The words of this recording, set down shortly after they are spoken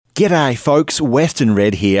G'day folks, Western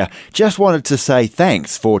Red here. Just wanted to say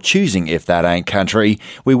thanks for choosing If That Ain't Country.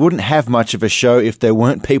 We wouldn't have much of a show if there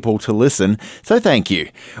weren't people to listen, so thank you.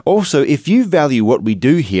 Also, if you value what we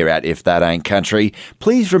do here at If That Ain't Country,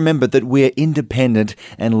 please remember that we're independent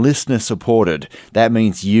and listener supported. That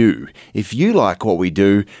means you. If you like what we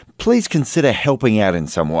do, please consider helping out in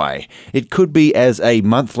some way. It could be as a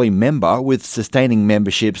monthly member with sustaining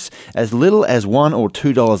memberships as little as $1 or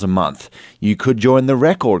 $2 a month. You could join the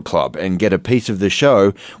Record Club and get a piece of the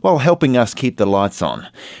show while helping us keep the lights on.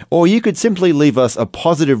 Or you could simply leave us a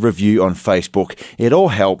positive review on Facebook. It all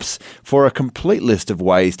helps. For a complete list of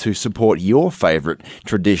ways to support your favourite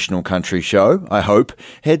traditional country show, I hope,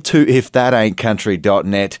 head to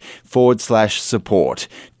ifthataintcountry.net/support.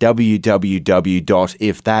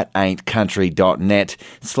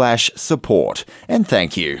 www.ifthataintcountry.net/support. And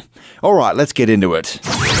thank you. All right, let's get into it.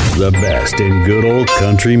 The best in good old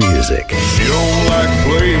country music. You don't like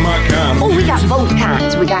play my kind of Oh, we got both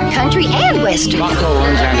kinds. We got country and western. Buck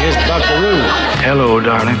Owens and his Buckaroo. Hello,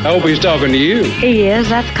 darling. I hope he's talking to you. He is.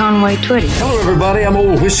 That's Conway Twitty. Hello, everybody. I'm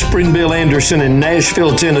old Whispering Bill Anderson in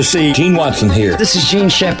Nashville, Tennessee. Gene Watson here. This is Gene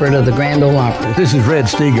Shepard of the Grand Ole Opry. This is Red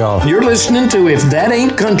Steagall. You're listening to If That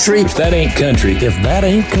Ain't Country. If that ain't country. If that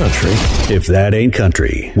ain't country. If That Ain't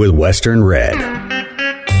Country with Western Red.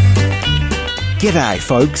 G'day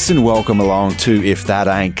folks and welcome along to If That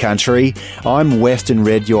Ain't Country. I'm Western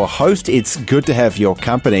Red, your host. It's good to have your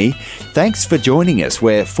company. Thanks for joining us.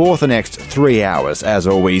 We're for the next 3 hours. As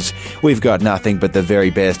always, we've got nothing but the very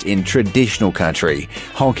best in traditional country,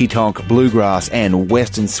 honky-tonk, bluegrass and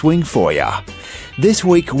western swing for ya. This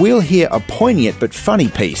week we'll hear a poignant but funny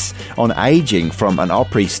piece on aging from an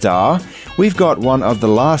Opry star. We've got one of the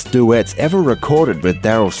last duets ever recorded with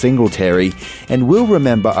Darryl Singletary, and we'll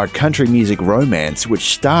remember a country music romance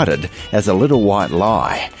which started as a Little White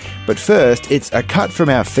Lie. But first, it's a cut from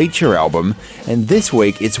our feature album, and this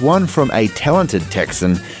week it's one from a talented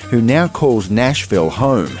Texan who now calls Nashville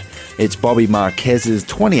home. It's Bobby Marquez's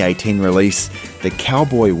 2018 release, The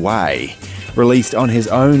Cowboy Way. Released on his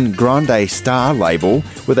own Grande Star label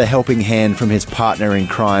with a helping hand from his partner in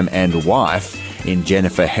crime and wife in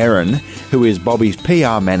Jennifer Herron, who is Bobby's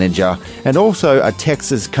PR manager and also a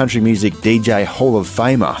Texas country music DJ Hall of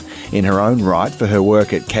Famer in her own right for her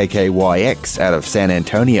work at KKYX out of San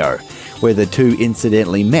Antonio, where the two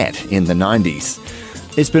incidentally met in the 90s.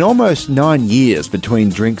 It's been almost 9 years between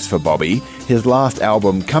drinks for Bobby, his last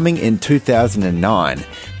album coming in 2009,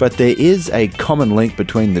 but there is a common link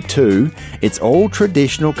between the two. It's all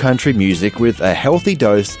traditional country music with a healthy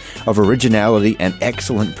dose of originality and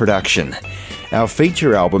excellent production. Our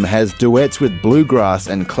feature album has duets with bluegrass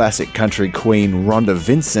and classic country queen Rhonda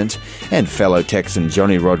Vincent and fellow Texan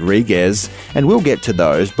Johnny Rodriguez, and we'll get to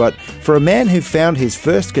those, but for a man who found his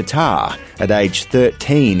first guitar at age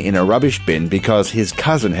 13 in a rubbish bin because his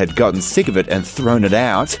cousin had gotten sick of it and thrown it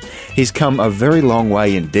out, he's come a very long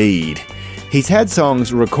way indeed. He's had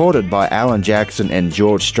songs recorded by Alan Jackson and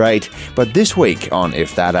George Strait, but this week on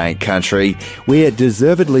If That Ain't Country, we're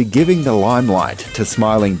deservedly giving the limelight to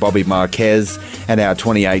smiling Bobby Marquez and our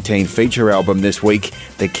 2018 feature album this week,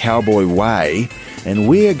 The Cowboy Way, and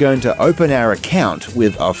we're going to open our account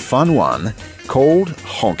with a fun one called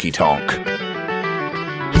Honky Tonk.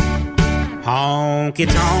 Honky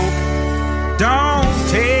Tonk, don't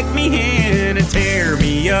take me in and tear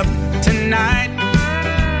me up tonight.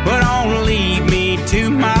 But don't leave me to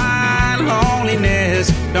my loneliness.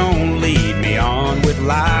 Don't lead me on with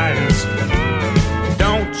lies.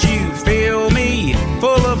 Don't you fill me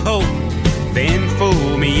full of hope, then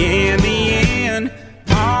fool me in the end.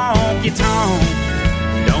 Honky tonk,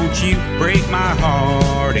 don't you break my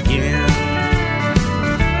heart again.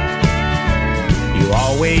 You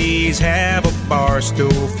always have a bar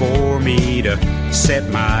stool for me to set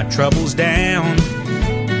my troubles down.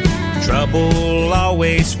 Trouble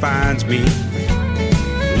always finds me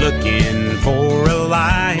looking for a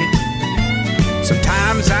light.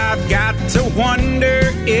 Sometimes I've got to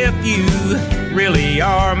wonder if you really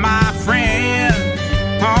are my friend.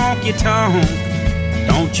 Honky tonk,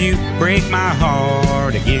 don't you break my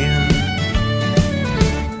heart again.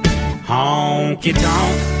 Honky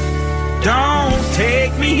tonk, don't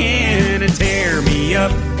take me in and tear me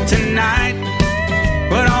up tonight.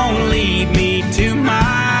 But don't lead me to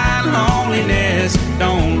my loneliness.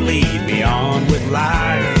 Don't lead me on with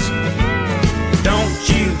lies. Don't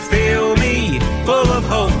you fill me full of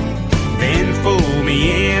hope, then fool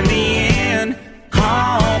me in the end.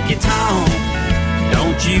 Honky tonk,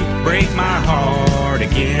 don't you break my heart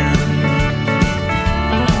again.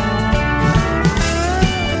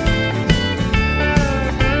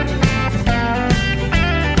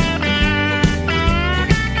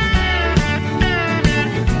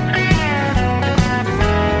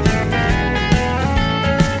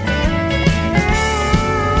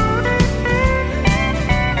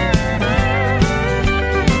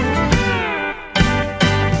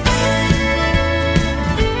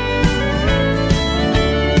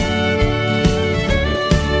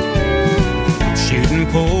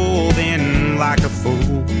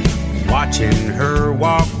 watching her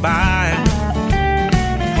walk by,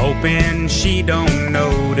 hoping she don't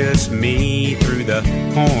notice me through the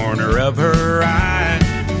corner of her eye.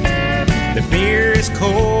 The beer is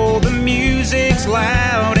cold, the music's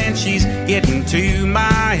loud, and she's getting to my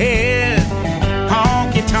head.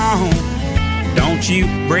 Honky tonk, don't you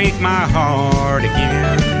break my heart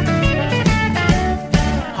again.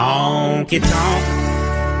 Honky tonk,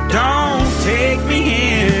 don't take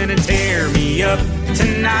me in and tear me up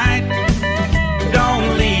tonight.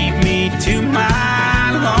 Don't leave me to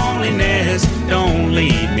my loneliness. Don't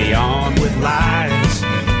lead me on with lies.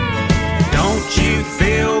 Don't you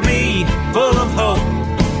fill me full of hope,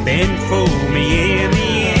 then fool me in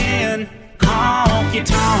the end. Honky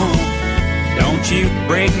tonk, don't you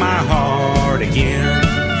break my heart again.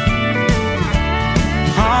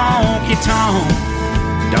 Honky tonk,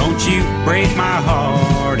 don't you break my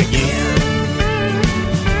heart again.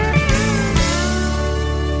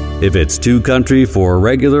 If it's too country for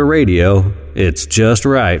regular radio, it's just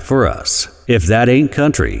right for us. If That Ain't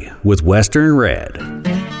Country with Western Red.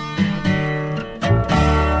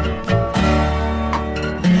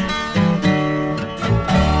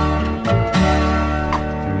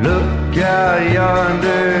 Look out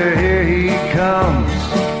yonder, here he comes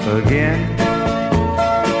again.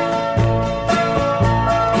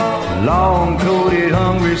 Long-coated,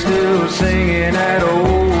 hungry, still singing that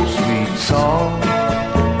old sweet song.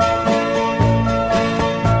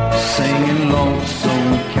 Singing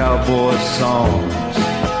lonesome cowboy songs,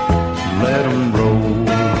 let 'em roll.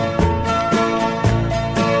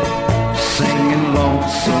 Singing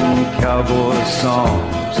lonesome cowboy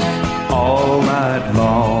songs all night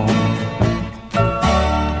long.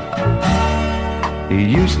 He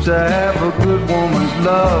used to have a good woman's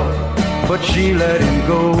love, but she let him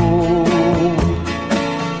go.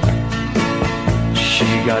 She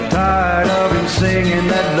got tired of him singing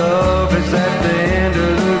that love is at the end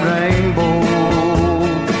of the rainbow.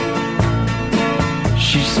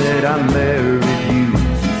 She said, I married you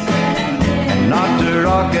and not to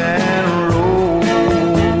rock and roll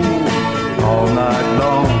all night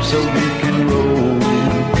long so you can roll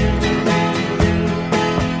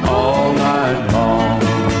all night long.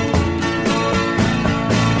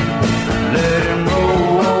 Let him roll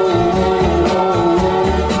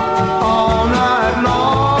all night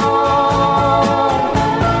long.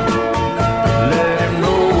 Let him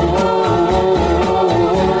roll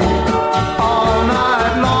all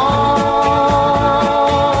night long.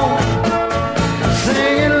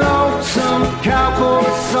 Singing lonesome cowboy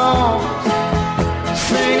songs,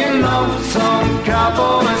 singing lonesome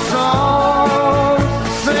cowboy songs,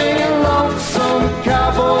 singing lonesome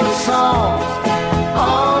cowboy songs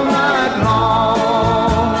all night long.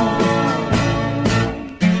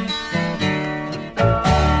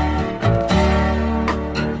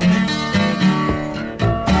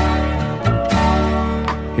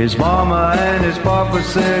 His mama and his papa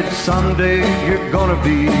said, someday you're gonna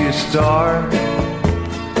be a star.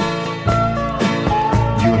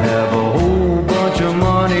 You'll have a whole bunch of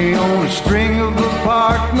money on a string of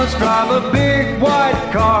apartments, drive a big white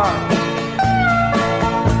car.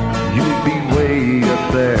 You'll be way up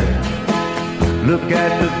there, look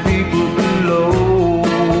at the people below,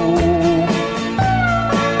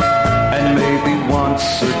 and maybe once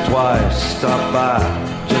or twice stop by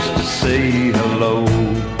just to say hello.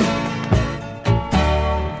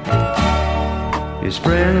 His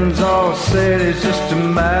friends all said it's just a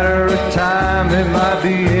matter of time, it might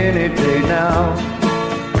be any day now.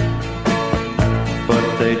 But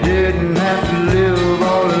they didn't have to live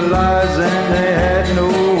all their lives and they had no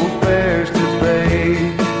fares to pay.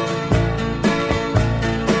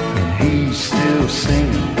 And he's still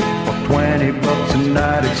singing for $20 a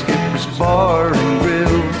night at Skipper's Bar and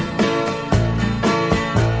Grill,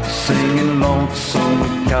 singing lonesome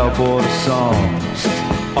cowboy songs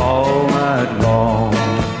all night long.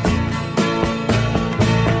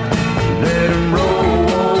 Let him roll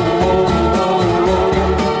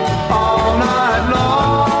all night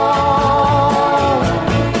long.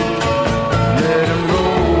 Let him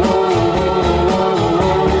roll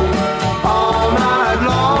all night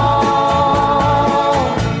long.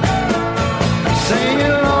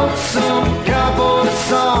 Singing lonesome cowboy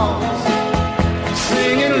songs,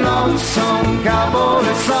 singing lonesome cowboy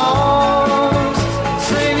songs,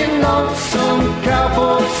 singing lonesome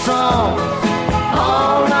cowboy songs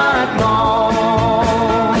all night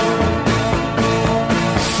long.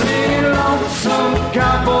 Singing lonesome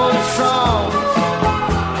cowboy songs,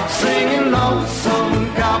 singing lonesome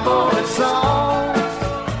cowboy songs,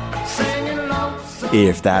 singing lonesome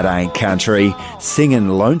If That Ain't Country, singing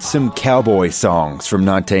lonesome cowboy songs from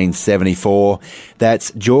 1974.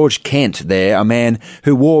 That's George Kent there, a man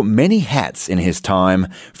who wore many hats in his time,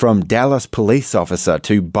 from Dallas police officer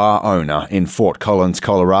to bar owner in Fort Collins,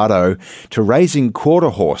 Colorado, to raising quarter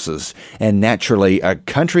horses, and naturally a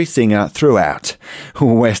country singer throughout.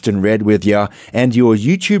 Western Red with you, and your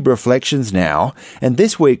YouTube reflections now. And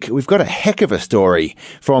this week we've got a heck of a story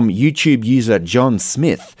from YouTube user John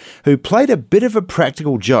Smith, who played a bit of a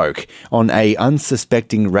practical joke on a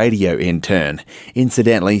unsuspecting radio intern,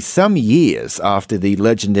 incidentally some years after the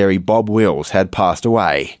legendary Bob Wills had passed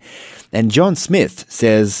away. And John Smith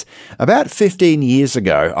says, about 15 years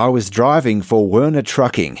ago, I was driving for Werner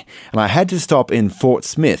Trucking, and I had to stop in Fort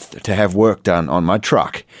Smith to have work done on my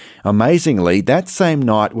truck. Amazingly, that same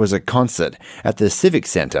night was a concert at the Civic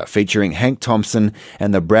Center featuring Hank Thompson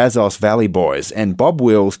and the Brazos Valley Boys and Bob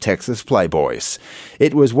Wills' Texas Playboys.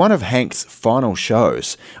 It was one of Hank's final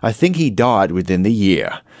shows. I think he died within the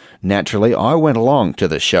year. Naturally, I went along to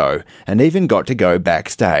the show and even got to go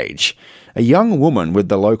backstage. A young woman with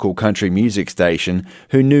the local country music station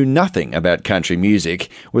who knew nothing about country music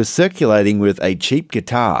was circulating with a cheap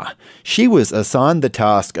guitar. She was assigned the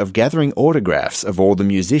task of gathering autographs of all the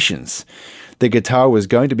musicians. The guitar was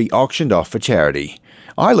going to be auctioned off for charity.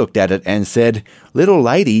 I looked at it and said, "Little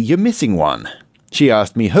lady, you're missing one." She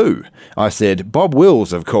asked me who. I said, "Bob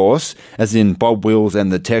Wills, of course," as in Bob Wills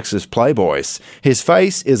and the Texas Playboys. His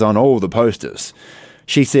face is on all the posters.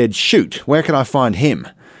 She said, "Shoot, where can I find him?"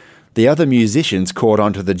 The other musicians caught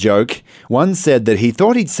on to the joke. One said that he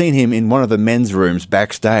thought he'd seen him in one of the men's rooms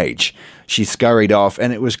backstage. She scurried off,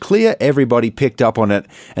 and it was clear everybody picked up on it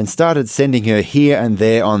and started sending her here and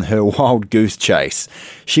there on her wild goose chase.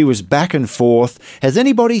 She was back and forth. "Has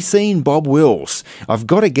anybody seen Bob Wills? I've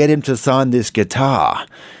got to get him to sign this guitar."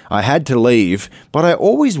 I had to leave, but I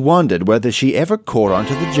always wondered whether she ever caught on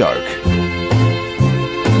to the joke.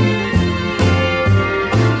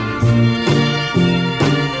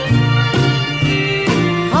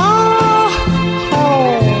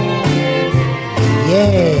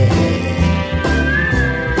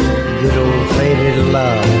 Good old faded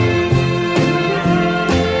love.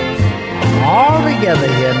 All together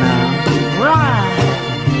here now. Right.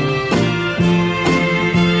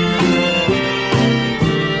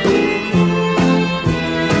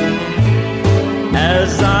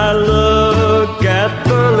 As I look at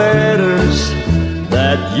the letters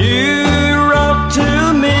that you wrote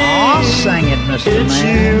to me, Oh, sing it, Mr. it's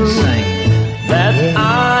Man. you Sing it. that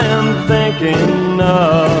I am thinking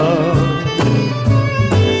of.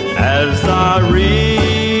 As I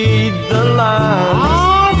read the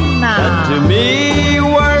lines that to me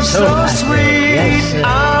were so sweet, Yes,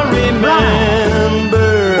 I remember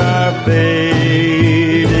our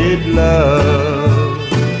faded love.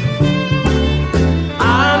 I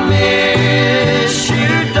miss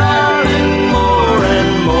you, darling, more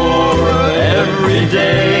and more every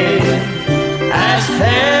day, as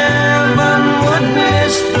heaven would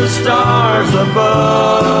miss the stars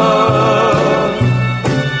above.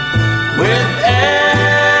 With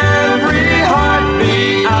every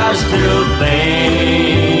heartbeat I still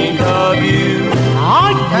think of you,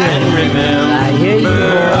 and remember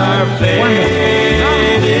our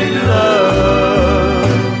faded love.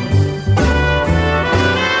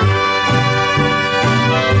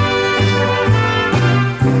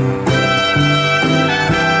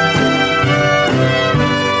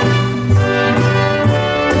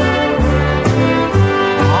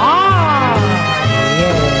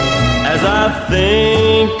 As I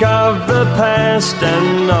think of the past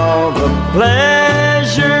and all the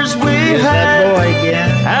pleasures we Here's had, that boy again.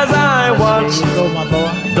 as I watch Here you go, my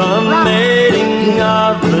boy. the mating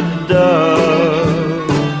of the dove.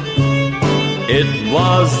 It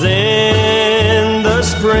was in the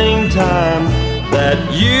springtime that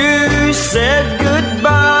you said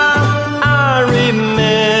goodbye. I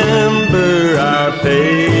remember our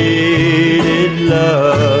faded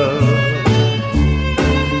love.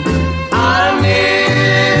 I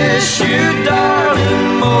miss you, darling,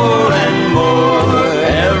 more and more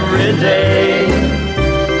every day,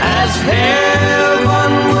 as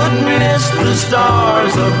heaven would miss the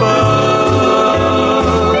stars above.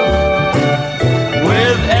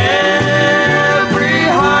 With every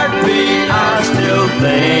heartbeat I still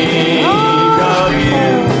think of you,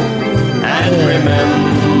 and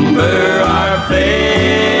remember our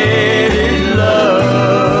faded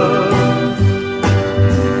love,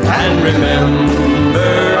 and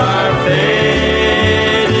remember our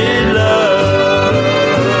faded love.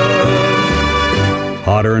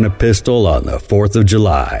 Hotter than a pistol on the 4th of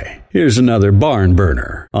July. Here's another barn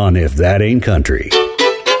burner on If That Ain't Country.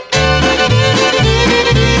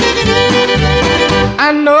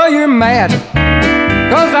 I know you're mad,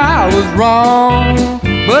 'cause I was wrong,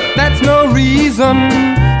 but that's no reason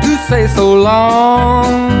to say so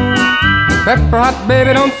long. Pepper hot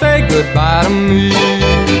baby, don't say goodbye to me.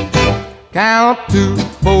 Count 2,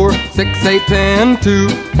 4, 6, 8, 10, 2,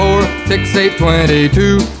 4, 6, 8, 20,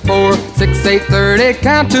 2, 4, 6, 8, 30,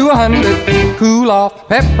 count to 100, cool off.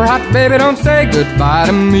 Pepper hot baby, don't say goodbye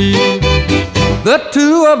to me. The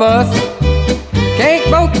two of us can't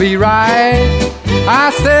both be right.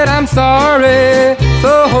 I said I'm sorry,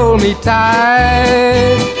 so hold me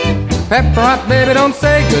tight. Pepper hot baby, don't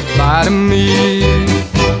say goodbye to me.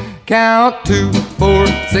 Count 2, 4,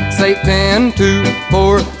 6, 8, 10, 2,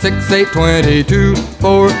 4, 6, 8, 20, 2,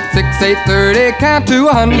 4, 6, 8, 30, count to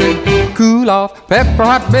 100, cool off. Pepper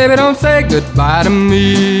hot baby, don't say goodbye to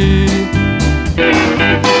me.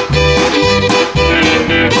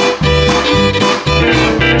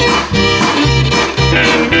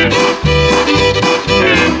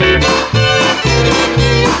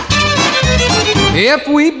 If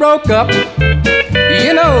we broke up,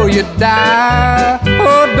 you know you'd die.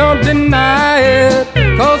 Oh, don't deny it,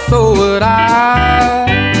 'cause so would I.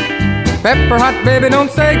 Pepper hot baby,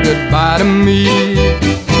 don't say goodbye to me.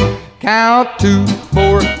 Count 2,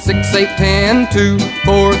 4, 6, 8, 10, 2,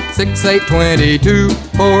 4, 6, 8, 20, 2,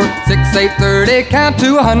 4, 6, 8, 30, count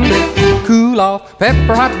to 100, cool off.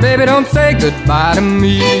 Pepper hot baby, don't say goodbye to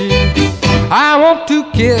me. I want to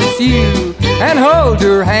kiss you and hold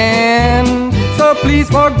your hand, so please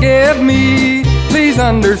forgive me, please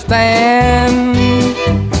understand.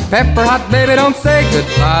 Pepper hot baby, don't say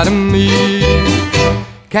goodbye to me.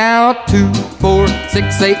 Count 2, 4,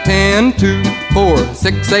 6, 8, 10, 2, 4,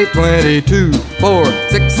 6, 8, 20, 2, 4,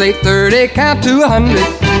 6, 8, 30, count to 100,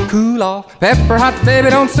 cool off. Pepper hot baby,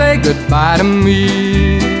 don't say goodbye to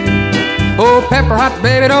me. Oh, pepper hot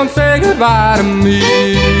baby, don't say goodbye to me.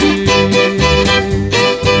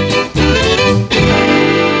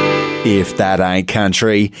 If that ain't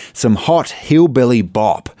country, some hot hillbilly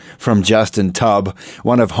bop from Justin Tubb,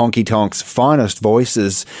 one of Honky Tonk's finest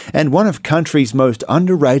voices and one of country's most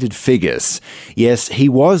underrated figures. Yes, he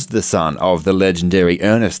was the son of the legendary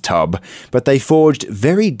Ernest Tubb, but they forged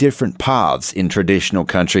very different paths in traditional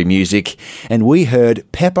country music, and we heard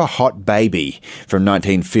Pepper Hot Baby from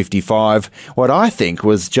 1955, what I think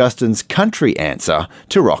was Justin's country answer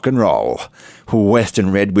to rock and roll.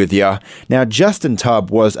 Western Red with ya. Now, Justin Tubb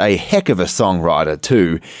was a heck of a songwriter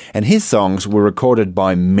too, and his songs were recorded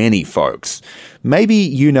by many folks. Maybe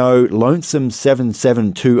you know Lonesome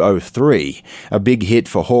 77203, a big hit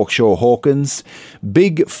for Hawkshaw Hawkins,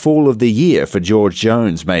 Big Fool of the Year for George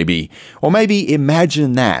Jones maybe, or maybe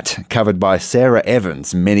Imagine That, covered by Sarah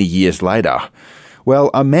Evans many years later.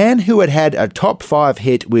 Well, a man who had had a top 5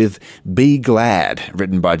 hit with Be Glad,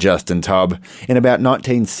 written by Justin Tubb, in about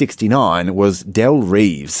 1969 was Del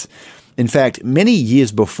Reeves. In fact, many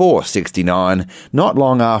years before 69, not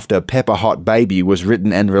long after Pepper Hot Baby was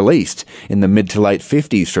written and released in the mid to late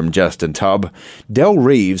 50s from Justin Tubb, Del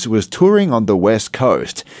Reeves was touring on the West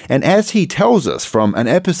Coast, and as he tells us from an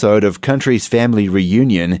episode of Country's Family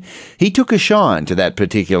Reunion, he took a shine to that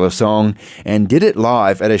particular song and did it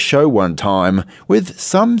live at a show one time with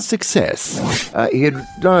some success. He had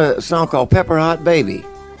done a song called Pepper Hot Baby,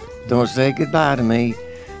 Don't Say Goodbye to Me.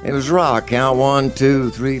 It was rock, count 1, 2,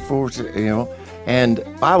 3, 4, and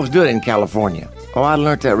I was doing it in California. Oh, I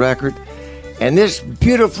learned that record. And this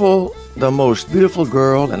beautiful, the most beautiful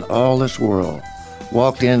girl in all this world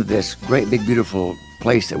walked into this great big beautiful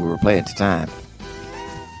place that we were playing at the time.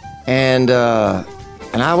 And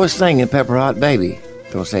I was singing Pepper Hot Baby,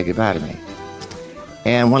 Don't Say Goodbye to Me.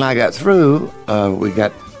 And when I got through,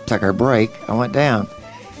 took our break, I went down.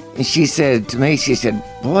 And she said to me,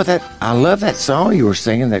 boy, I love that song you were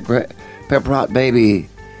singing, that great Pepper Hot Baby,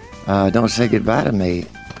 Don't Say Goodbye to Me.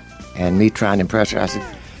 And me trying to impress her, I said,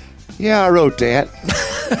 yeah, I wrote that.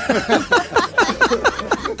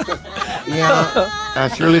 Yeah, I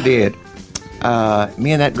surely did.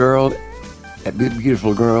 Me and that girl, that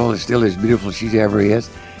beautiful girl, is still as beautiful as she ever is.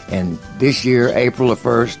 And this year, April the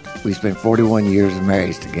 1st, we spent 41 years of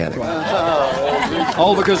marriage together. Wow.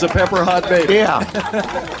 All because of Pepper Hot Baby. Yeah.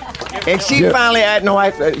 And she finally,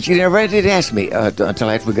 she never did ask me until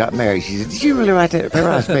after we got married. She said, did you really write that Pepper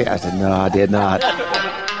Hot Baby? I said, no, I did not.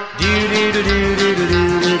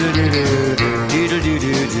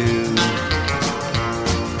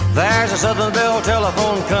 There's a Southern Bell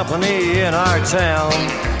Telephone Company in our town,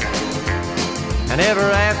 and every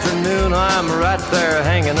afternoon I'm right there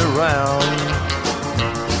hanging around.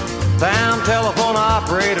 Found telephone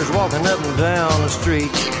operators walking up and down the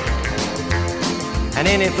street, and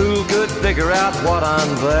any fool could figure out what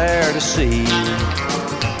I'm there to see.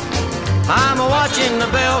 I'm watching the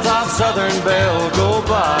bells of Southern Belle go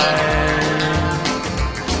by,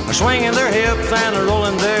 swinging their hips and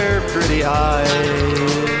rolling their pretty eyes.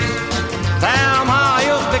 Damn, how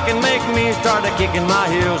heels can make me start kicking my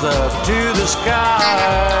heels up to the sky,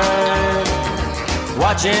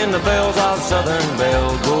 watching the bells of Southern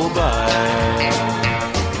Belle go by.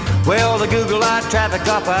 Well, the Google light traffic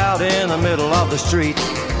cop out in the middle of the street,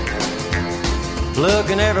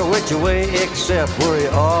 looking every which way except where he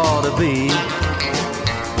ought to be,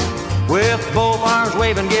 with both arms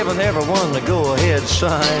waving, giving everyone the go-ahead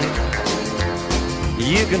sign.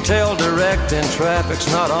 You can tell directing traffic's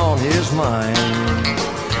not on his mind,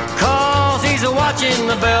 'cause he's watching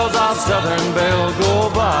the bells of Southern Belle go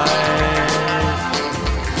by,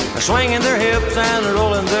 swinging their hips and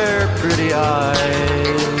rolling their pretty eyes.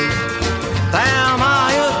 Damn, how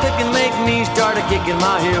it can make me start kicking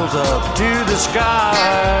my heels up to the sky,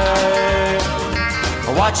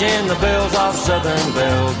 watching the bells of Southern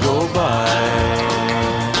Belle go by.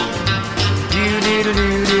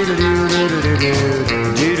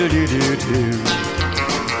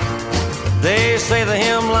 They say the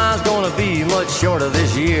hymn line's gonna be much shorter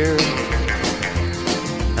this year,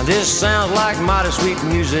 and this sounds like mighty sweet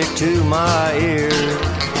music to my ear.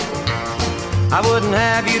 I wouldn't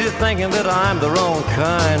have you to thinking that I'm the wrong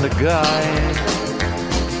kind of guy.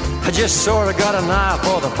 I just sort of got an eye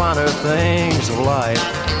for the finer things of life,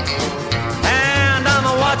 and I'm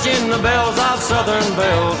watching the bells of Southern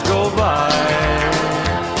Belles go by,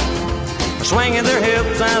 swinging their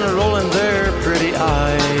hips and rolling their pretty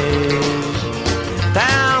eyes.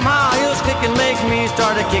 Damn, how heels can make me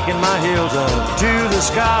start kicking my heels up to the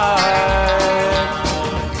sky,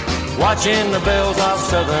 watching the bells of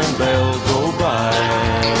Southern Belle go by.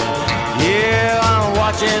 Yeah, I'm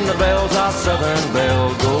watching the bells of Southern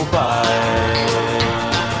Belle go by.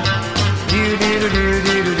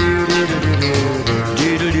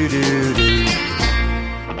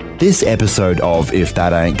 This episode of If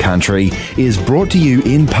That Ain't Country is brought to you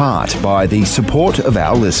in part by the support of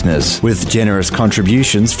our listeners, with generous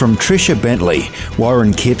contributions from Tricia Bentley,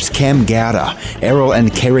 Warren Kipps, Cam Gowder, Errol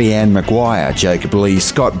and Kerry Ann Maguire, Jacob Lee,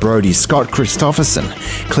 Scott Brody, Scott Christopherson,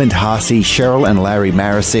 Clint Harsey, Cheryl and Larry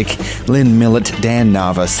Marisick, Lynn Millett, Dan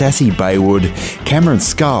Nava, Sassy Baywood, Cameron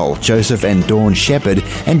Skull, Joseph and Dawn Shepherd,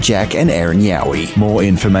 and Jack and Aaron Yowie. More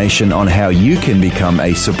information on how you can become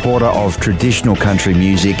a supporter of traditional country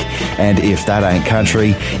music and If That Ain't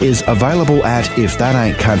Country is available at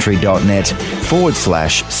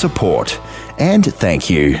ifthataintcountry.net/support. And thank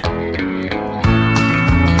you.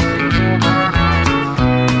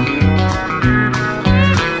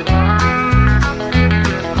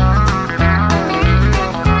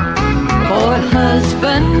 For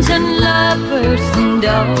husbands and lovers and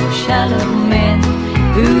all shallow men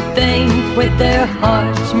who think with their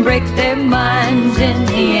hearts and break their minds in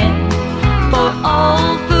the end. For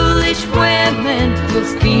all foolish women who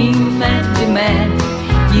scheme and demand,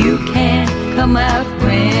 you can't come out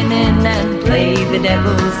winning and play the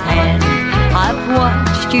devil's hand. I've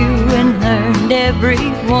watched you and learned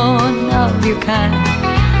every one of your kind.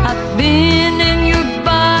 I've been in your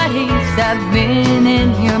bodies, I've been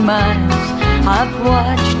in your minds. I've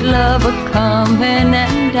watched love a-coming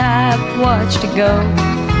and I've watched it go.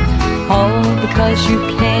 All because you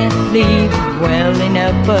can't leave welling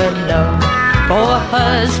up alone. For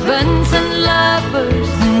husbands and lovers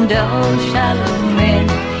and all shallow men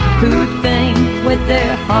who think with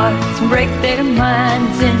their hearts and break their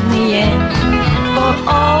minds in the end. For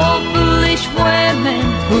all foolish women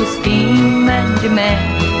who scheme and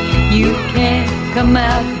demand, you can't come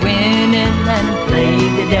out winning and play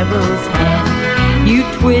the devil's hand. You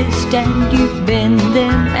twist and you bend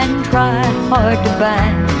them and try hard to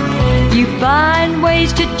bind. You find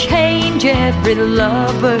ways to change every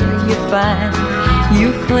lover you find.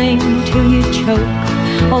 You cling till you choke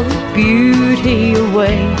all the beauty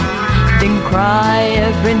away, then cry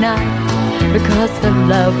every night because the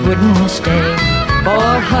love wouldn't stay.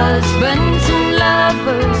 For husbands and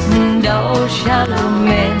lovers and all shallow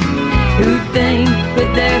men who think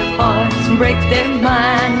with their hearts and break their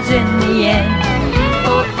minds in the end.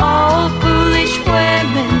 For all foolish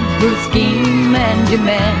women who scheme and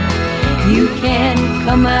demand, you can't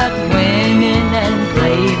come out winning and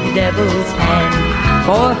play the devil's hand.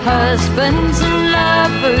 For husbands and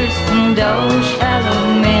lovers and all shallow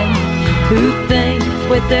men who think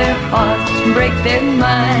with their hearts and break their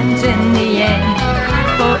minds in the end.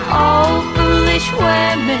 For all foolish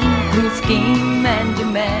women who scheme and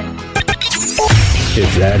demand.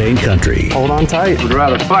 If That Ain't Country. Hold on tight. Would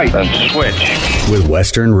rather fight than switch. With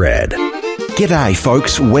Western Red. G'day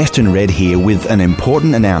folks, Western Red here with an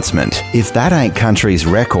important announcement. If That Ain't Country's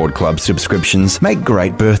Record Club subscriptions make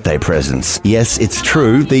great birthday presents. Yes, it's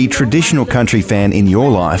true, the traditional country fan in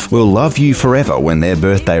your life will love you forever when their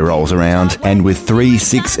birthday rolls around, and with 3,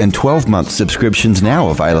 6 and 12-month subscriptions now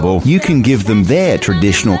available, you can give them their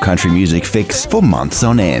traditional country music fix for months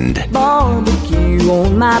on end. Barbecue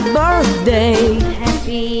on my birthday.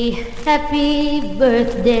 Happy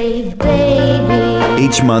birthday, baby.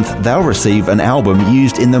 Each month, they'll receive an album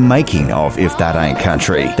used in the making of If That Ain't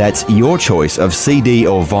Country. That's your choice of CD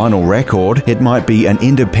or vinyl record. It might be an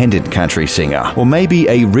independent country singer, or maybe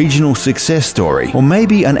a regional success story, or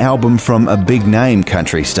maybe an album from a big-name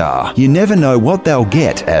country star. You never know what they'll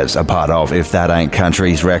get as a part of If That Ain't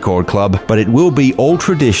Country's Record Club, but it will be all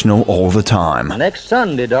traditional all the time. Next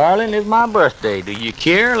Sunday, darling, is my birthday. Do you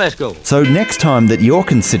care? Let's go. So next time that you're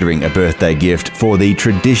considering a birthday gift for the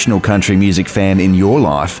traditional country music fan in your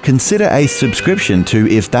life, consider a subscription to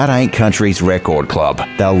If That Ain't Country's Record Club.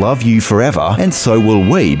 They'll love you forever, and so will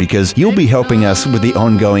we, because you'll be helping us with the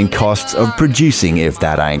ongoing costs of producing If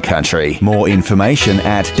That Ain't Country. More information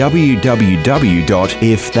at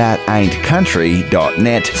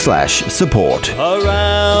www.ifthataintcountry.net/support.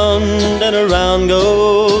 Around and around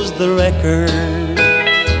goes the record.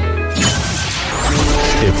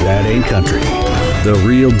 If That Ain't Country, the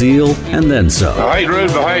real deal and then some. I hate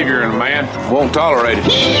rude behavior in a man. Won't tolerate it.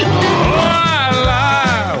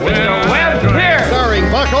 Starring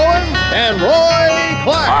Buck Owens and Roy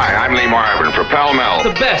Clark. Hi, I'm Lee Marvin for Pall Mall.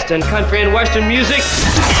 The best in country and western music.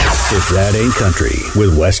 If That Ain't Country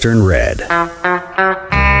with Western Red.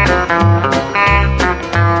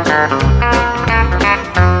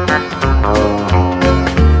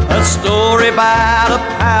 A story about a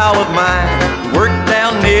pal of mine worked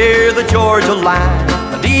down near the Georgia line,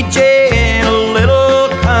 a DJ in a little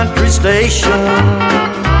country station.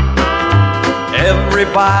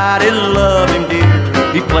 Everybody loved him dear,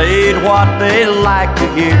 he played what they liked to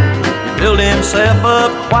hear. He built himself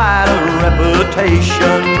up quite a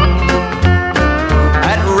reputation.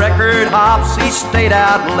 At record hops he stayed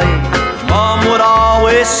out late, Mom would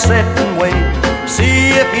always sit and wait, see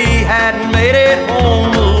if he hadn't made it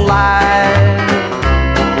home alive.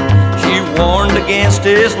 She warned against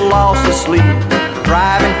his loss of sleep,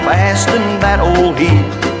 driving fast in that old heat,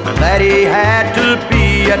 and that he had to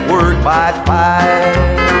be at work by 5.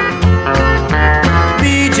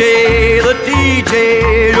 BJ, the DJ,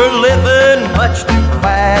 you're living much too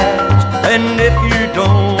fast, and if you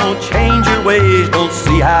don't change your ways, don't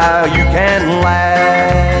see how you can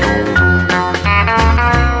last.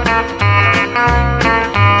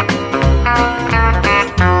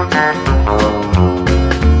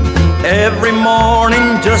 Every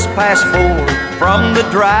morning just past 4, from the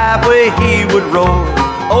driveway he would roll,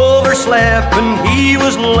 overslept and he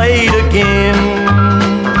was late again.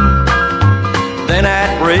 Then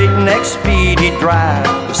at breakneck speed he'd drive,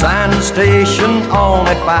 to sign the station on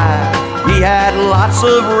at 5. He had lots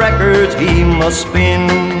of records he must spin.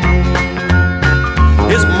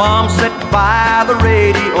 His mom sat by the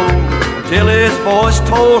radio until his voice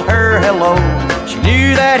told her hello. She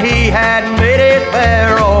knew that he had made it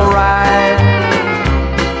there all right.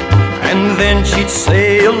 And then she'd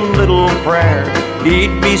say a little prayer,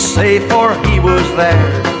 he'd be safe for he was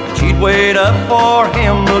there. She'd wait up for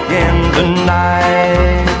him again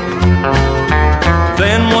tonight.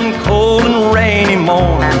 Then one cold and rainy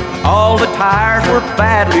morning, all the tires were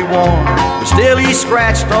badly worn, but still he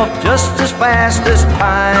scratched off just as fast as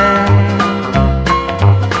time.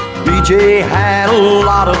 BJ had a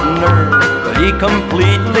lot of nerve, but he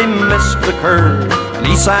completely missed the curve, and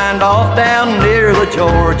he signed off down near the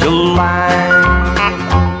Georgia line.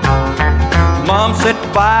 Mom sat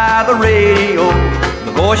by the radio,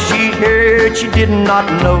 the voice she heard she did not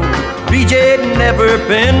know. BJ had never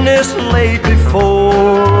been this late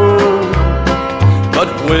before, but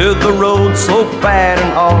with the road so bad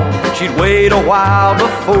and all, she'd wait a while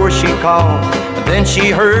before she called. And then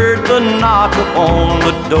she heard the knock upon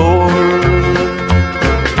the door.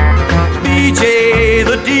 BJ,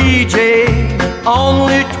 the DJ,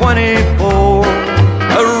 only 24,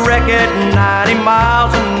 a wreck at 90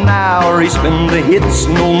 miles an hour, he spin the hits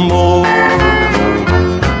no more.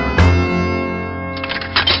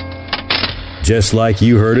 Just like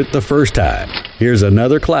you heard it the first time, here's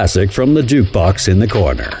another classic from the jukebox in the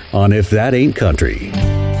corner on If That Ain't Country.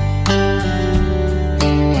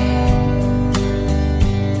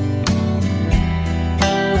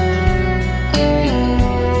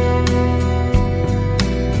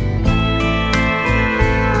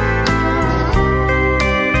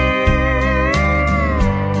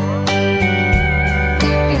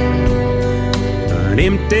 An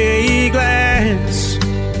empty glass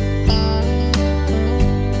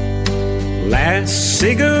last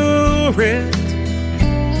cigarette,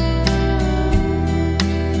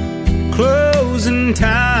 closing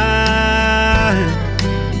time,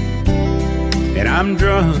 and I'm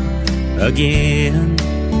drunk again.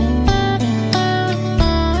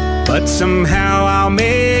 But somehow I'll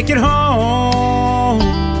make it home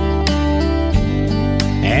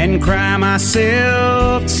and cry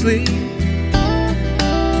myself to sleep.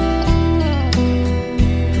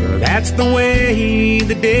 That's the way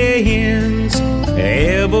the day ends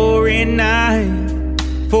every night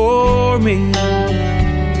for me.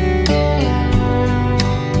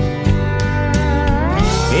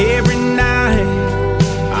 Every night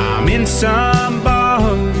I'm in some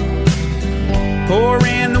bar,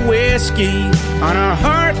 pouring the whiskey on a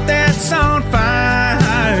heart that's on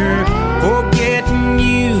fire. Forgetting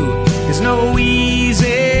you is no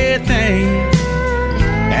easy thing.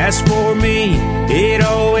 As for me, it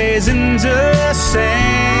always ends the same,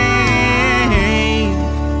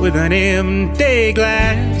 with an empty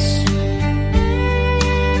glass.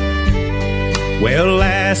 Well,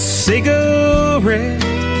 last cigarette,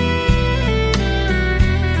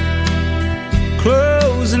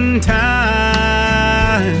 closing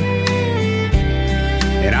time,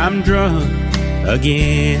 and I'm drunk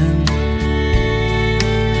again.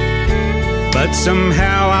 But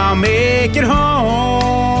somehow I'll make it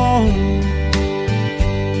home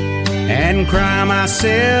and cry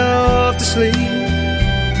myself to sleep.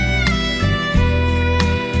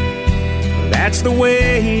 That's the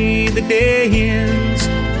way the day ends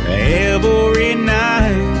every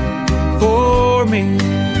night for me.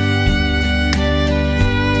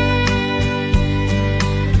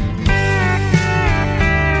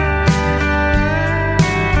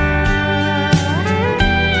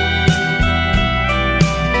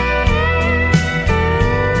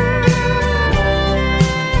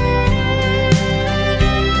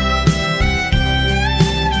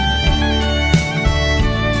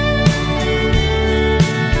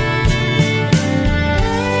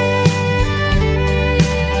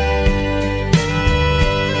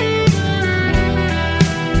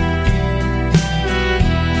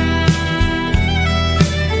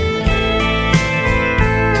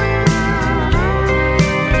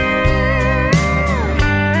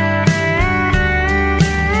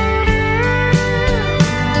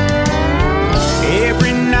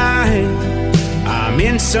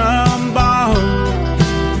 Some bar,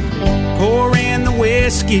 pouring the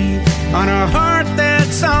whiskey on a heart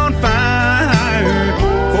that's on fire.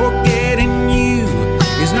 Forgetting you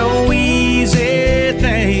is no easy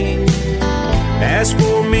thing. As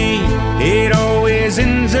for me, it always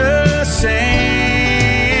ends the same,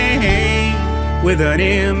 with an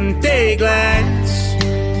empty glass.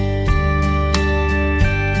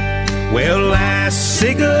 Well, last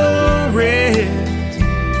cigarette,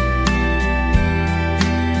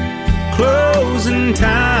 closing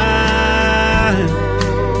time,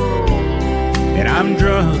 and I'm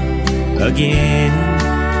drunk again.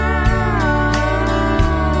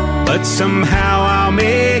 But somehow I'll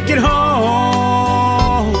make it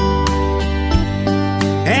home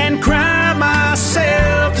and cry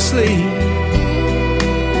myself to sleep.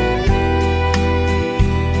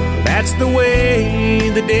 That's the way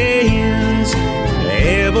the day ends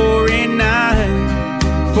every night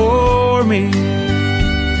for me.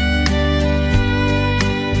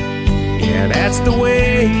 Yeah, that's the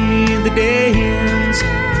way the day ends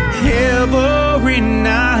every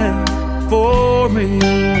night for me.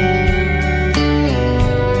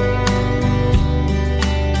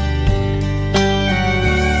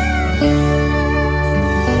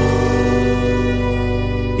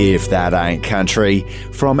 If That Ain't Country,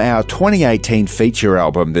 from our 2018 feature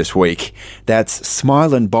album this week. That's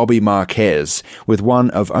Smilin' Bobby Marquez with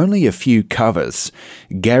one of only a few covers.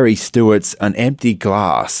 Gary Stewart's An Empty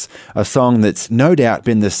Glass, a song that's no doubt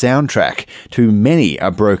been the soundtrack to many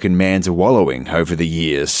a broken man's wallowing over the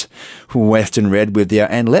years. Western Red with you,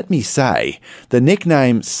 and let me say, the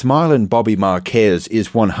nickname Smilin' Bobby Marquez is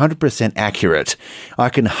 100% accurate. I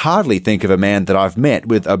can hardly think of a man that I've met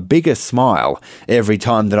with a bigger smile every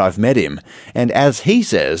time that I've met him, and as he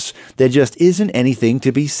says, there just isn't anything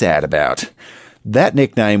to be sad about. That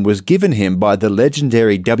nickname was given him by the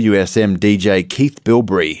legendary WSM DJ Keith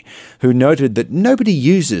Bilbrey, who noted that nobody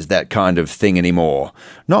uses that kind of thing anymore.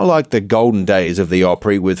 Not like the golden days of the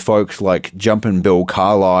Opry with folks like Jumpin' Bill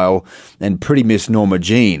Carlisle and Pretty Miss Norma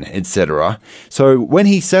Jean, etc. So when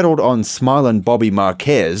he settled on Smilin' Bobby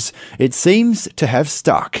Marquez, it seems to have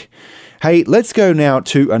stuck. Hey, let's go now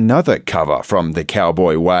to another cover from The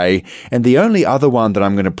Cowboy Way, and the only other one that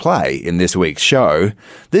I'm going to play in this week's show.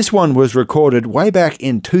 This one was recorded way back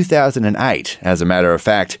in 2008, as a matter of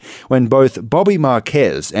fact, when both Bobby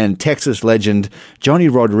Marquez and Texas legend Johnny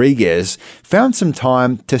Rodriguez found some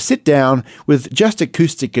time to sit down with just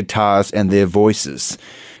acoustic guitars and their voices.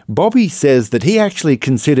 Bobby says that he actually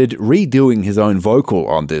considered redoing his own vocal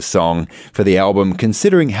on this song for the album,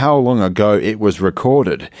 considering how long ago it was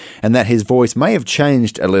recorded, and that his voice may have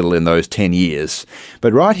changed a little in those 10 years.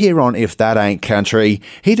 But right here on If That Ain't Country,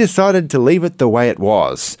 he decided to leave it the way it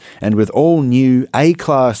was, and with all new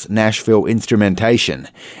A-class Nashville instrumentation,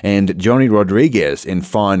 and Johnny Rodriguez in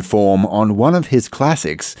fine form on one of his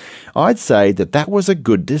classics, I'd say that that was a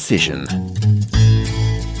good decision.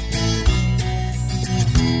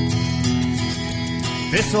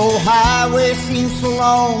 This old highway seems so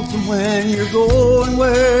lonesome when you're going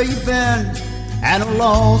where you've been, and a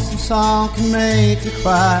lonesome song can make you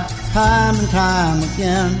cry time and time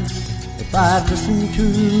again. If I'd listened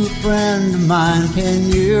to a friend of mine 10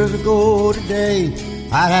 years ago today,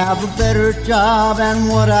 I'd have a better job than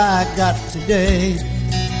what I got today.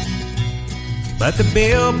 But the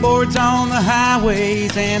billboards on the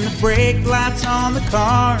highways and the brake lights on the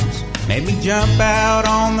cars made me jump out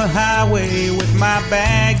on the highway with my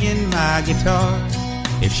bag and my guitar.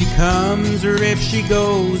 If she comes or if she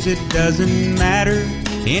goes, it doesn't matter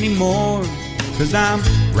anymore, 'cause I'm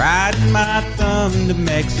riding my thumb to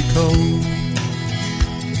Mexico.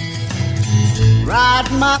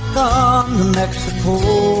 Riding my thumb to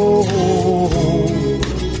Mexico.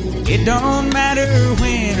 It don't matter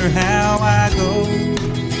when or how I go,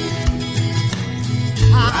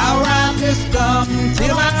 I'll ride this thumb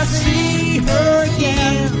till I see her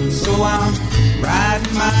again. So I'm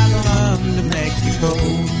riding my thumb to Mexico.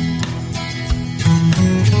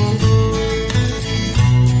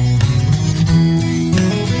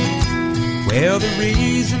 Well, the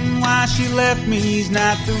reason why she left me's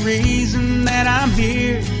not the reason that I'm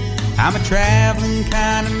here. I'm a traveling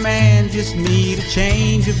kind of man, just need a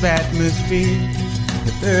change of atmosphere.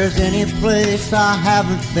 If there's any place I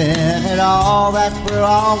haven't been at all, that's where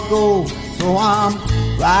I'll go. So I'm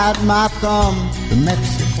riding my thumb to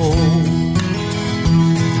Mexico.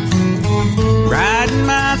 Riding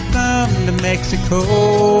my thumb to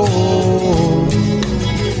Mexico.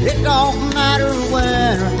 It don't matter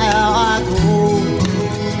when or how I go,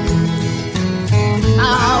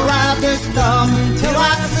 I'll ride this thumb till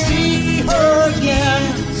I see her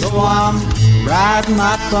again. So I'm riding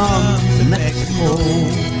my thumb to Mexico.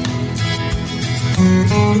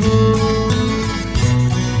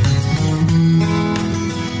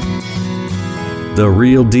 The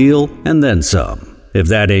real deal and then some. If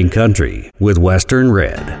That Ain't Country with Western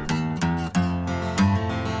Red.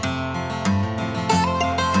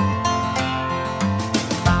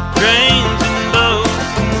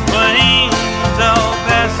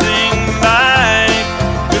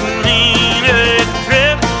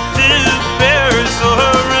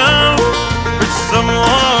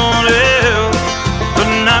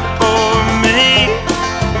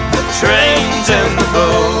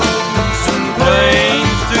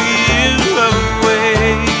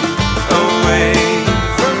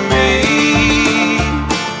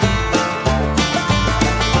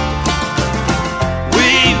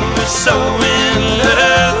 So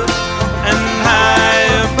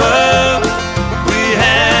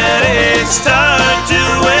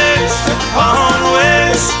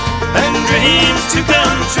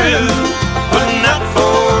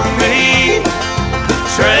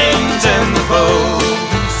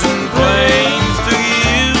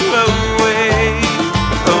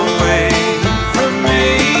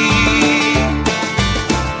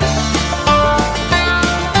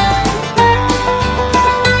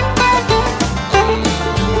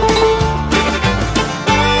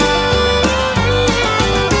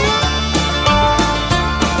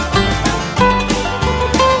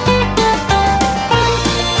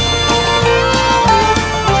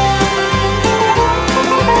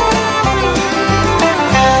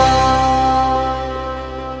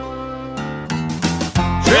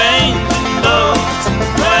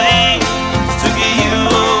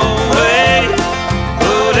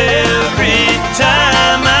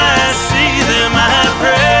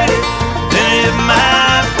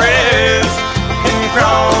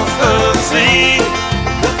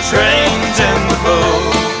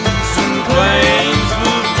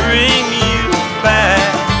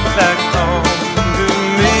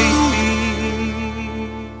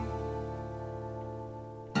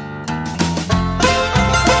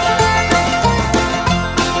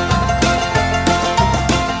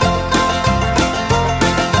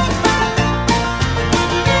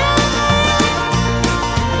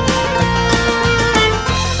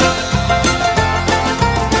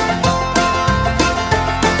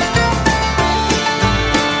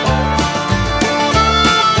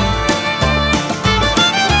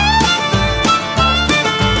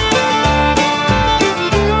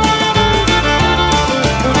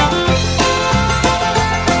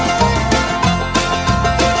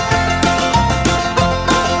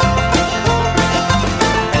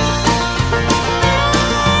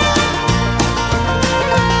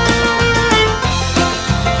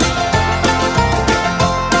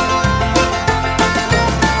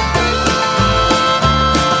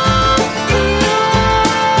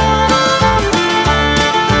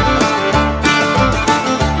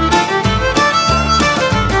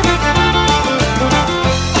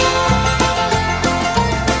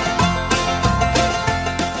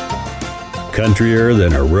Countryer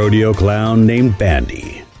than a rodeo clown named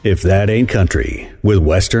Bandy. If That Ain't Country, with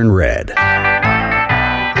Western Red.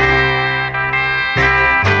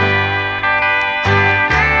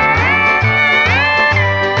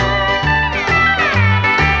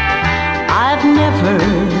 I've never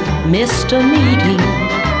missed a meeting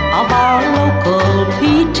of our local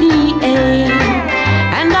PTA,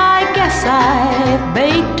 and I guess I've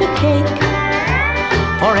baked a cake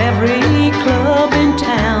for every club in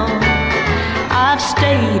town. I've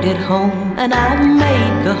stayed at home and I've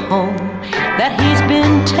made the home that he's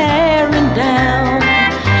been tearing down.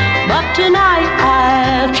 But tonight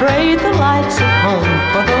I'll trade the lights of home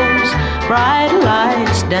for those bright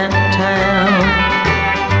lights downtown.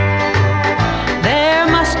 There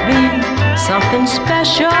must be something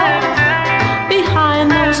special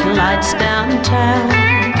behind those lights downtown.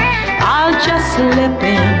 I'll just slip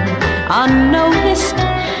in unnoticed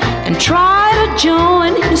and try to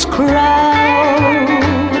join his crowd,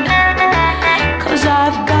 'cause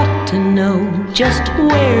I've got to know just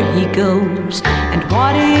where he goes and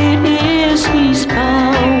what it is he's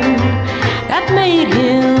found that made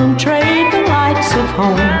him trade the lights of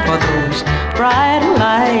home for those bright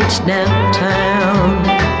lights downtown.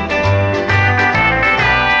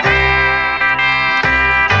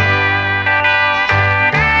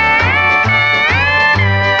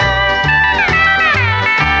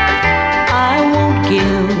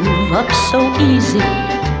 Up so easy,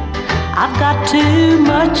 I've got too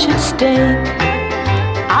much at stake.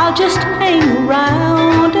 I'll just hang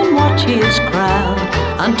around and watch his crowd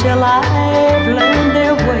until I've learned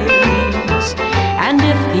their ways. And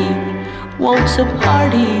if he wants a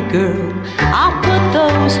party girl, I'll put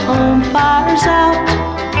those home fires out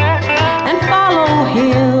and follow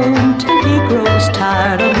him till he grows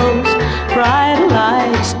tired of those bright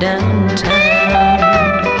lights downtown.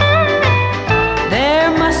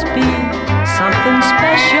 Be something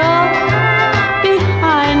special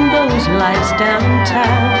behind those lights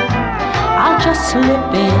downtown. I'll just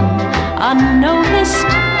slip in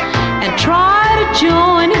unnoticed and try to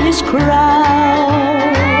join his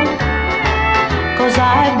crowd, 'cause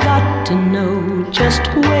I've got to know just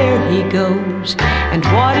where he goes and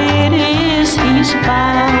what it is he's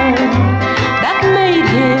found that made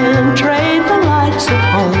him trade the lights of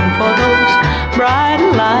home for those bright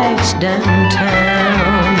lights downtown.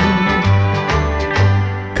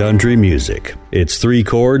 Country music. It's three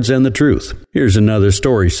chords and the truth. Here's another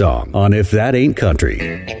story song on If That Ain't Country.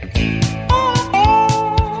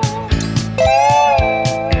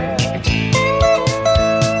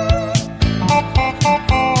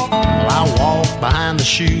 Well, I walked behind the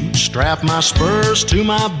chute, strapped my spurs to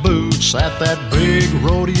my boots at that big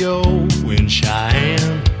rodeo in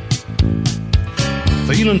Cheyenne.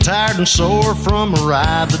 Feeling tired and sore from a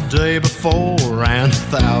ride the day before and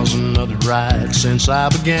 1,000 other rides since I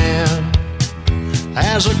began.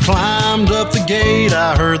 As I climbed up the gate,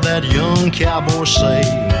 I heard that young cowboy say,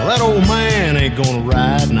 "Well, that old man ain't gonna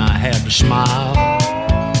ride," and I had to smile.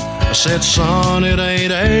 I said, "Son, it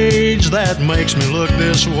ain't age that makes me look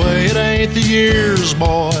this way. It ain't the years,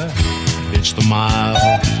 boy, it's the miles.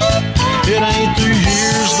 It ain't the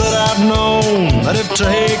years that I've known that have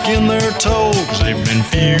taken their toll, 'cause they've been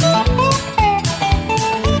few.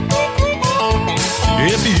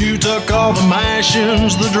 If you took all the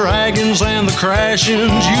mashings, the dragons and the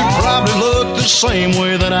crashings, you'd probably look the same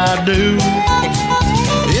way that I do.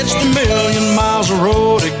 It's the million miles of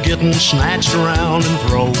road of getting snatched around and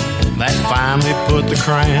thrown that finally put the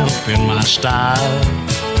cramp in my style.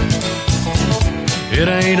 It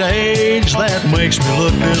ain't age that makes me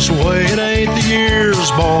look this way. It ain't the years,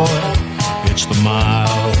 boy, it's the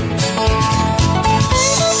miles."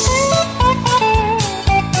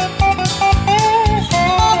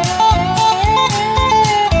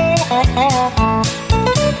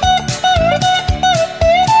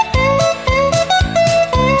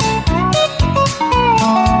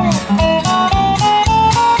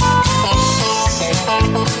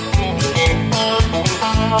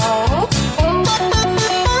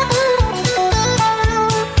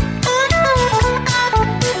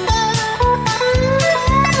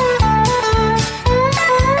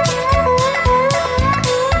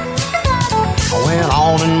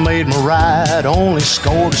 Ride only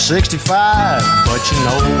scored a 65, but you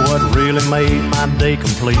know what really made my day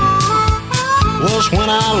complete was when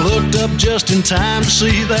I looked up just in time to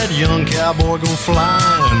see that young cowboy go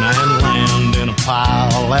flying and land in a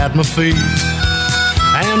pile at my feet.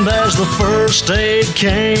 And as the first aid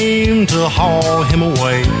came to haul him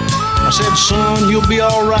away, I said, "Son, you'll be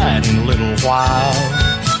all right in a little while."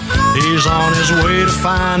 He's on his way to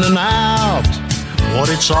finding out what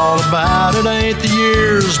it's all about. It ain't the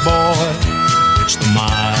years, boy, it's the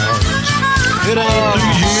miles. It ain't the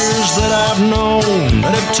years that I've known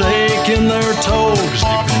that have taken their toll, 'cause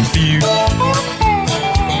they've been few.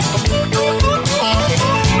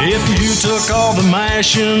 If you took all the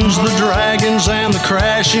mashings, the dragons and the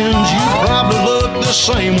crashings, you'd probably look the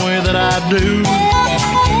same way that I do.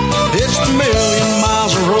 It's the million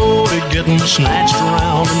miles of road getting snatched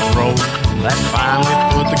around and thrown that finally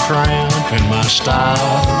put the cramp in my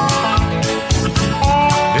style.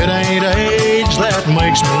 It ain't age that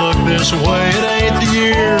makes me look this way. It ain't the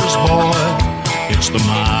years, boy, it's the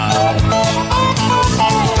miles.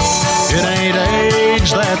 It ain't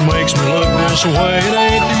age that makes me look this way. It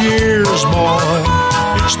ain't the years, boy,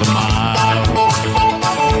 it's the miles.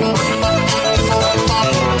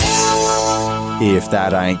 If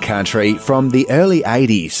That Ain't Country, from the early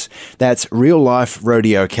 80s. That's real-life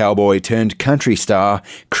rodeo cowboy turned country star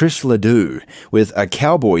Chris Ledoux with a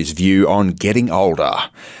cowboy's view on getting older.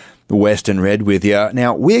 Western Red with you.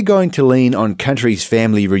 Now, we're going to lean on country's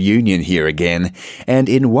family reunion here again, and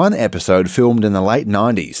in one episode filmed in the late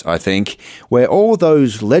 90s, I think, where all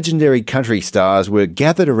those legendary country stars were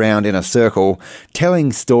gathered around in a circle,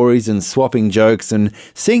 telling stories and swapping jokes and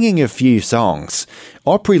singing a few songs.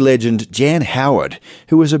 Opry legend Jan Howard,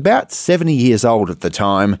 who was about 70 years old at the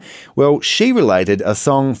time, well, she related a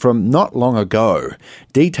song from not long ago,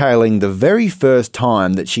 detailing the very first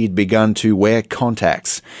time that she'd begun to wear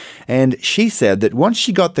contacts. And she said that once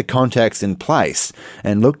she got the contacts in place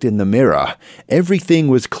and looked in the mirror, everything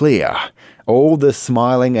was clear. All the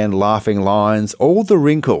smiling and laughing lines, all the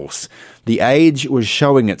wrinkles. The age was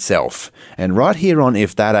showing itself. And right here on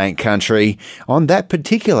If That Ain't Country, on that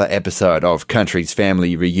particular episode of Country's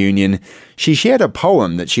Family Reunion, she shared a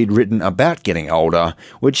poem that she'd written about getting older,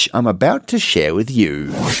 which I'm about to share with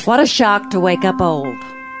you. What a shock to wake up old.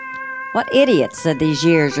 What idiot said these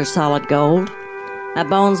years are solid gold? My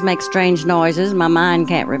bones make strange noises my mind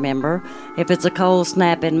can't remember if it's a cold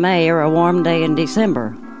snap in May or a warm day in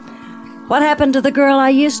December. What happened to the girl I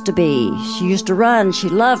used to be? She used to run, she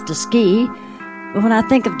loved to ski. But when I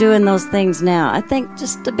think of doing those things now, I think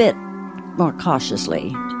just a bit more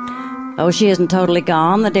cautiously. Oh, she isn't totally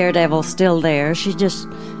gone. The daredevil's still there. She's just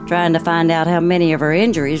trying to find out how many of her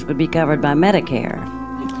injuries would be covered by Medicare.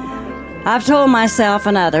 I've told myself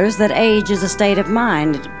and others that age is a state of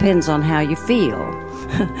mind. It depends on how you feel.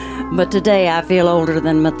 But today I feel older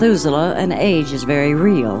than Methuselah, and age is very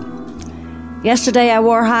real. Yesterday I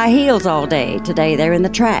wore high heels all day. Today they're in the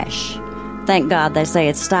trash. Thank God they say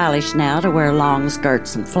it's stylish now to wear long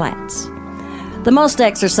skirts and flats. The most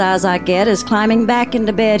exercise I get is climbing back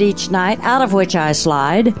into bed each night, out of which I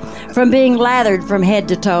slide, from being lathered from head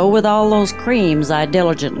to toe with all those creams I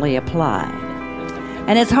diligently applied.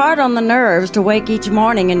 And it's hard on the nerves to wake each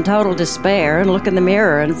morning in total despair and look in the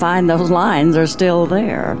mirror and find those lines are still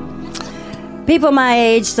there. People my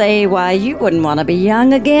age say, why, you wouldn't want to be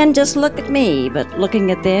young again, just look at me. But looking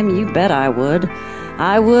at them, you bet I would.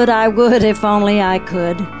 I would, if only I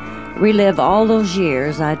could. Relive all those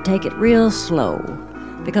years, I'd take it real slow.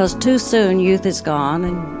 Because too soon youth is gone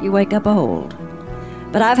and you wake up old.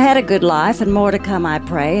 But I've had a good life and more to come, I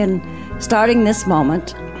pray. And starting this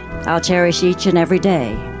moment, I'll cherish each and every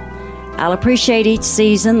day. I'll appreciate each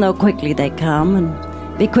season, though quickly they come,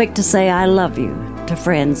 and be quick to say I love you to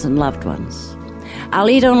friends and loved ones. I'll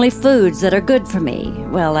eat only foods that are good for me.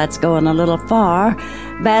 Well, that's going a little far.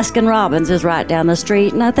 Baskin-Robbins is right down the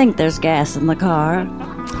street, and I think there's gas in the car.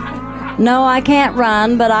 No, I can't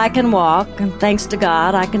run, but I can walk, and thanks to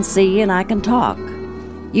God, I can see and I can talk.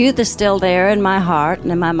 Youth is still there in my heart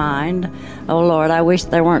and in my mind. Oh, Lord, I wish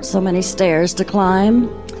there weren't so many stairs to climb.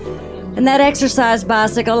 And that exercise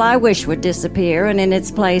bicycle I wish would disappear, and in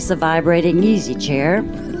its place a vibrating easy chair.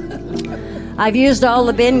 I've used all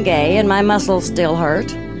the Bengay and my muscles still hurt.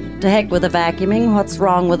 To heck with the vacuuming, what's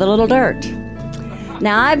wrong with a little dirt?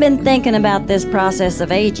 Now, I've been thinking about this process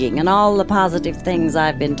of aging and all the positive things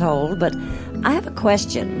I've been told, but I have a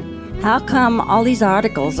question. How come all these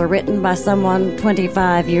articles are written by someone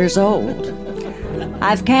 25 years old?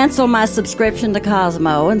 I've canceled my subscription to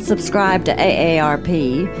Cosmo and subscribed to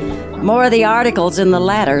AARP. More of the articles in the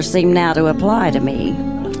latter seem now to apply to me.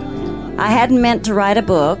 I hadn't meant to write a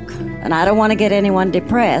book, and I don't want to get anyone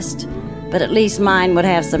depressed, but at least mine would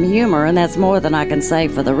have some humor, and that's more than I can say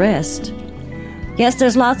for the rest. Yes,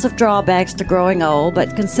 there's lots of drawbacks to growing old,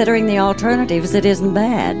 but considering the alternatives, it isn't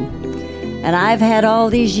bad. And I've had all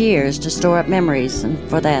these years to store up memories, and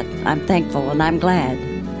for that, I'm thankful and I'm glad.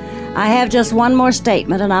 I have just one more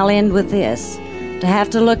statement, and I'll end with this. To have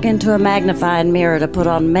to look into a magnifying mirror to put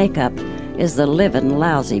on makeup is the living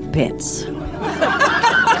lousy pits.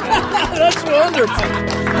 That's wonderful.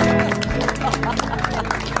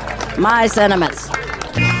 My sentiments.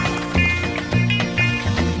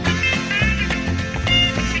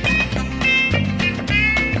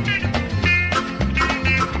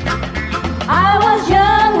 I was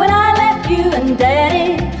young when I left you and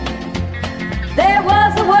Daddy. There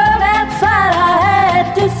was a world outside I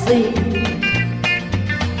had to see.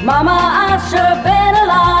 Mama, I've sure been a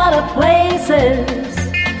lot of places,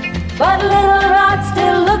 but Little Rock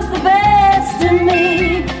still looks the best to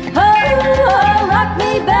me. Oh, rock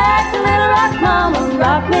me back to Little Rock, Mama,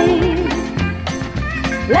 rock me.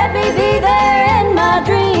 Let me be there in my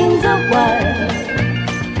dreams a while,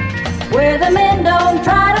 where the men don't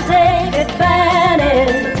try to take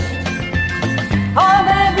advantage of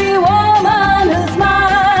every woman who smiles.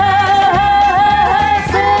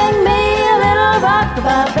 Sing me a little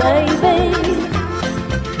rockabye, baby,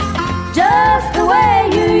 just the way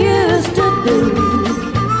you used to do.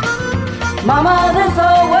 Mama, this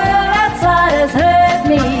whole world outside has hurt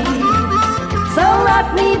me, so rock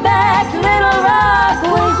me back, Little Rock,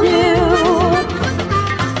 with you.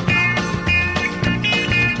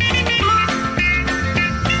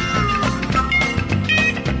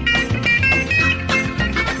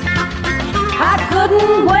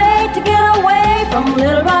 Couldn't wait to get away from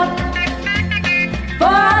Little Rock, for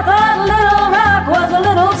I thought Little Rock was a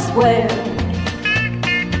little square.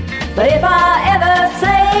 But if I ever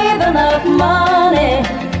save enough money,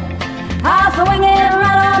 I'll swing it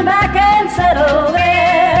right on back and settle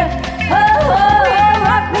there. Oh,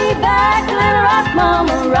 rock me back, Little Rock,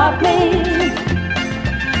 Mama, rock me.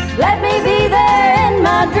 Let me be there in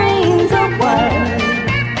my dreams a while,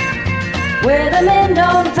 where the men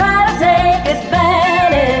don't try to take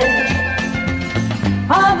advantage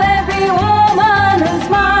of every woman who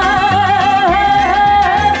smiles.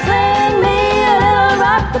 Sing me a little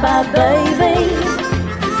rockabye, baby,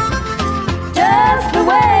 just the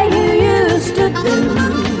way you used to do.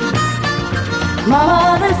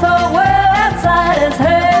 Mama, this whole world outside has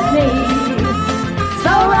hurt me,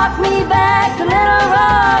 so rock me back to Little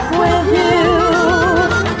Rock with you.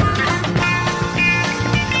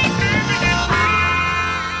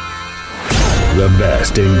 The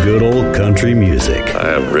best in good old country music.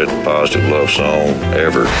 I haven't written a positive love song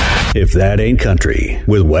ever. If That Ain't Country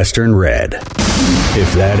with Western Red.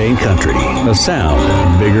 If That Ain't Country, a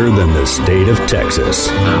sound bigger than the state of Texas.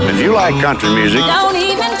 If you like country music, Don't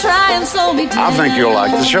even try and slow me down. I think you'll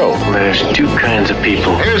like the show. There's two kinds of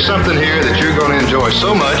people. Here's something here that you're going to enjoy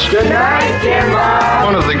so much. Tonight, Jimbo.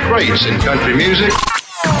 One of the greats in country music.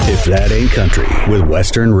 If That Ain't Country with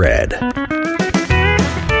Western Red.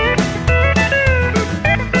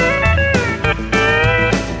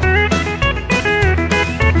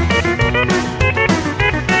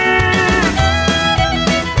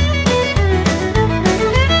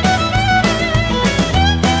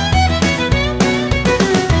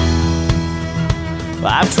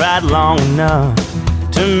 I've tried long enough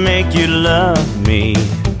to make you love me.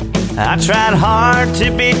 I tried hard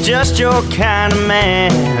to be just your kind of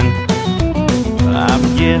man.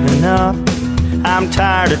 I've given up, I'm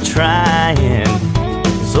tired of trying,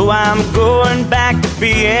 so I'm going back to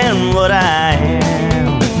being what I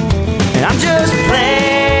am. And I'm just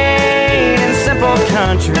plain simple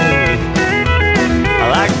country. I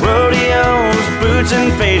like rodeos, boots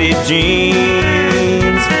and faded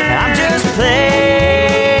jeans. I'm just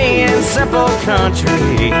plain simple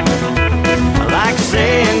country. I like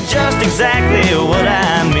saying just exactly what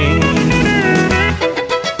I mean.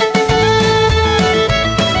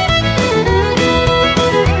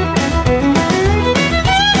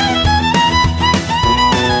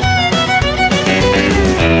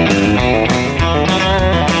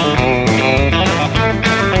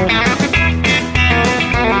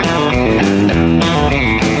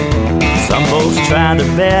 Some folks try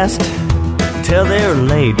their best till they're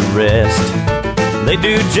laid to rest. They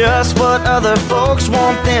do just what other folks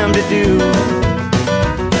want them to do.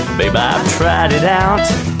 Babe, I've tried it out,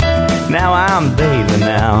 now I'm bailing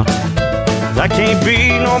out. I can't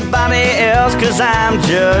be nobody else, cause I'm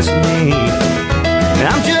just me. And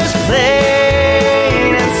I'm just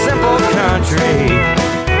plain and simple country.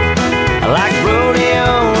 I like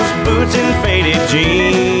rodeos, boots and faded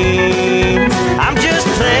jeans. I'm just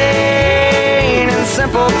plain and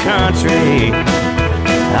simple country.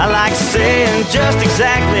 I like saying just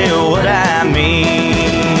exactly what I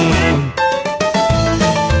mean.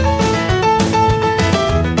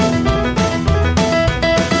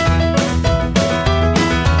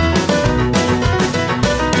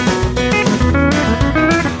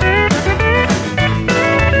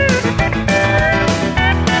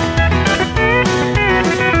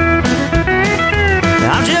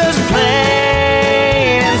 I'm just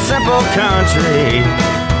plain and simple country.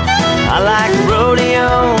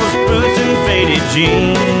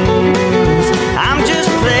 jeans. I'm just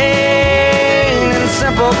plain and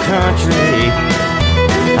simple country.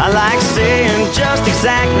 I like saying just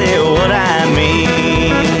exactly what I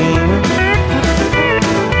mean.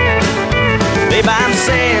 Babe, I'm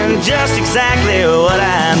saying just exactly what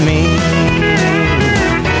I mean.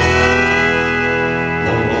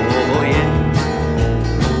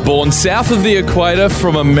 Born south of the equator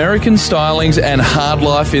from American stylings and hard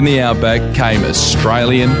life in the outback came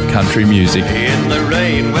Australian country music. In the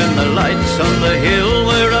rain when the lights on the hill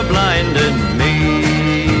were a-blinded me.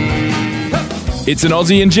 It's an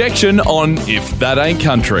Aussie injection on If That Ain't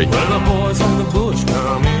Country. Well, the boys on the bush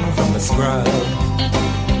come in from the scrub.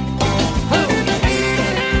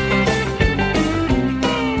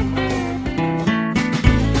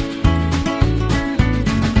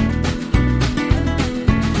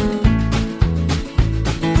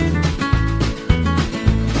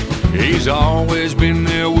 He's always been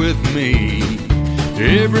there with me,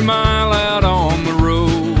 every mile out on the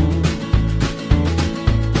road.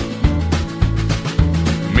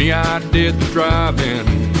 Me, I did the driving,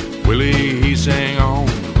 Willie, he sang on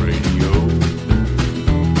the radio.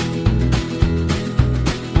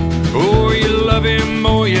 Oh, you love him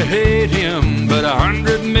or you hate him, but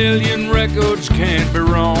 100 million records can't be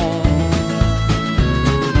wrong.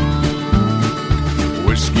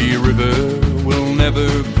 Whiskey River will never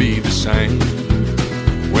be the same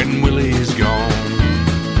when Willie's gone.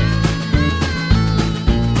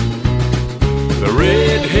 The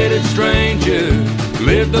red-headed stranger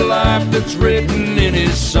lived the life that's written in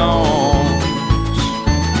his songs.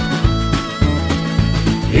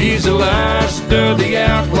 He's the last of the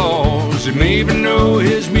outlaws, and even though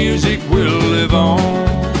his music will live on,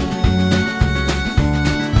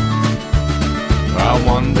 I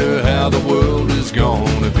wonder how the world is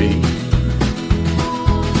gonna be,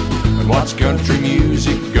 and what's country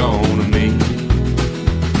music gonna mean,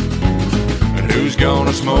 and who's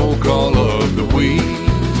gonna smoke all of the weed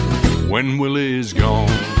when Willie's gone.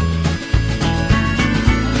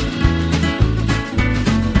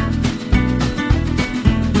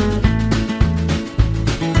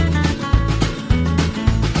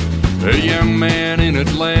 A young man in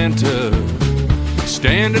Atlanta,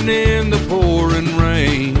 standing in the pouring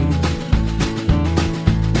rain.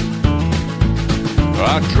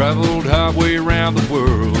 I traveled halfway around the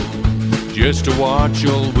world just to watch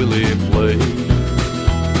old Willie play.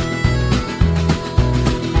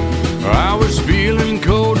 I was feeling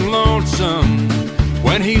cold and lonesome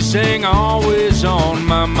when he sang Always on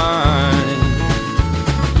My Mind.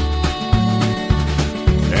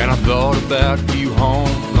 And I thought about you home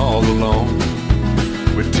all alone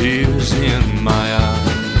with tears in my eyes.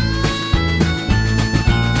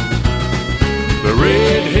 The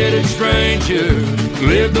red-headed stranger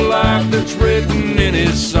lived the life that's written in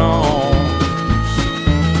his songs.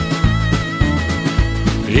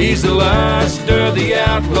 He's the last of the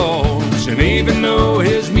outlaws, and even though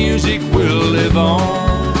his music will live on,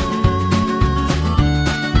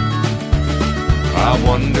 I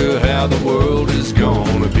wonder how the world is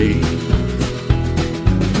gonna be,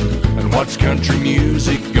 and what's country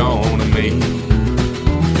music gonna mean,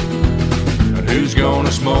 and who's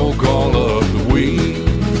gonna smoke all of the weed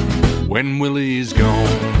when Willie's gone.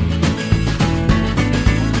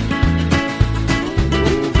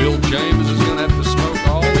 Oh, Bill Chambers is gonna have to smoke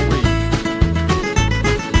all the weed.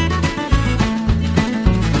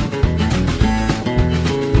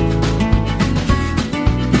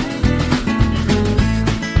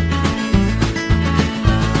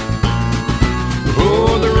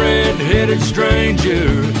 Oh, the red-headed stranger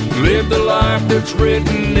lived the life that's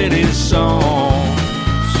written in his songs.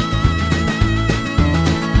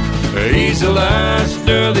 He's the last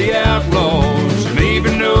of the outlaws, and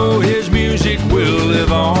even though his music will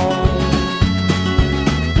live on,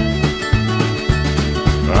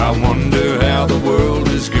 I wonder how the world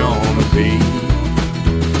is gonna be,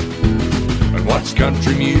 and what's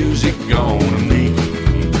country music gonna mean,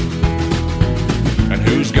 and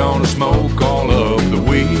who's gonna smoke all of the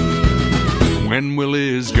weed when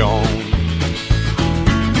Willie's gone.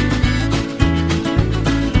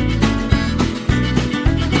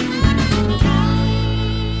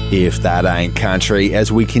 If That Ain't Country,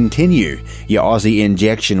 as we continue your Aussie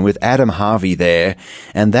injection with Adam Harvey there,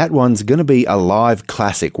 and that one's going to be a live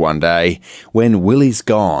classic one day, When Willie's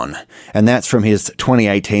Gone, and that's from his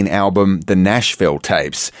 2018 album The Nashville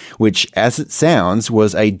Tapes, which, as it sounds,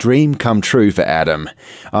 was a dream come true for Adam.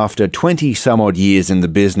 After 20 some odd years in the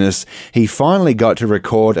business, he finally got to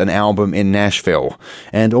record an album in Nashville,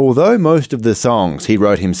 and although most of the songs he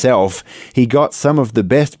wrote himself, he got some of the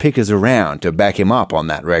best pickers around to back him up on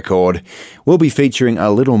that record. record. We'll be featuring a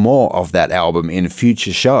little more of that album in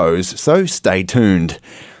future shows, so stay tuned.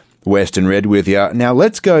 Western Red with you. Now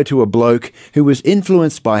let's go to a bloke who was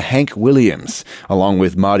influenced by Hank Williams, along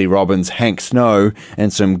with Marty Robbins' Hank Snow,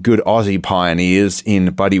 and some good Aussie pioneers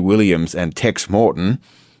in Buddy Williams and Tex Morton.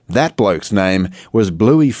 That bloke's name was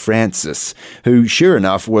Bluey Francis, who, sure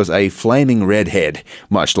enough, was a flaming redhead.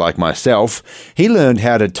 Much like myself, he learned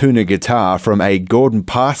how to tune a guitar from a Gordon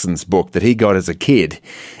Parsons book that he got as a kid.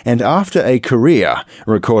 And after a career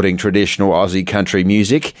recording traditional Aussie country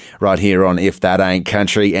music, right here on If That Ain't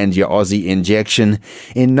Country and Your Aussie Injection,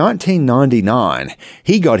 in 1999,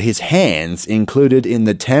 he got his hands included in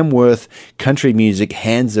the Tamworth Country Music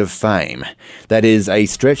Hands of Fame. That is a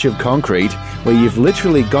stretch of concrete where you've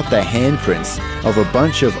literally got the handprints of a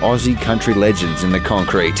bunch of Aussie country legends in the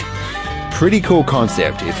concrete. Pretty cool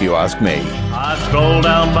concept, if you ask me. I strolled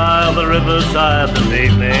down by the riverside this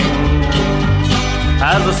evening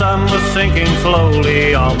as the sun was sinking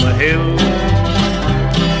slowly on the hill.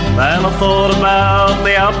 Then I thought about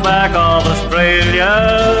the outback of Australia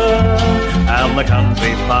and the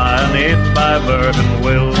country pioneered by Bert and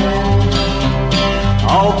Will.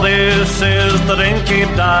 All this is the dinky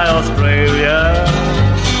die Australia,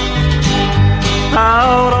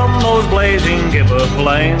 out on those blazing Gibber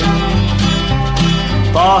plains.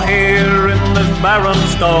 For here in this barren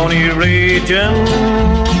stony region,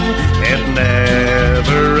 it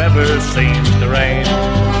never ever seems to rain.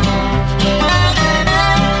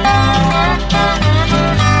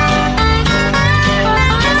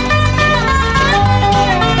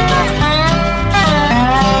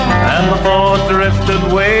 And the thought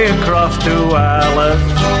drifted way across to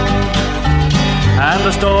Alice, and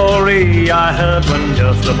the story I heard when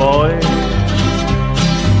just a boy,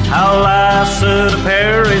 how Lassiter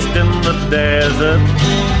perished in the desert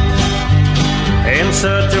in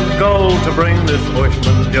search of gold to bring this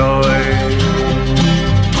bushman joy.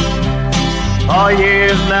 For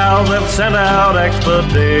years now they've sent out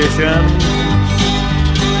expeditions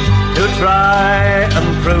to try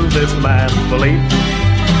and prove this man's belief.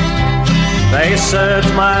 They search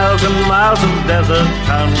miles and miles of desert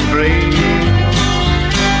country,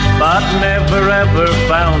 but never ever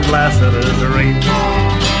found Lassiter's reef.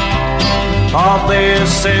 For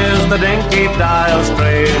this is the dinky die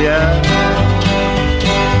Australia,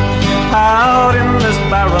 out in this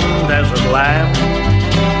barren desert land,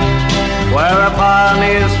 where our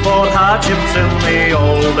pioneers fought hardships in the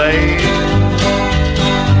old days.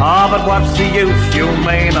 Ah, but what's the use, you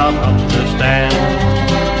may not understand.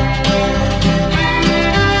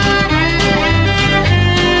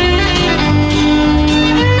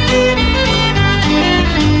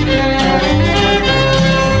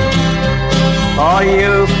 All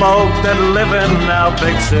you folk that live in our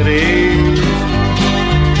big cities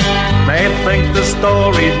may think the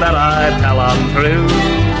stories that I tell are true.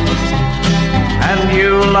 And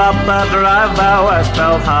you lot that drive our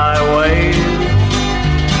asphalt highways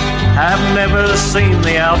have never seen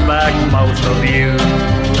the outback, most of you.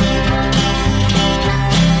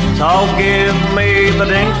 So give me the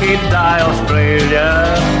dinky die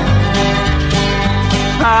Australia,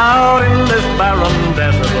 out in this barren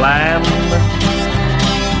desert land,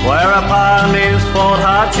 where our pioneers fought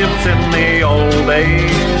hardships in the old days.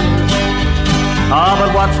 Ah,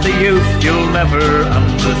 but what's the use, you'll never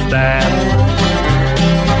understand.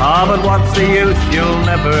 Ah, but what's the use, you'll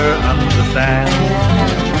never understand.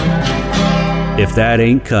 If That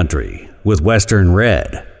Ain't Country, with Western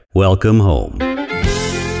Red, welcome home.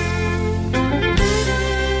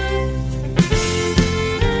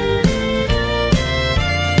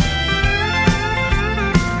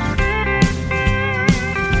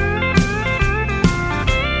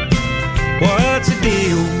 What's the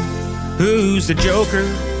deal? Who's the joker?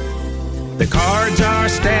 The cards are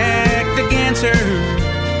stacked against her.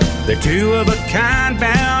 They're two of a kind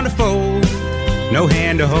bound to fold, no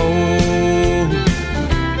hand to hold.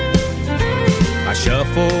 I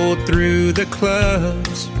shuffled through the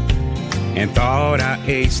clubs and thought I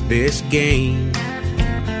aced this game.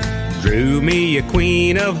 Drew me a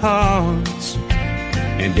queen of hearts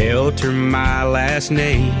and dealt her my last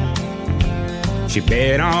name. She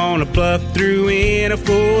bet on a bluff, threw in a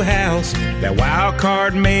full house. That wild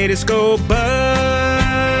card made us go bust.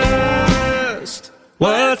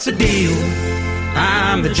 What's the deal?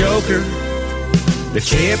 I'm the joker. The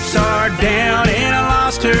chips are down and I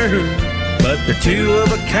lost her, but they're two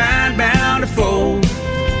of a kind bound to fold,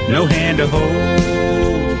 no hand to hold.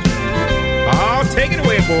 Oh, take it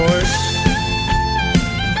away, boys.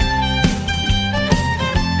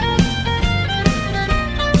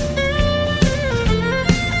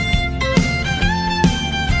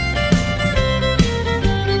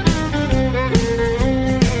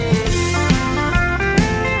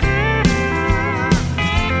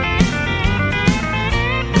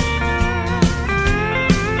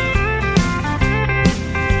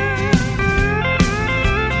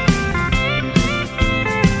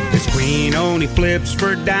 only flips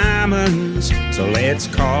for diamonds, so let's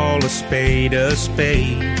call a spade a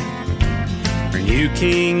spade. And you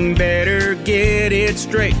king better get it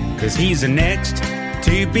straight, 'cause he's the next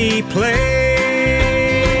to be played.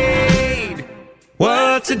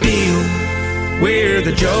 What's the deal? We're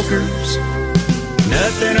the jokers,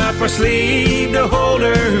 nothing up our sleeve to hold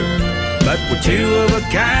her, but we're two of a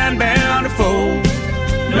kind bound to fold,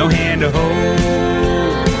 no hand to hold.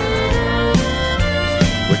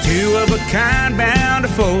 We're two of a kind bound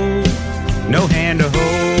to fold, no hand to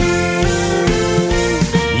hold.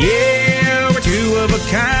 Yeah, we're two of a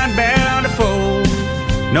kind bound to fold,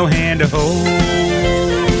 no hand to hold.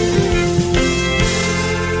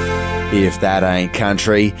 If That Ain't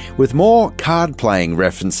Country, with more card-playing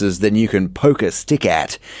references than you can poke a stick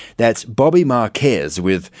at. That's Bobby Marquez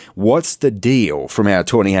with What's the Deal from our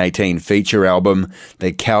 2018 feature album,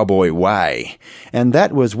 The Cowboy Way. And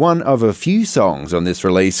that was one of a few songs on this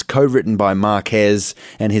release co-written by Marquez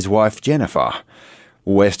and his wife Jennifer.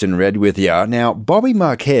 Western Red with ya. Now, Bobby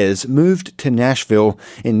Marquez moved to Nashville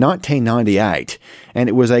in 1998, and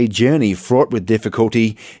it was a journey fraught with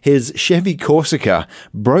difficulty. His Chevy Corsica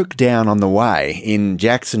broke down on the way in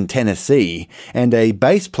Jackson, Tennessee, and a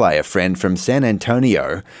bass player friend from San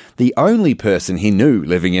Antonio, the only person he knew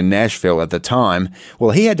living in Nashville at the time, well,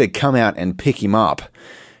 he had to come out and pick him up.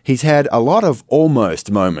 He's had a lot of almost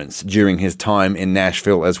moments during his time in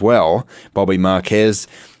Nashville as well, Bobby Marquez.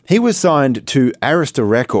 He was signed to Arista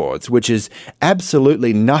Records, which is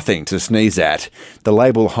absolutely nothing to sneeze at, the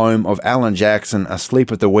label home of Alan Jackson,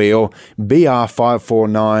 Asleep at the Wheel,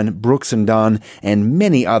 BR549, Brooks and Dunn, and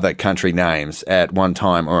many other country names at one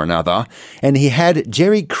time or another. And he had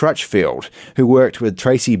Jerry Crutchfield, who worked with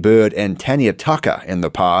Tracy Byrd and Tanya Tucker in the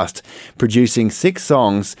past, producing 6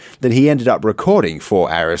 songs that he ended up recording for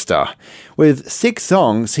Arista. With 6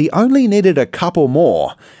 songs, he only needed a couple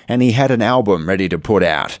more, and he had an album ready to put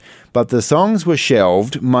out. But the songs were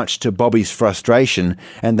shelved, much to Bobby's frustration,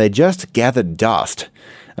 and they just gathered dust.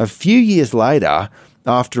 A few years later,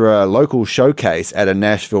 after a local showcase at a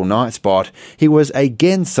Nashville night spot, he was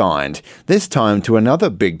again signed, this time to another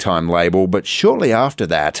big-time label, but shortly after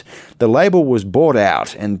that, the label was bought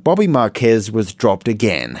out and Bobby Marquez was dropped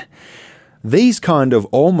again. These kind of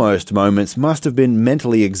almost moments must have been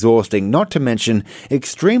mentally exhausting, not to mention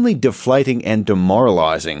extremely deflating and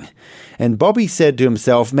demoralizing. And Bobby said to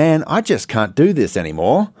himself, man, I just can't do this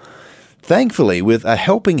anymore. Thankfully, with a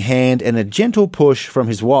helping hand and a gentle push from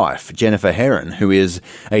his wife, Jennifer Herron, who is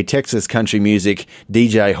a Texas country music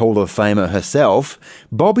DJ Hall of Famer herself,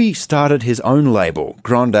 Bobby started his own label,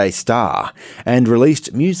 Grande Star, and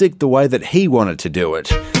released music the way that he wanted to do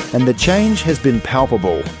it. And the change has been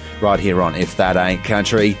palpable. Right here on If That Ain't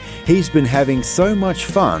Country. He's been having so much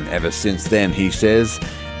fun ever since then, he says,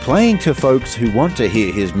 playing to folks who want to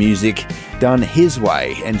hear his music done his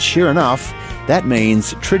way, and sure enough, that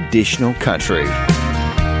means traditional country.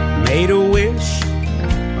 Made a wish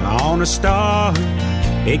on a star,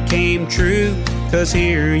 it came true, 'cause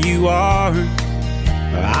here you are.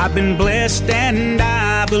 I've been blessed and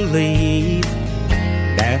I believe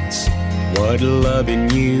that's what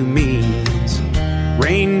loving you means.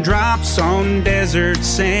 Raindrops on desert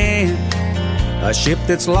sand, a ship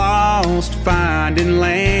that's lost finding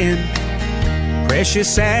land.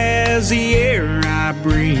 Precious as the air I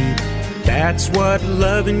breathe, that's what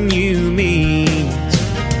loving you means.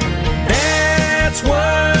 That's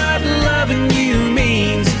what loving you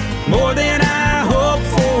means. More than I hope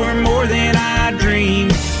for, more than I dream,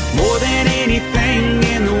 more than anything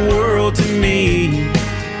in the world to me.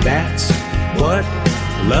 That's what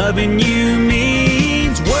loving you means.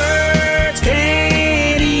 Words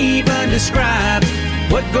can't even describe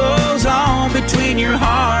what goes on between your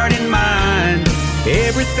heart and mine.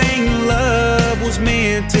 Everything love was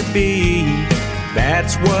meant to be.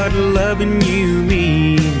 That's what loving you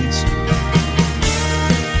means.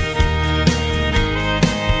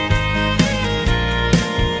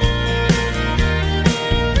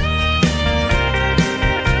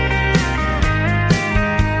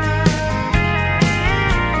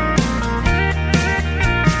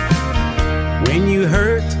 When you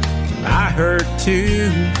hurt, I hurt too.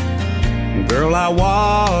 Girl, I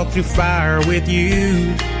walk through fire with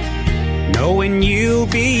you, knowing you'll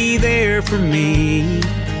be there for me.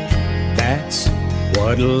 That's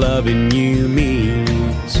what loving you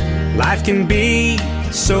means. Life can be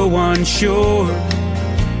so unsure,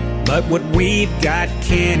 but what we've got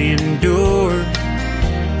can endure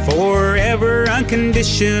forever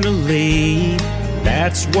unconditionally.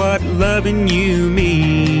 That's what loving you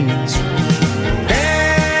means.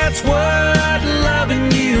 That's what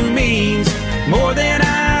loving you means. More than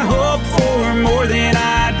I hope for, more than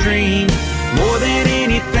I dream,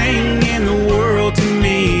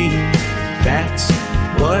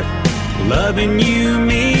 loving you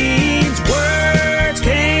means. Words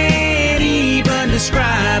can't even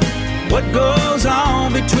describe what goes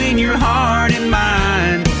on between your heart and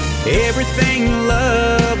mine. Everything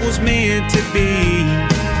love was meant to be,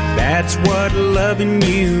 that's what loving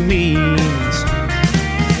you means.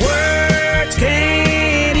 Words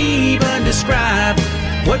can't even describe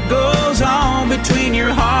what goes on between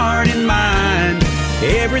your heart and mine.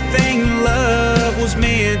 Everything love was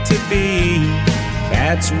meant to be,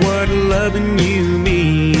 that's what loving you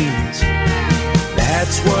means.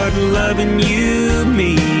 That's what loving you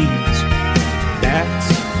means.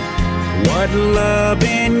 That's what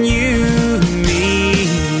loving you means.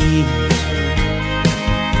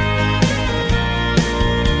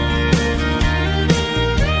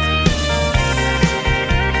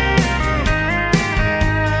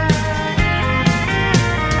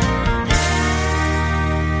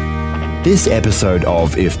 This episode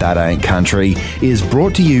of If That Ain't Country is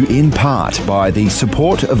brought to you in part by the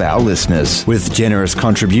support of our listeners, with generous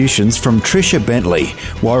contributions from Tricia Bentley,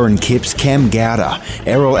 Warren Kipps, Cam Gowder,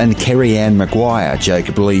 Errol and Kerry Ann Maguire,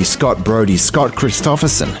 Jacob Lee, Scott Brody, Scott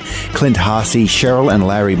Christopherson, Clint Harsey, Cheryl and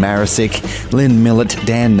Larry Marisick, Lynn Millett,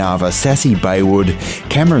 Dan Nava, Sassy Baywood,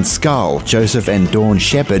 Cameron Skull, Joseph and Dawn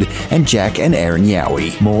Shepherd, and Jack and Aaron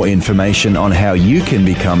Yowie. More information on how you can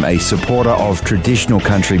become a supporter of traditional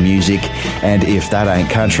country music and If That Ain't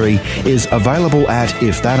Country is available at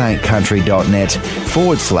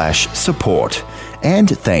ifthataintcountry.net/support.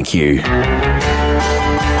 And thank you.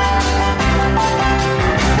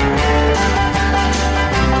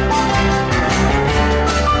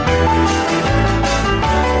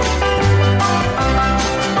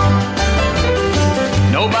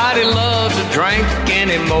 Nobody loves a drink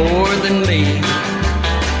any more than me.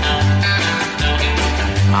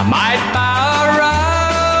 I might buy a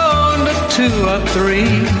round of 2 or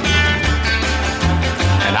 3,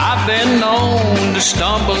 and I've been known to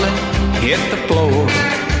stumble and hit the floor.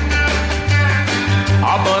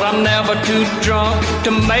 Oh, but I'm never too drunk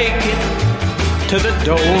to make it to the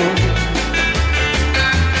door.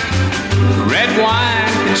 Red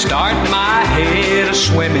wine can start my head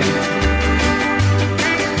a-swimming,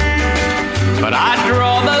 but I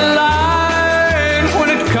draw the line when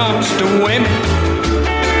it comes to women.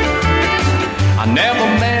 I never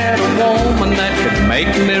met a woman that could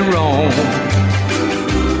make me wrong,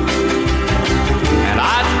 and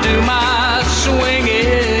I do my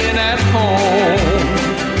swinging at home.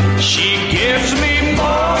 She gives me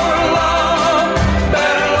more love,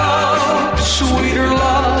 better love, sweeter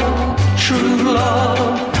love, true love,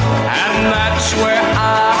 and that's where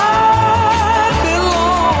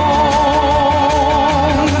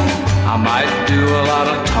I might do a lot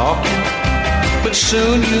of talking, but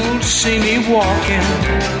soon you'll see me walking,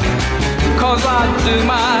 'cause I do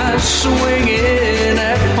my swinging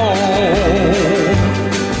at home.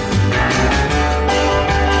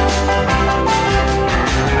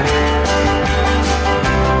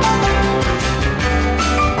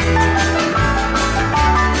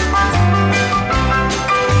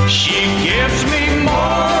 She gives me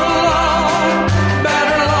more love,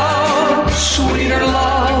 better love, sweeter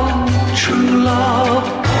love, true love,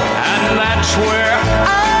 and that's where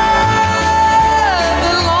I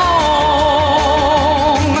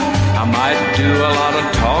belong. I might do a lot of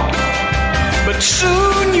talking, but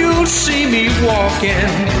soon you'll see me walking.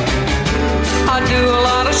 I do a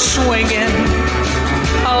lot of swinging,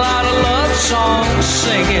 a lot of love songs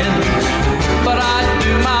singing, but I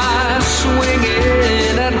do my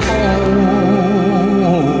swinging at home.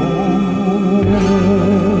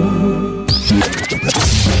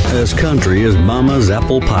 As country as Mama's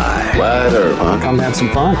apple pie. Right up, huh? Come have some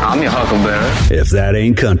fun. I'm your huckleberry. If That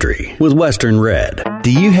Ain't Country with Western Red.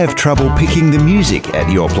 Do you have trouble picking the music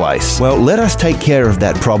at your place? Well, let us take care of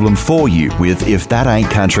that problem for you with If That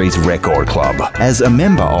Ain't Country's Record Club. As a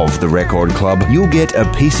member of the Record Club, you'll get a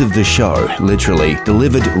piece of the show, literally,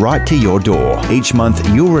 delivered right to your door. Each month,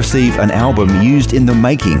 you'll receive an album used in the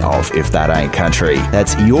making of If That Ain't Country.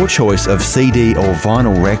 That's your choice of CD or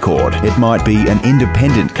vinyl record. It might be an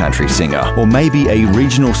independent country singer, or maybe a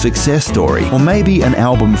regional success story, or maybe an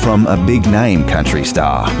album from a big-name country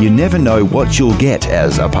star. You never know what you'll get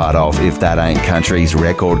as a part of If That Ain't Country's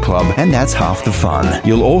Record Club, and that's half the fun.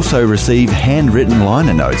 You'll also receive handwritten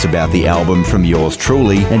liner notes about the album from yours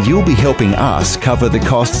truly, and you'll be helping us cover the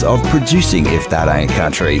costs of producing If That Ain't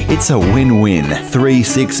Country. It's a win-win. 3,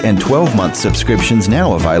 6 and 12-month subscriptions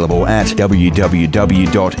now available at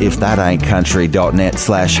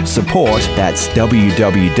www.ifthataintcountry.net/support. That's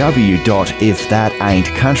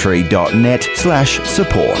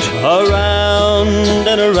www.ifthataintcountry.net/support. Around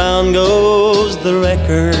and around goes the record.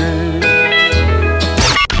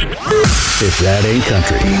 If that ain't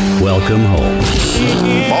country, welcome home.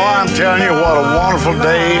 Boy, I'm telling you, what a wonderful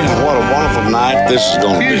day and what a wonderful night this is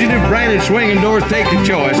going to be. Fugitive Brandon Swinging Doors take the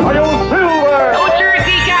choice. Old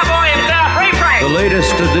Cherokee Cowboy himself, Ray Price. The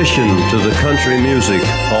latest addition to the Country Music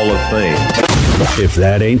Hall of Fame. If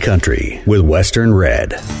that ain't country, with Western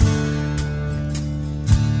Red.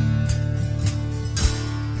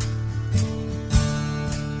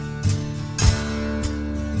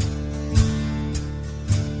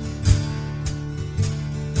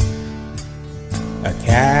 A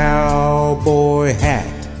cowboy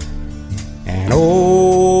hat and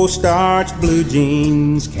old starched blue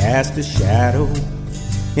jeans cast a shadow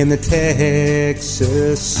in the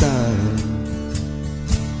Texas sun.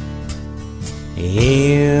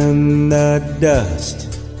 In the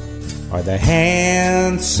dust are the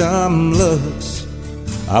handsome looks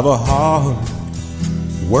of a hard-working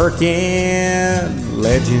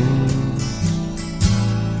legend.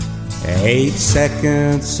 8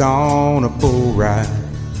 seconds on a bull ride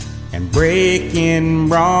and breaking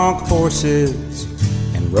bronc horses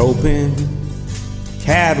and roping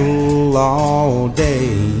cattle all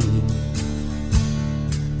day.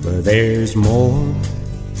 But there's more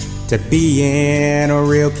to being a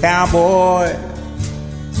real cowboy.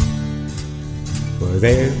 But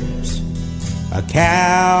there's a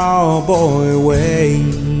cowboy way.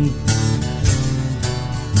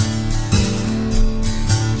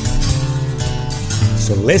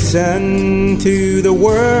 So listen to the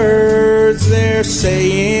words they're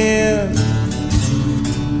saying.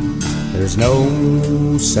 There's no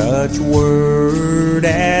such word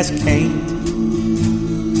as can't.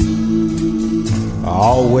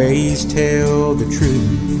 Always tell the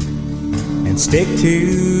truth and stick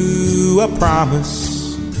to a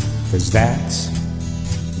promise, 'cause that's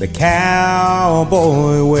the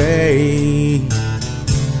cowboy way.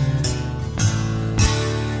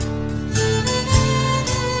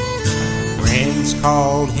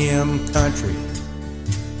 Called him country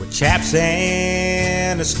with chaps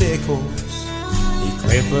and a stick horse. He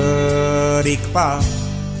clippity clop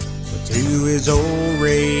to his old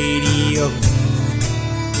radio.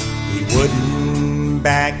 He wouldn't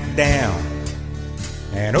back down,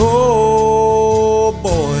 and oh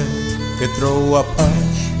boy, could throw a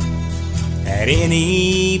punch at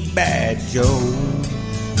any bad Joe.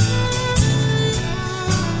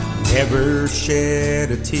 Never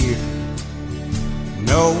shed a tear,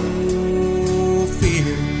 no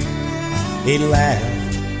fear. He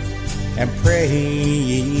laughed and prayed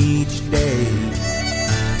each day.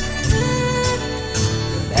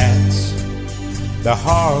 That's the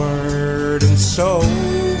heart and soul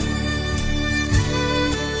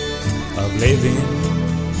of living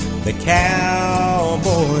the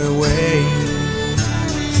cowboy way.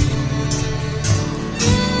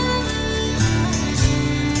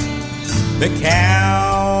 The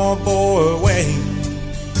cowboy way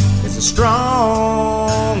is a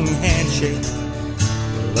strong handshake.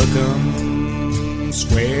 Look 'em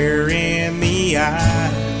square in the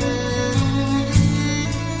eye.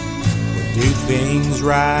 We'll do things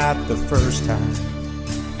right the first time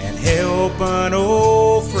and help an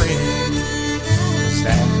old friend, 'cause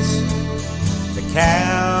that's the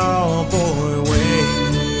cowboy way.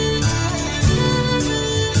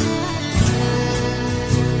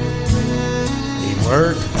 He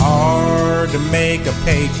worked hard to make a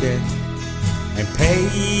paycheck and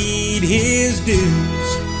paid his dues,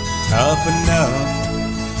 tough enough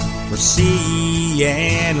for sea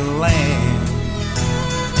and land.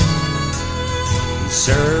 He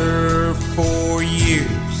served 4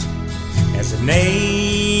 years as a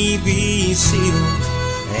Navy SEAL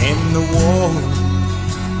in the war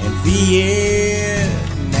in Vietnam.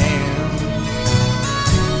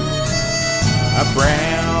 A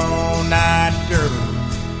brown-eyed girl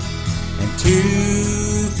and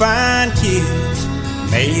 2 fine kids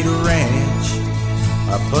made a ranch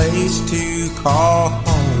a place to call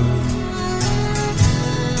home.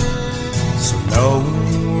 So no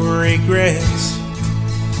regrets,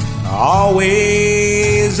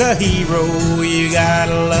 always a hero. You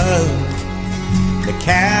gotta love the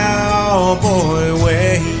cowboy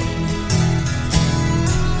way.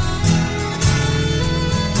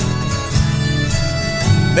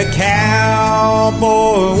 The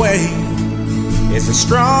cowboy way is a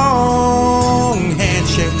strong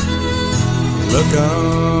handshake. Look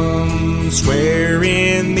 'em square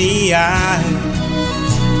in the eye.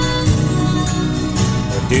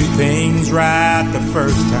 Do things right the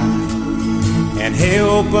first time and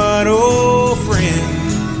help an old friend,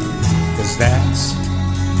 'cause that's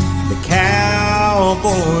the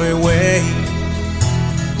cowboy way.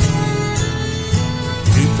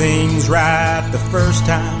 Do things right the first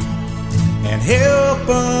time and help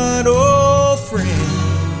an old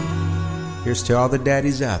friend. Here's to all the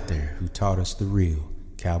daddies out there who taught us the real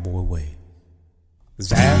cowboy way. 'Cause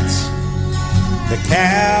that's the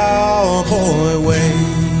cowboy way.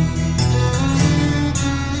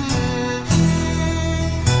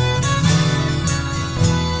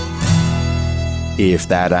 If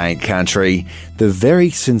That Ain't Country, the very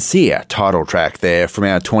sincere title track there from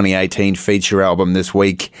our 2018 feature album this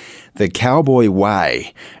week, The Cowboy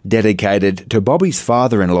Way, dedicated to Bobby's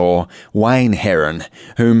father-in-law, Wayne Herron,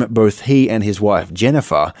 whom both he and his wife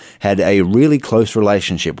Jennifer had a really close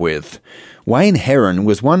relationship with. Wayne Herron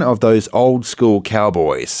was one of those old-school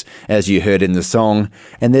cowboys, as you heard in the song,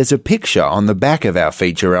 and there's a picture on the back of our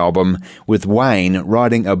feature album with Wayne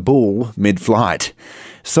riding a bull mid-flight.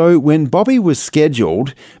 So when Bobby was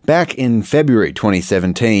scheduled, back in February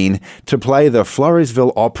 2017, to play the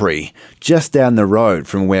Floresville Opry, just down the road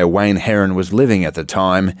from where Wayne Herron was living at the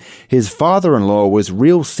time, his father-in-law was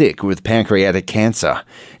real sick with pancreatic cancer.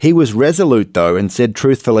 He was resolute though and said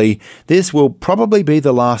truthfully, "This will probably be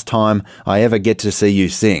the last time I ever get to see you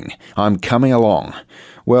sing. I'm coming along."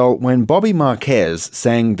 Well, when Bobby Marquez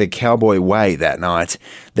sang The Cowboy Way that night,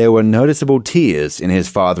 there were noticeable tears in his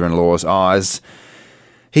father-in-law's eyes.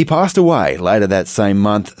 He passed away later that same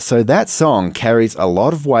month, so that song carries a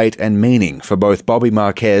lot of weight and meaning for both Bobby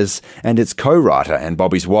Marquez and its co-writer and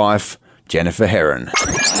Bobby's wife, Jennifer Herron.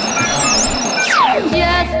 Just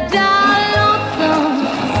dial lonesome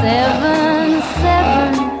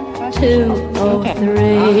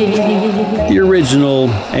 77203. The original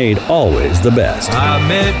ain't always the best. I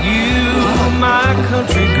met you, my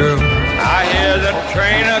country girl. I hear the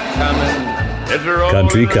train a-coming.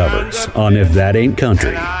 Country covers on If That Ain't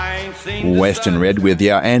Country. Western Red with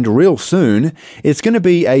you, and real soon it's going to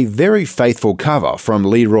be a very faithful cover from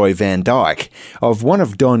Leroy Van Dyke of one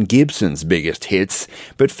of Don Gibson's biggest hits.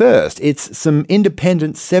 But first, it's some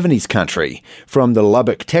independent 70s country from the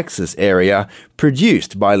Lubbock, Texas area,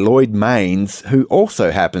 produced by Lloyd Maines, who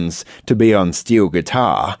also happens to be on steel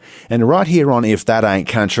guitar. And right here on If That Ain't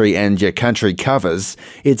Country and Your Country Covers,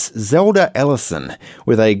 it's Zelda Ellison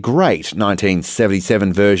with a great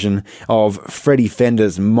 1977 version of Freddie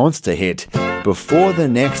Fender's monster hit, Before the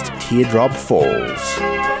Next Teardrop Falls.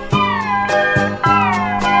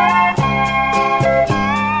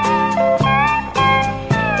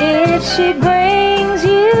 If she brings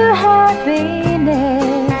you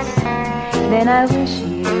happiness, then I wish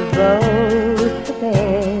you both the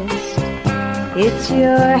best. It's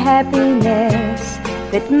your happiness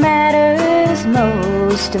that matters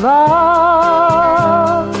most of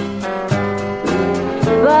all.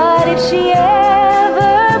 But if she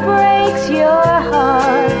ever breaks your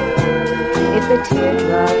heart, if the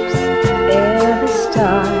teardrops ever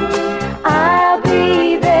start, I'll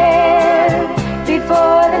be there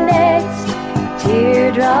before the next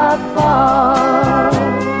teardrop falls.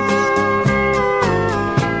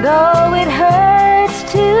 Though it hurts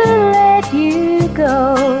to let you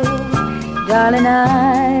go, darling,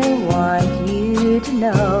 I want you to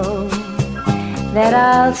know that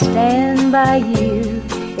I'll stand by you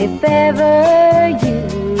if ever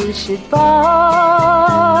you should fall.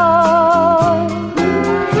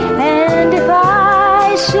 And if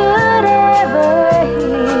I should ever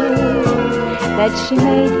hear that she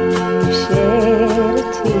made you shed a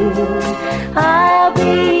tear, I'll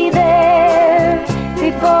be there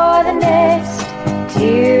before the next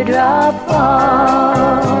teardrop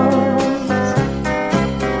falls.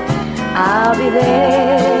 I'll be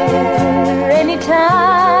there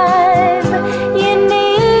anytime you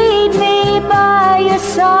need me by your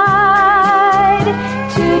side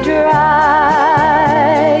to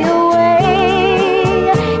dry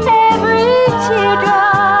away every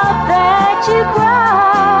teardrop that you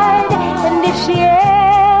cried. And if she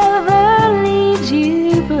ever leaves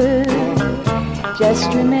you blue,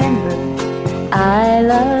 just remember I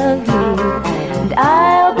love you, and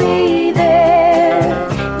I'll be there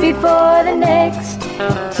before the next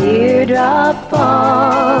teardrop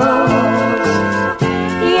falls.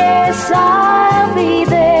 Yes, I'll be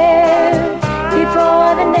there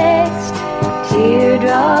before the next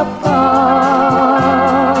teardrop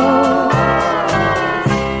falls.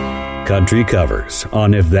 Country covers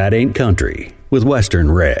on If That Ain't Country with Western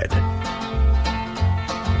Red.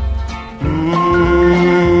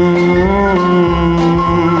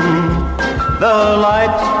 The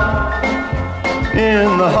lights in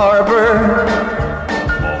the harbor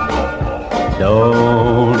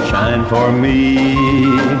don't shine for me.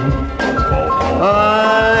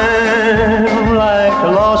 I'm like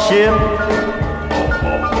a lost ship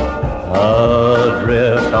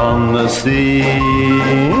adrift on the sea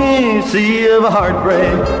of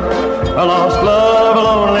heartbreak a lost love, a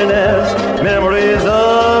loneliness, memories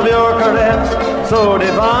of your caress, so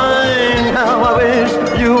divine. How I wish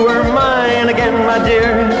you were mine again, my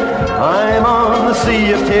dear. I'm on the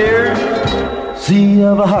sea of tears, sea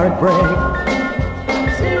of a heartbreak.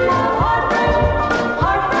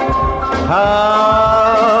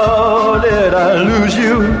 How did I lose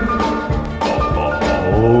you?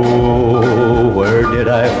 Oh, where did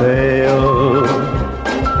I fail?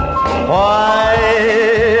 Why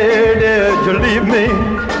did you leave me?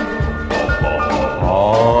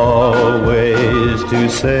 Always to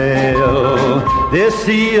sail this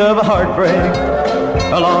sea of heartbreak,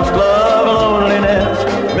 a lost love, a loneliness,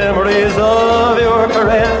 memories of your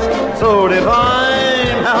caress, so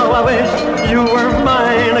divine. How I wish you were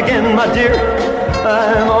mine again, my dear.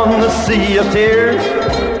 I'm on the sea of tears,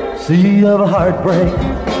 sea of heartbreak.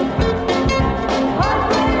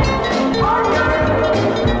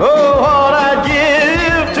 Oh, what I'd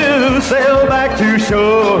give to sail back to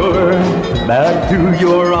shore, back to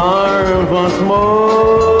your arms once more.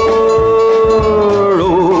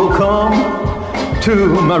 Oh, come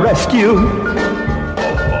to my rescue.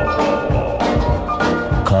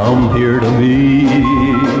 Come here to me.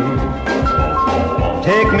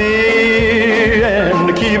 Take me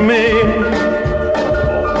and keep me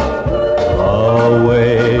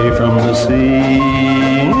away from the sea,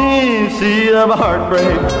 sea of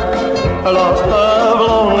heartbreak, a lost love,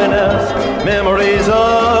 loneliness, memories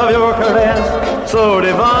of your caress, so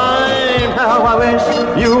divine. How I wish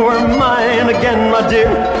you were mine again, my dear.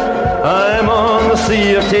 I'm on the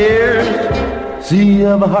sea of tears, sea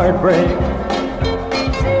of heartbreak,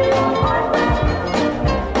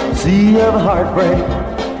 sea of heartbreak.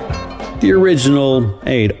 The original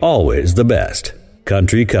ain't always the best.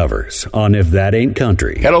 Country covers on If That Ain't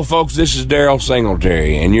Country. Hello, folks. This is Daryl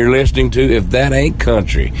Singletary, and you're listening to If That Ain't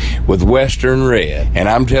Country with Western Red. And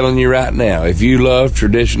I'm telling you right now, if you love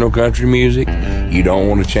traditional country music, you don't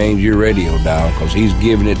want to change your radio dial because he's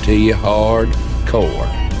giving it to you hardcore.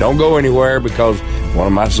 Don't go anywhere because one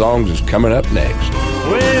of my songs is coming up next.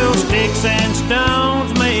 Well, sticks and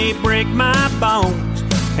stones may break my bones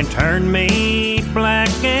and turn me black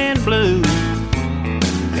and blue.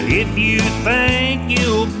 If you think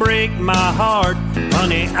you'll break my heart,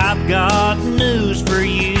 honey, I've got news for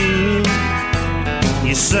you.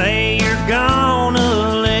 You say you're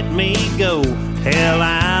gonna let me go, hell,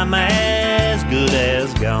 I'm as good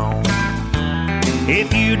as gone.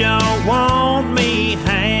 If you don't want me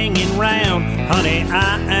hanging round, honey,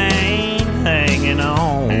 I ain't hanging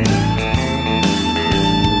on.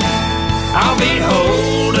 I'll be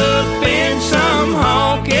holed up in some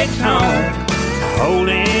honky-tonk,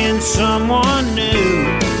 holding someone new,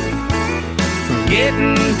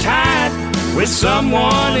 getting tight with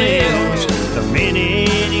someone else the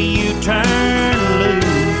minute you turn loose.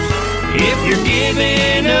 If you're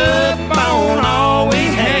giving up on all we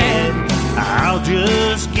had, I'll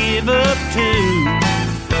just give up too.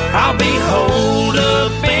 I'll be holed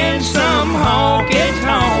up in some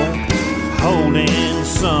honky-tonk, holding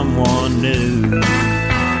someone new.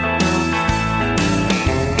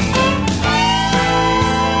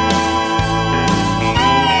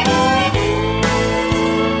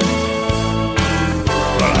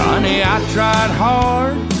 I tried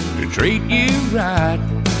hard to treat you right.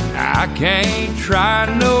 I can't try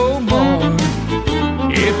no more.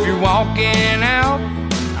 If you're walking out,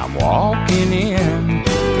 I'm walking in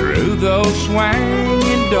through those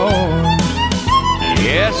swinging doors.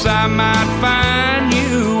 Yes, I might find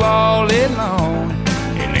you all alone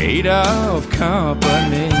in need of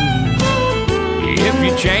company. If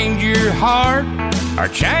you change your heart or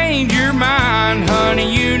change your mind, honey,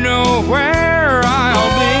 you know where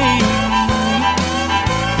I'll be.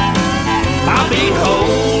 I'll be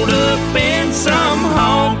holed up in some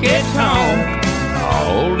honky-tonk,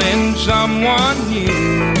 holding someone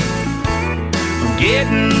new,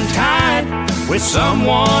 getting tight with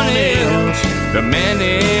someone else the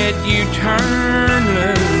minute you turn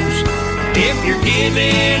loose. If you're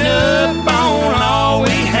giving up on all we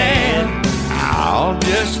had, I'll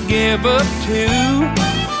just give up too.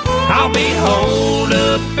 I'll be holed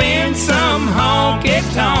up in some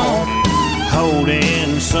honky-tonk,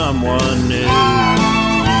 holding someone new.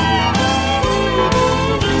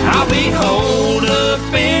 I'll be holed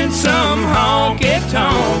up in some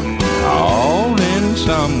honky-tonk, holding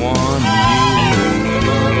someone new.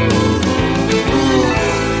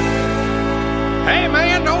 Hey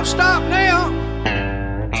man, don't stop now.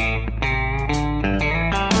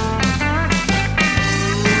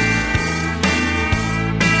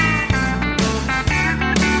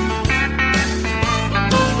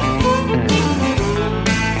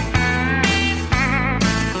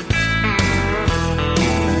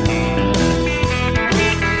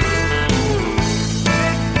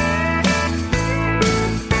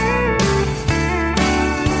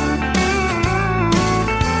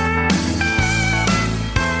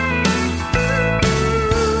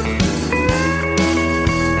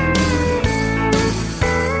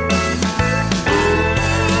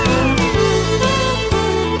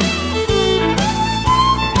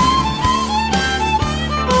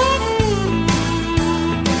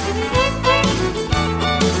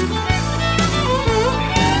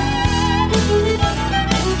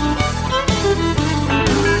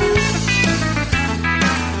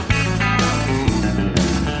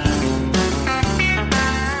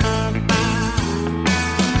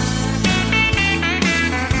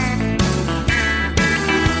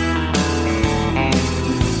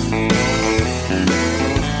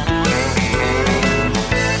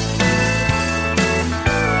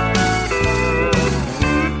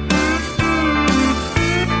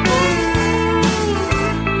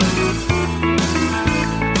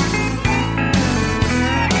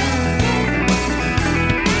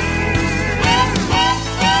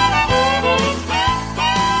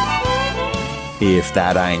 If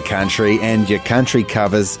That Ain't Country, and your country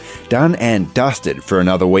covers done and dusted for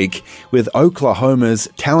another week with Oklahoma's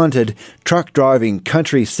talented truck-driving,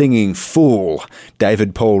 country-singing fool,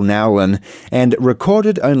 David Paul Nowlin, and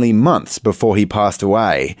recorded only months before he passed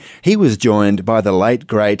away. He was joined by the late,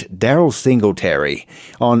 great Daryl Singletary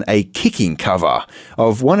on a kicking cover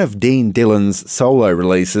of one of Dean Dillon's solo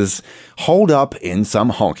releases, Hold Up in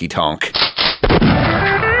Some Honky Tonk.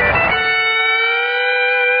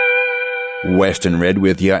 Western Red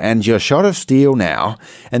with you, and your shot of steel now.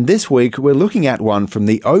 And this week we're looking at one from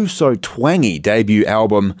the oh-so-twangy debut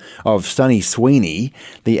album of Sonny Sweeney.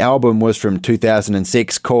 The album was from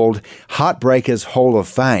 2006, called Heartbreakers Hall of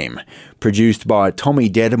Fame, produced by Tommy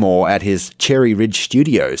Dedamore at his Cherry Ridge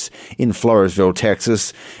Studios in Floresville,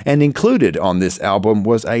 Texas, and included on this album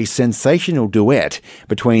was a sensational duet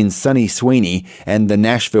between Sonny Sweeney and the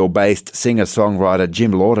Nashville-based singer-songwriter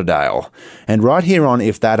Jim Lauderdale. And right here on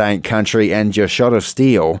If That Ain't Country and Your Shot of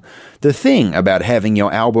Steel, the thing about having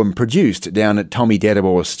your album produced down at Tommy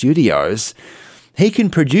Dedamore's studios, he can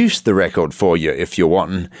produce the record for you if you're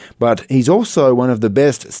wanting, but he's also one of the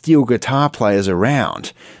best steel guitar players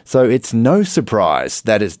around, so it's no surprise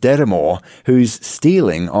that it's Dedamore who's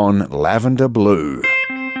stealing on Lavender Blue.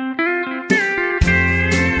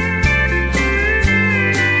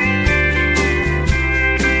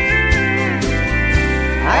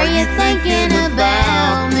 Are you thinking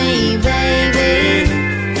about me, baby?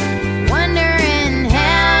 Wondering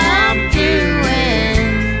how I'm doing?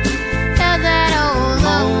 Does that old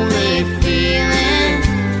lonely feeling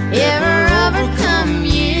ever overcome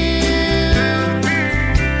you?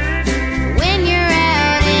 When you're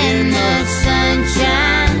out in the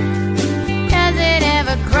sunshine, does it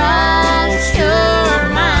ever cross your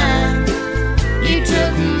mind? You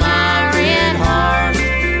took my red heart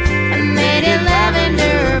and made it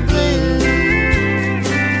lavender blue.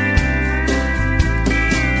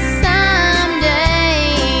 Someday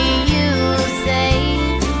you'll say,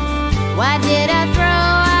 why did I throw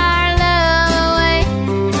our love away?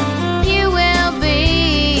 You will be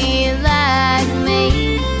like me,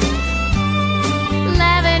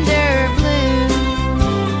 lavender blue.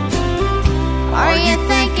 Are you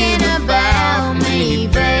thinking about me,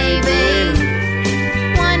 baby?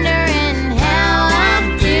 Wondering how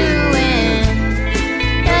I'm doing?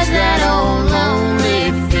 Does that old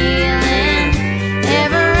lonely feeling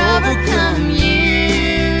ever overcome you?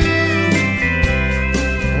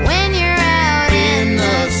 When you're out in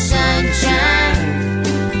the sunshine,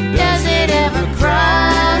 does it ever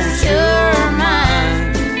cross your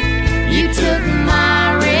mind? You took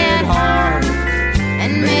my red heart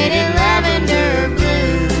and made it lavender blue.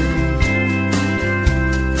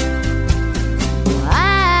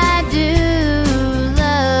 I do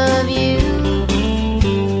love you,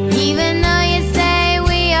 even though you say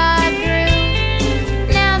we are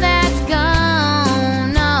through. Now that's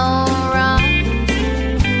gone all wrong.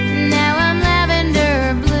 Now I'm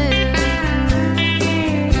lavender blue.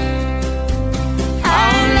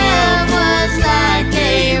 Our love was like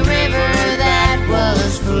a river that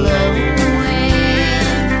was flowing.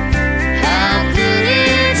 How could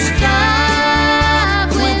it stop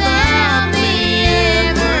without me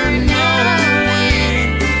ever knowing?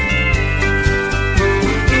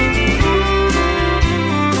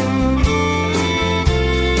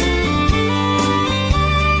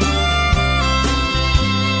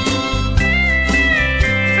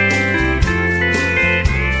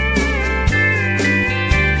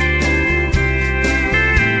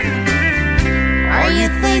 Are you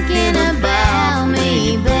thinking about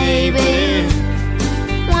me, baby?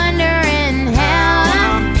 Wondering how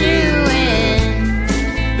I'm doing?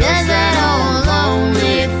 Does that old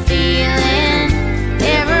lonely feeling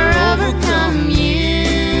ever overcome you?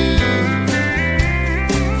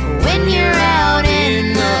 When you're out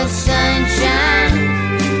in the sunshine,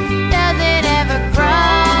 does it ever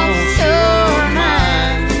cross your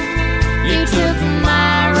mind? You took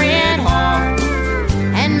my red heart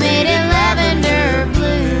and made it lavender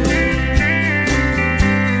blue.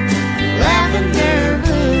 Lavender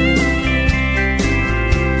blue.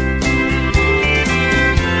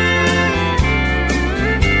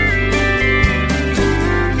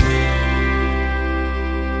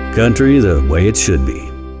 Country the way it should be.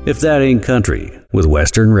 If That Ain't Country with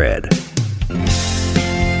Western Red.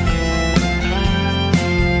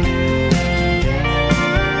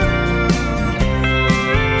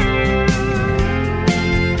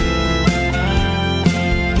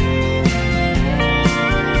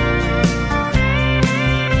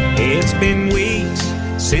 It's been weeks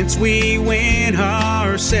since we went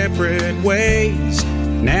our separate ways.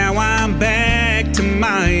 Now I'm back to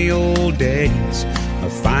my old days.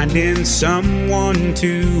 of finding someone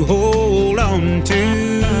to hold on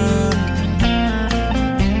to.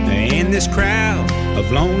 In this crowd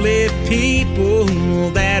of lonely people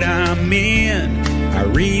that I'm in, I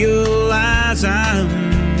realize I'm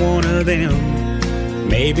one of them.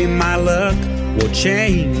 Maybe my luck will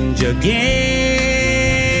change again.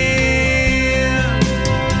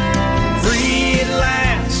 Free at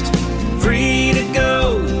last, free to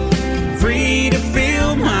go, free to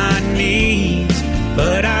feel my needs,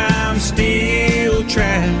 but I'm still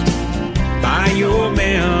trapped by your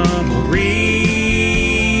memory.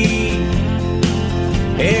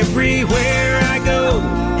 Everywhere I go,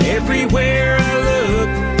 everywhere I look,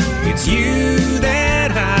 it's you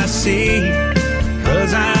that I see,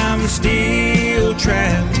 'cause I'm still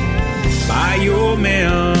trapped by your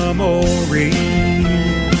memory.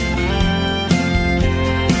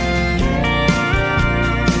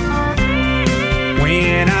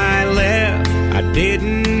 When I left, I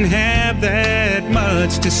didn't have that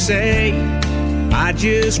much to say. I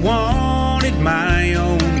just wanted my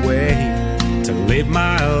own way to live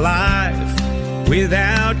my life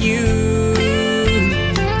without you.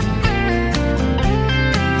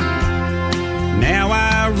 Now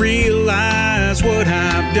I realize what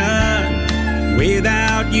I've done.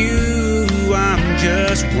 Without you, I'm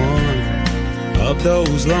just one of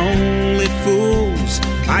those lonely fools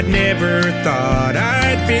I'd never thought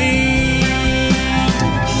I'd be.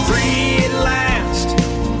 Free at last,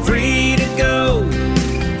 free to go,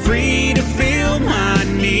 free to feel my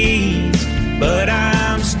needs, but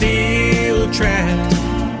I'm still trapped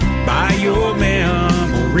by your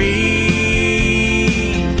memory.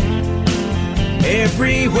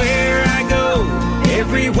 Everywhere I go,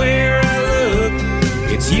 everywhere I look,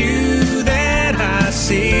 it's you that I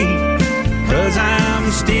see, 'cause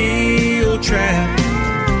I'm still trapped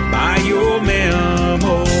by your memory.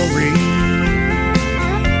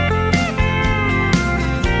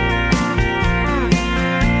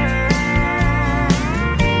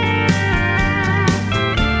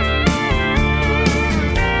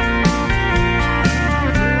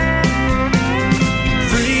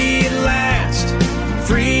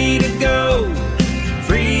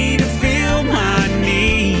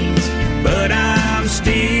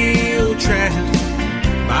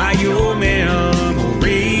 Your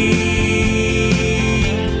memory.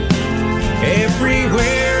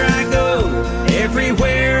 Everywhere I go,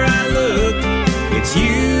 everywhere I look, it's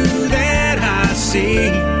you that I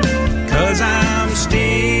see, 'cause I'm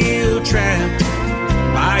still trapped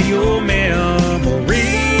by your memory.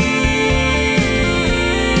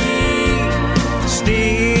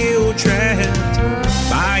 Still trapped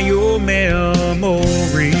by your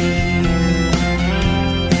memory.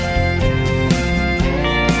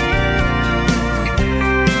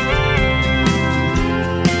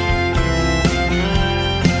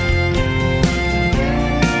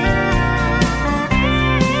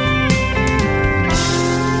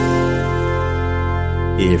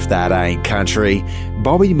 If that ain't country,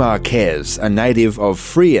 Bobby Marquez, a native of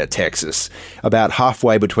Freer, Texas, about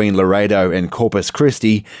halfway between Laredo and Corpus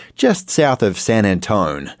Christi, just south of San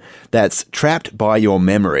Antone. That's Trapped by Your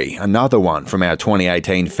Memory, another one from our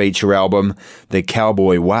 2018 feature album, The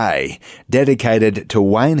Cowboy Way, dedicated to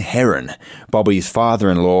Wayne Herron, Bobby's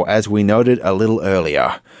father-in-law, as we noted a little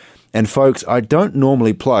earlier. And folks, I don't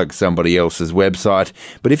normally plug somebody else's website,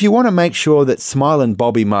 but if you want to make sure that Smilin'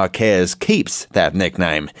 Bobby Marquez keeps that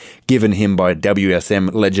nickname, given him by WSM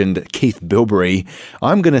legend Keith Bilberry,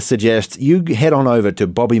 I'm going to suggest you head on over to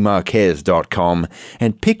bobbymarquez.com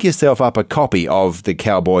and pick yourself up a copy of The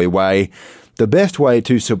Cowboy Way. The best way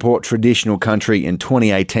to support traditional country in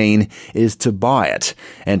 2018 is to buy it,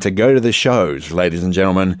 and to go to the shows, ladies and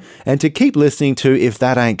gentlemen, and to keep listening to If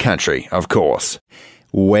That Ain't Country, of course.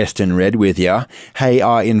 Western Red with ya. Hey,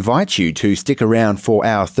 I invite you to stick around for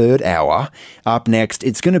our third hour. Up next,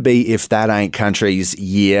 it's going to be If That Ain't Country's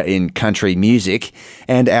Year in Country Music,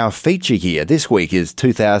 and our feature year this week is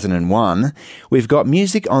 2001. We've got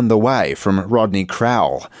music on the way from Rodney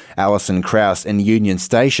Crowell, Alison Krauss and Union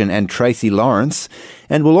Station, and Tracy Lawrence,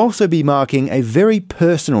 and we'll also be marking a very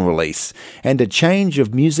personal release and a change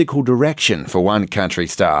of musical direction for one country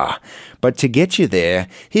star. But to get you there,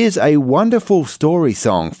 here's a wonderful story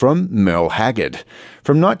song from Merle Haggard.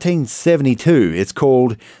 From 1972, it's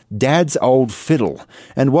called Dad's Old Fiddle.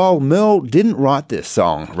 And while Merle didn't write this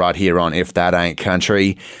song right here on If That Ain't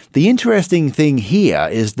Country, the interesting thing here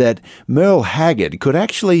is that Merle Haggard could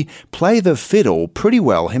actually play the fiddle pretty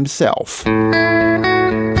well himself.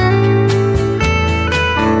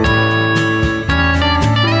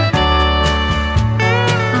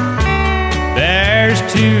 There's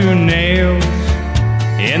two nails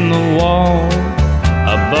in the wall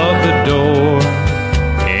above the door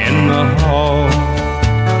in the hall,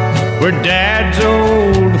 where Dad's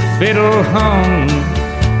old fiddle hung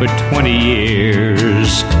for 20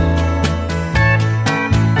 years.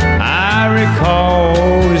 I recall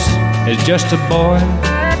as just a boy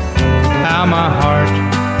how my heart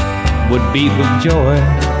would beat with joy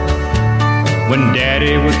when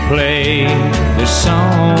Daddy would play the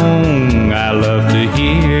song I love to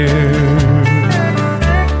hear.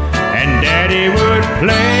 And Daddy would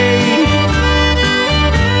play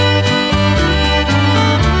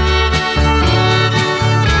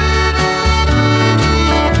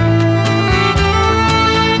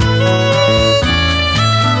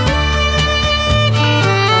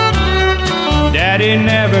Daddy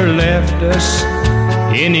never left us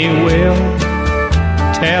any will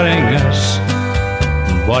telling us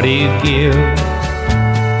what he'd give,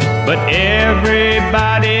 but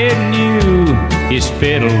everybody knew his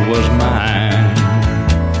fiddle was mine.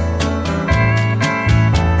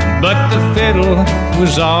 But the fiddle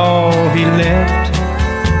was all he left,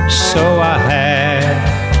 so I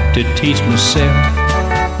had to teach myself,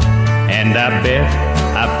 and I bet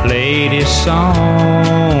I played his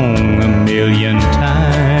song a million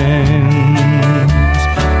times.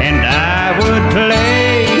 And I would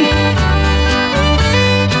play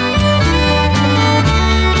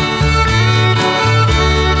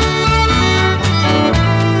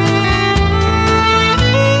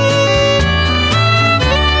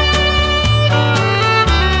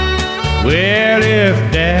well, if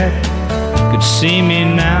Dad could see me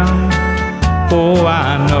now, oh,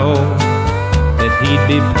 I know that he'd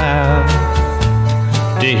be proud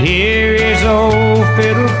to hear his old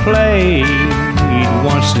fiddle played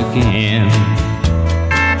once again.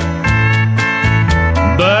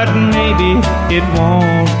 But maybe it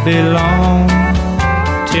won't be long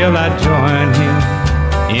till I join him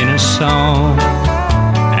in a song,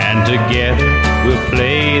 and together we'll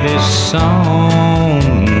play this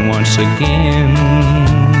song once again.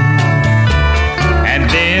 And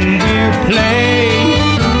then we'll play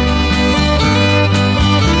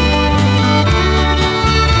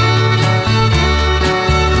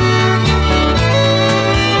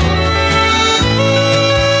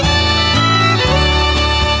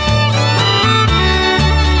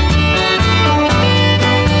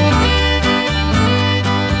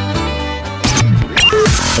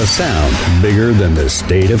a sound bigger than the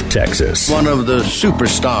state of Texas. One of the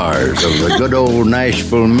superstars of the good old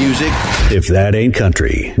Nashville music. If That Ain't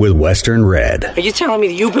Country, with Western Red. Are you telling me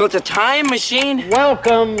that you built a time machine?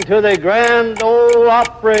 Welcome to the Grand Ole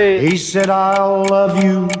Opry. He said, I'll love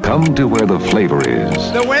you. Come to where the flavor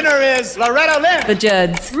is. The winner is Loretta Lynn. The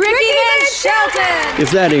Judds. Ricky Van Shelton. If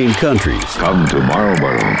That Ain't Country's. Come to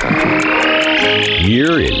Marlboro Country.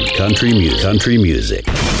 Year in country music.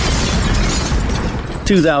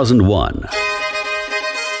 2001.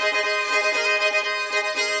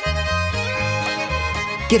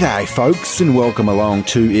 G'day folks, and welcome along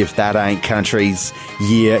to If That Ain't Country's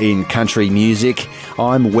Year in Country Music.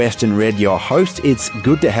 I'm Western Red, your host. It's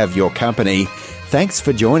good to have your company. Thanks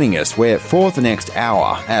for joining us, where for the next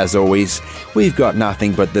hour, as always, we've got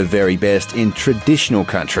nothing but the very best in traditional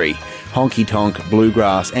country, honky-tonk,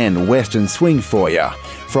 bluegrass and western swing for you.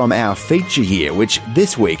 From our feature year, which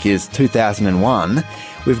this week is 2001,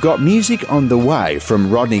 we've got music on the way from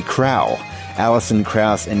Rodney Crowell, Alison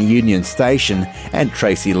Krauss and Union Station, and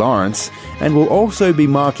Tracy Lawrence, and we'll also be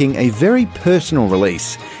marking a very personal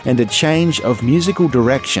release and a change of musical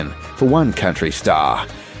direction for one country star.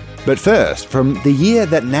 But first, from the year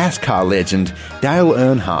that NASCAR legend Dale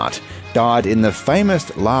Earnhardt died in the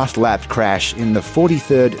famous last lap crash in the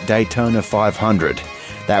 43rd Daytona 500.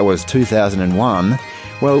 That was 2001.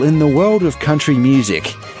 Well, in the world of country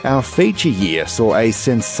music, our feature year saw a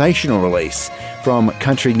sensational release from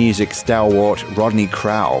country music stalwart Rodney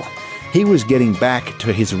Crowell. He was getting back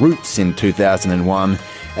to his roots in 2001,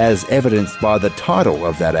 as evidenced by the title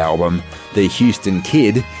of that album, The Houston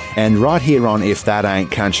Kid, and right here on If That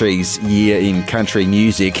Ain't Country's Year in Country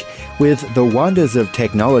Music, with the wonders of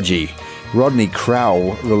technology, Rodney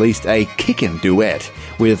Crowell released a kickin' duet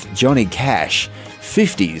with Johnny Cash,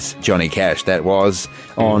 50s Johnny Cash that was,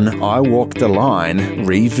 on I Walk the Line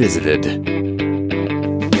Revisited.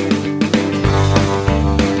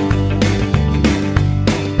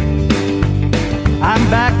 I'm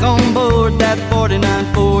back on board that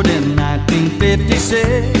 49 Ford in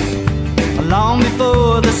 1956, long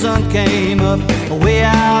before the sun came up, way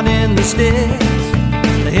out in the sticks.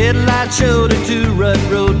 The headlight showed a two-rut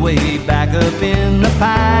roadway back up in the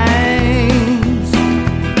pines.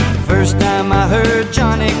 First time I heard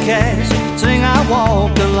Johnny Cash sing I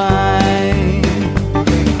Walk the Line.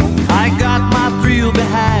 I got my thrill rode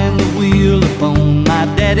behind the wheel upon my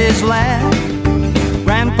daddy's lap.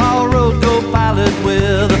 Grandpa rode co-pilot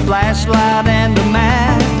with a flashlight and a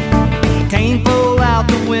map. Can't pull out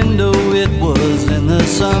the window, it was in the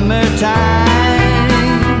summertime.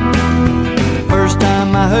 First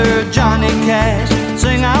time I heard Johnny Cash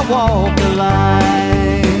sing I Walk the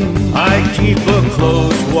Line. I keep a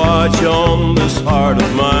close watch on this heart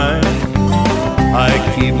of mine. I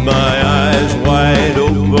keep my eyes wide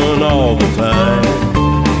open all the time.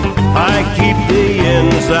 I keep the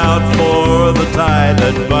ends out for the tie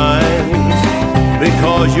that binds.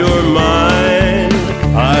 Because you're mine,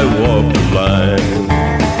 I walk the line.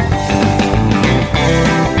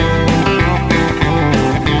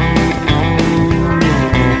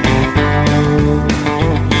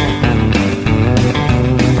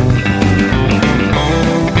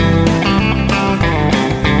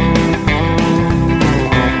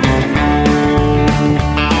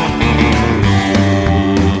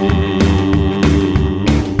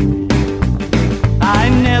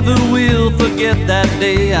 Forget that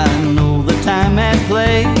day, I know the time and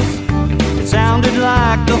place. It sounded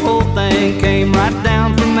like the whole thing came right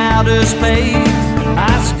down from outer space.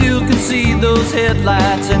 I still can see those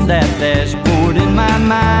headlights and that dashboard in my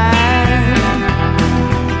mind.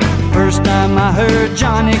 First time I heard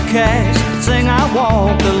Johnny Cash sing I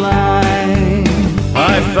Walk the Line.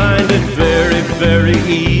 I find it very, very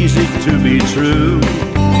easy to be true.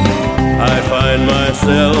 I find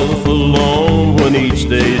myself alone when each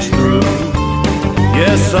day's through.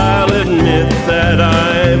 Yes, I'll admit that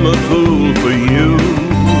I'm a fool for you.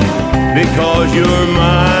 Because you're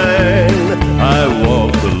mine, I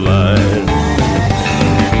walk the line.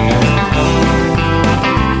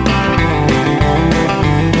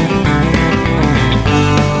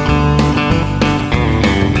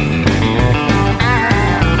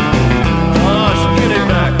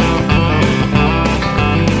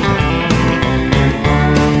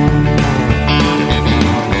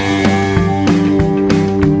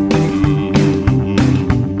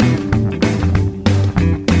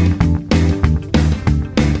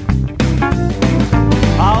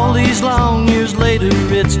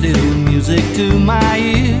 It's still music to my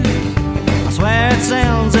ears. I swear it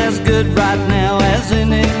sounds as good right now as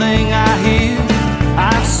anything I hear.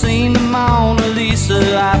 I've seen the Mona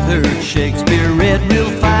Lisa, I've heard Shakespeare read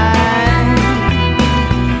real fine.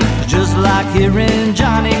 Just like hearing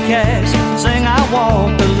Johnny Cash sing I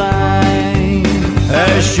Walk the Line.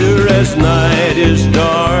 As sure as night is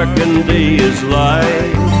dark and day is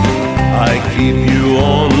light, I keep you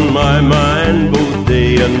on my mind both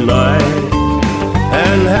day and night.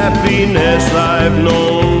 And happiness I've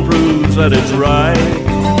known proves that it's right.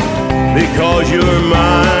 Because you're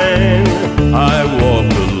mine, I walk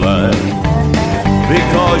the line.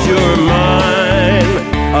 Because you're mine,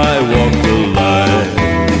 I walk the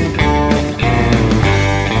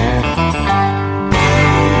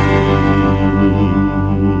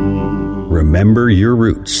line. Remember your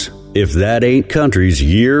roots. If that ain't country's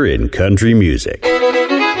year in country music.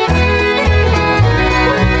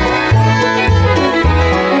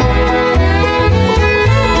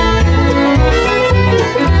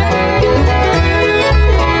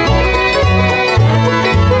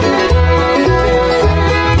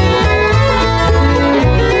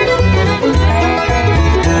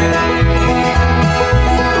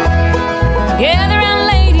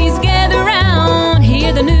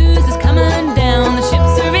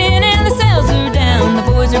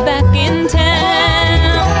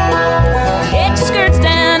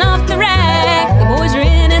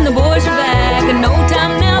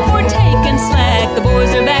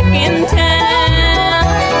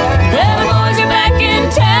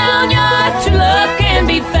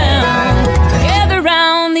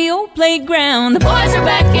 Playground, the boys are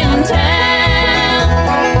back in town.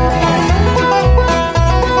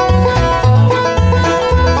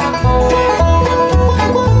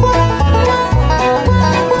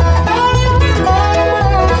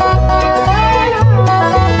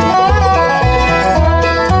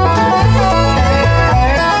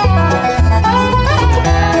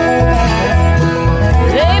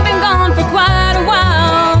 They've been gone for quite a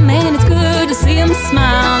while. Man, it's good to see them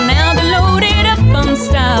smile. Now they're loaded up on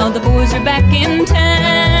style. The boys are back in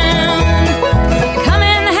town. Come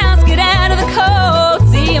in the house, get out of the cold.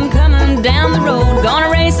 See them coming down the road. Gonna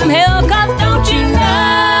raise some hell, cause don't you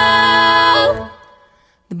know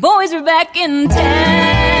the boys are back in town.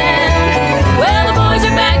 Well, the boys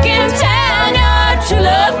are back in town. Your true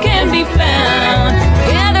love can be found.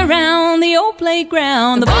 Gather round the old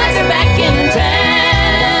playground. The boys are back in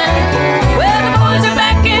town. Well, the boys are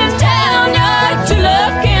back in town. Your true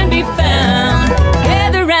love can be found.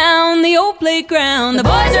 Gather round the old playground.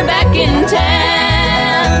 are back in town.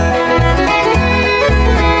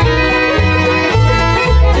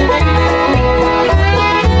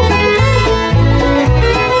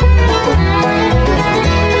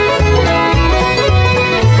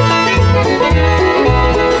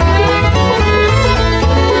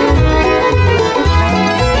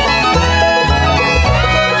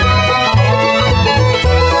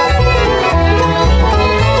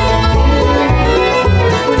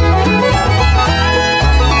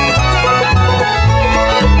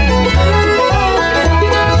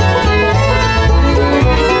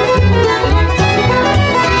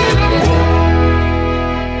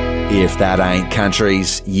 If That Ain't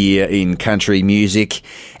Country's Year in Country Music.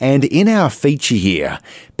 And in our feature here,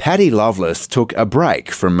 Patty Loveless took a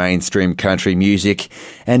break from mainstream country music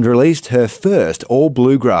and released her first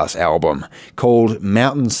all-bluegrass album called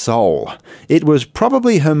Mountain Soul. It was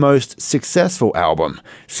probably her most successful album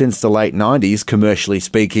since the late 90s, commercially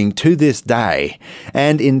speaking, to this day.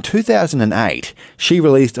 And in 2008, she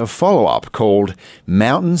released a follow-up called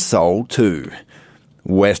Mountain Soul 2.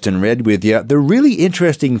 Western Red with you. The really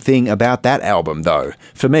interesting thing about that album, though,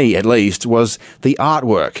 for me at least, was the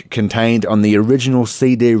artwork contained on the original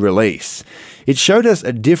CD release. It showed us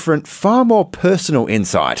a different, far more personal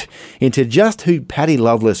insight into just who Patty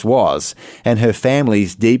Loveless was and her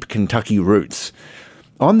family's deep Kentucky roots.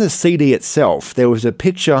 On the CD itself, there was a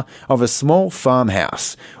picture of a small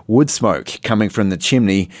farmhouse, wood smoke coming from the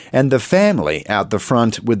chimney, and the family out the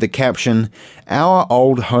front with the caption, "Our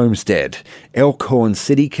Old Homestead, Elkhorn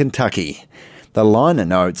City, Kentucky." The liner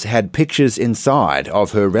notes had pictures inside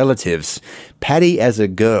of her relatives, Patty as a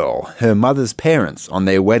girl, her mother's parents on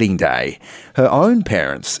their wedding day, her own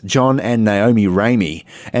parents, John and Naomi Ramey,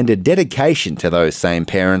 and a dedication to those same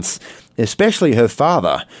parents, especially her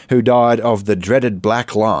father, who died of the dreaded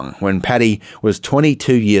black lung when Patty was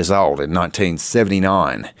 22 years old in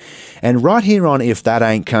 1979. And right here on If That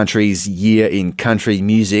Ain't Country's Year in Country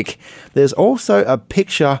Music, there's also a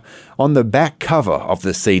picture on the back cover of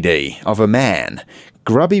the CD of a man,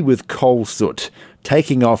 grubby with coal soot,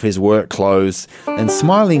 taking off his work clothes and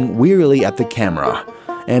smiling wearily at the camera.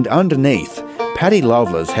 And underneath, Patty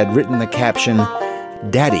Loveless had written the caption,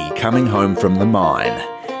 "Daddy coming home from the mine."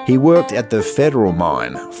 He worked at the federal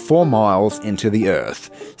mine 4 miles into the earth,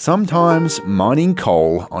 sometimes mining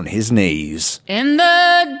coal on his knees. In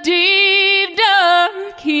the deep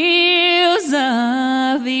dark hills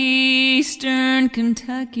of eastern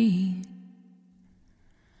Kentucky,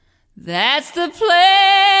 that's the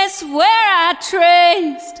place where I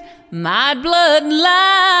traced my bloodline.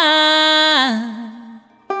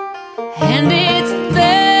 And it's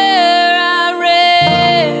there I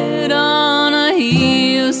read on a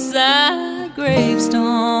hillside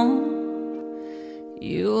gravestone,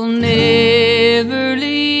 you'll never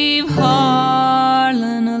leave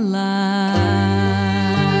Harlan alive.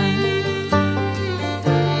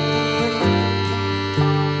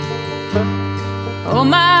 Oh,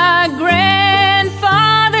 my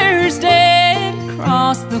grandfather's dead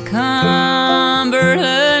across the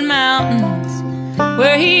Cumberland Mountains,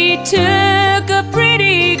 where he took a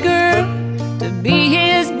pretty girl to be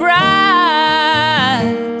his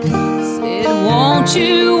bride. Said, won't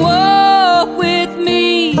you walk with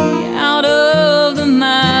me out of the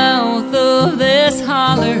mouth of this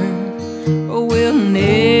holler, or we'll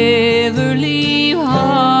never leave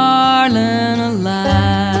Harlan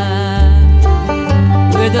alive.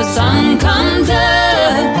 Where the sun comes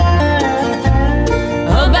up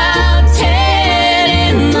about 10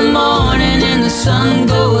 in the morning and the sun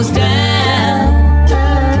goes down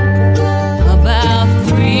about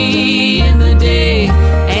 3 in the day,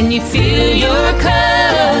 and you fill your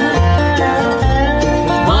cup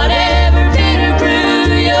with whatever bitter brew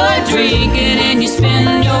you're drinking, and you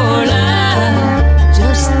spend your life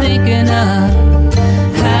just thinking of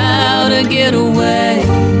how to get away.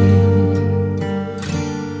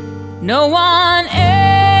 No one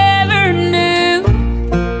ever knew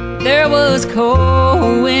there was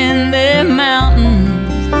coal in them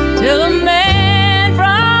mountains till a man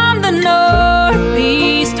from the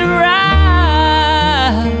northeast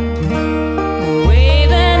arrived,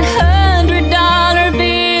 waving $100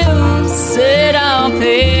 bills, said, I'll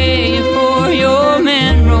pay you for your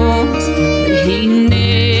minerals, but he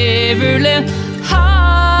never left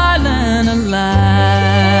Harlan alive.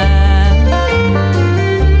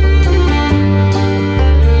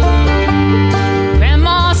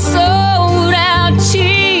 Grandma sold out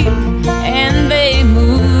cheap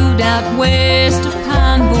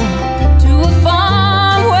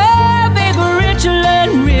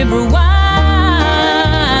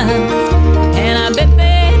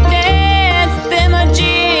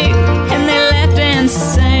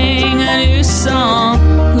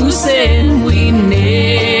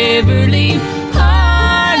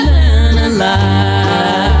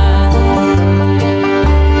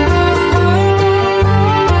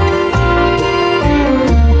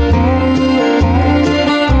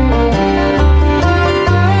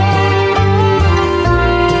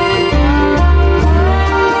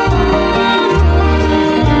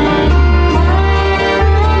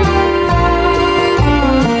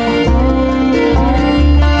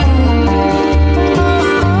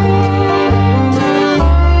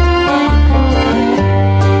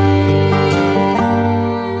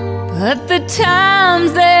But the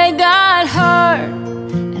times they got hard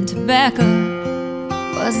and tobacco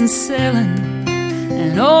wasn't selling,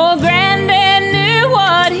 and old Granddad knew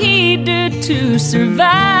what he'd do to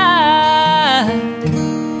survive.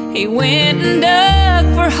 He went and dug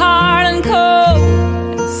for hard and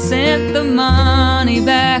cold and sent the money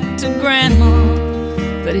back to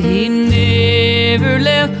Grandma, but he never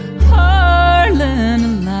left Harlan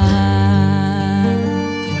alive.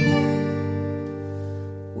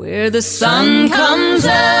 Where the sun comes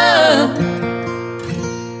up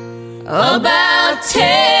about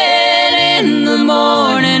 10 in the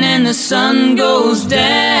morning and the sun goes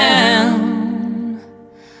down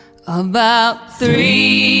about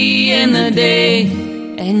 3 in the day,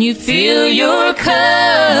 and you fill your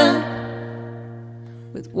cup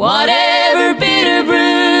with whatever bitter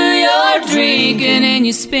brew you're drinking, and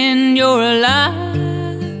you spend your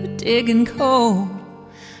life digging coal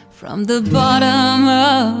from the bottom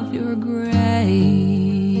of your grave.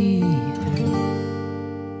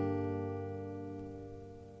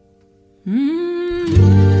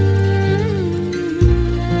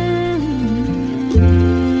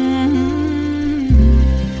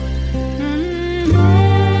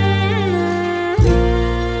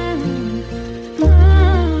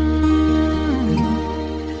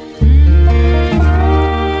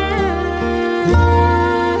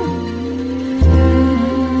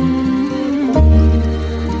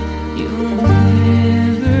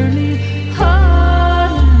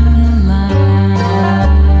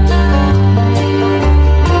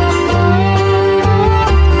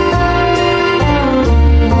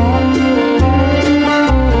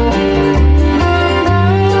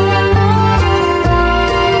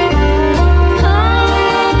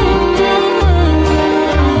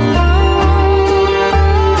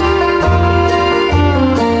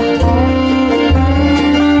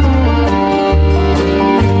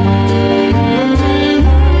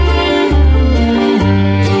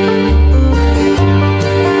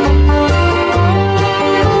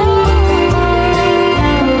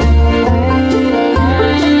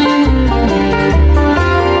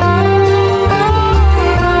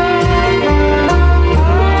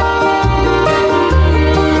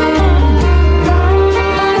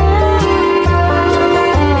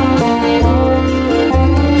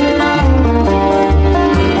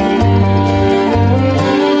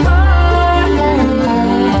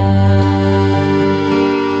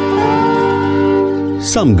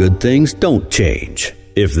 Some good things don't change.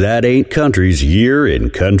 If that ain't country's year in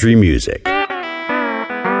country music. Got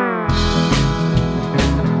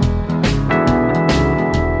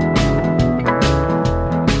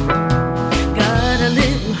a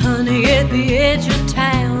little honey at the edge of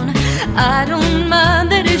town. I don't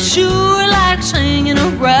mind that he sure likes hanging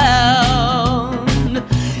around.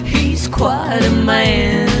 He's quite a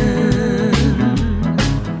man,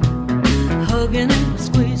 hugging and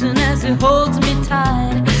squeezing as he holds me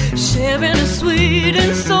tight, sharing a sweet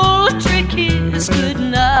and sultry kiss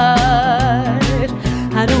goodnight.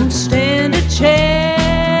 I don't stand a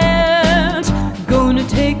chance, gonna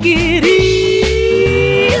take it easy.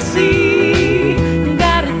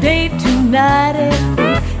 Got a date tonight at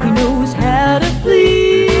 8. He knows how to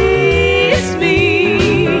please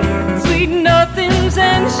me. Sweet nothings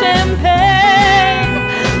and champagne.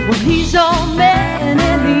 When he's all man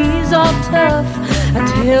and he's all tough, I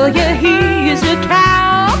tell you he's a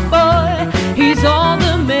cowboy. He's all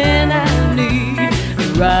the man I need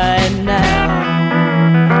right now.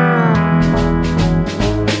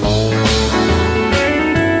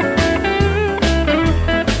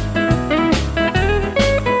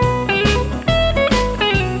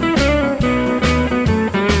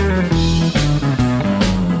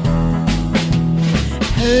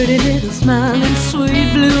 Pretty little smiling,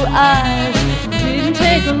 sweet blue eyes. Didn't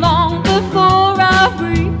take long before I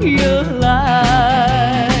realized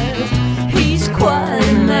he's quite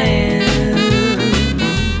a man.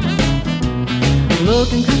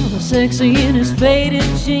 Looking kind of sexy in his faded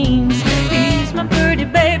jeans. He's my pretty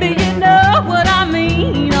baby, you know what I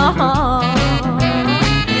mean. I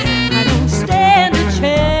don't stand a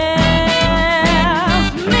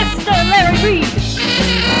chance, Mr. Larry Reed.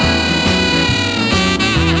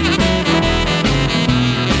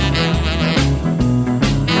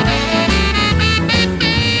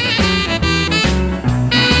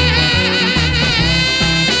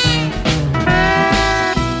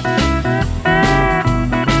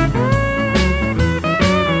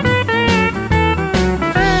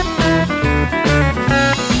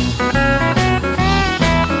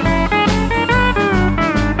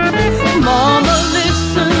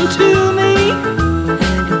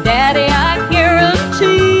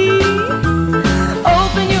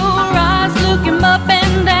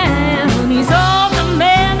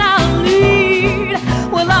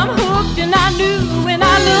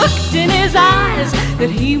 that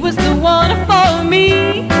he was the one for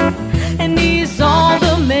me, and he's all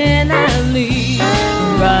the man I need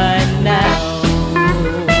right now.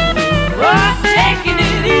 Oh, taking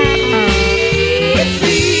it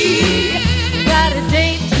easy. Got a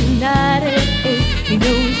date tonight at 8. He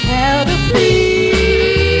knows how to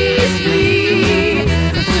please me.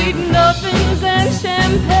 Sweet nothings and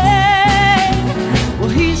champagne. Well,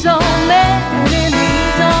 he's all man and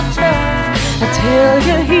he's all tough. I tell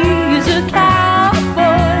you, he's a cowboy.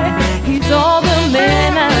 He's all the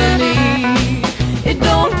man I need. It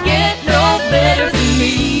don't get no better for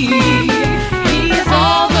me. He's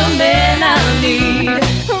all the man I need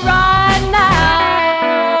right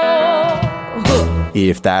now.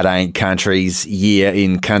 If That Ain't Country's year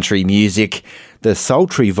in country music, the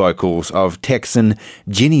sultry vocals of Texan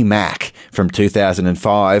Ginny Mac from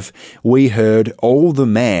 2005, we heard All the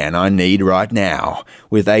Man I Need Right Now,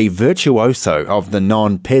 with a virtuoso of the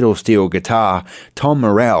non-pedal steel guitar, Tom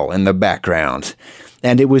Morell, in the background.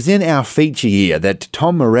 And it was in our feature year that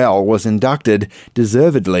Tom Morell was inducted,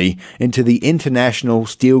 deservedly, into the International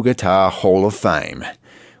Steel Guitar Hall of Fame.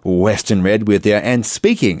 Western Red with you, and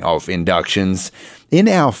speaking of inductions, in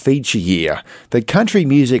our feature year, the Country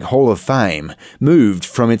Music Hall of Fame moved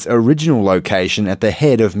from its original location at the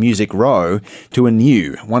head of Music Row to a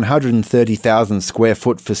new 130,000 square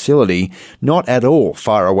foot facility not at all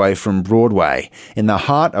far away from Broadway, in the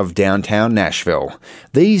heart of downtown Nashville.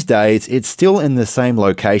 These days, it's still in the same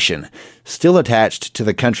location, still attached to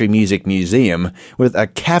the Country Music Museum, with a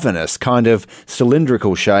cavernous kind of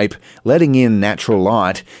cylindrical shape, letting in natural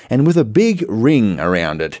light, and with a big ring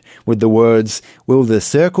around it, with the words, "Will the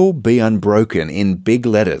circle be unbroken?" in big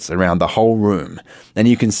letters around the whole room. And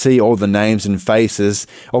you can see all the names and faces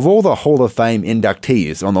of all the Hall of Fame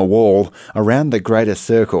inductees on the wall around the greater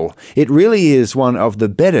circle. It really is one of the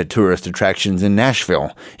better tourist attractions in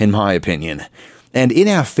Nashville, in my opinion. And in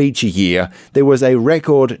our feature year, there was a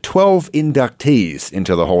record 12 inductees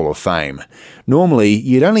into the Hall of Fame. Normally,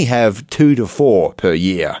 you'd only have 2 to 4 per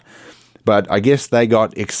year. But I guess they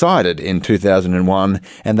got excited in 2001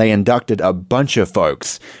 and they inducted a bunch of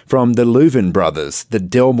folks, from the Louvin brothers, the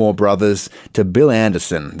Delmore brothers, to Bill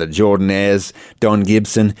Anderson, the Jordanaires, Don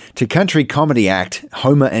Gibson, to country comedy act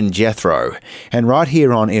Homer and Jethro. And right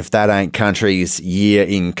here on If That Ain't Country's Year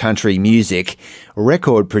in Country Music,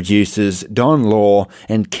 record producers Don Law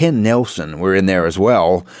and Ken Nelson were in there as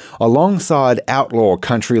well, alongside outlaw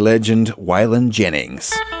country legend Waylon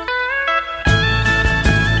Jennings.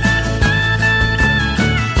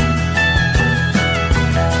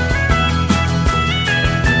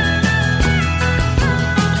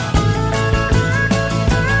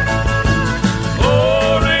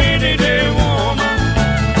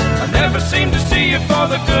 For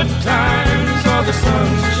the good times or the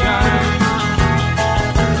sunshine,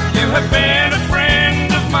 you have been a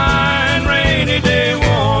friend of mine, rainy day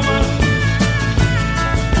woman.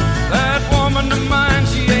 That woman of mine,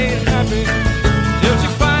 she ain't happy till she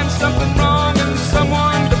finds something wrong and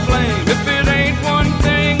someone to blame. If it ain't one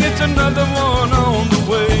thing, it's another one on the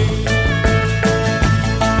way.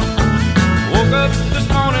 Woke up this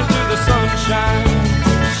morning to the sunshine,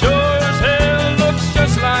 sure as hell looks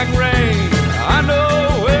just like rain. I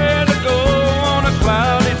know where to go on a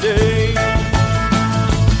cloudy day.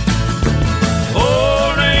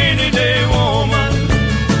 Oh, rainy day woman,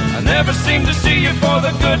 I never seem to see you for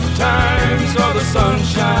the good times or the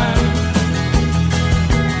sunshine.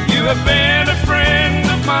 You have been a friend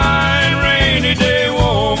of mine, rainy day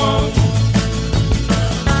woman.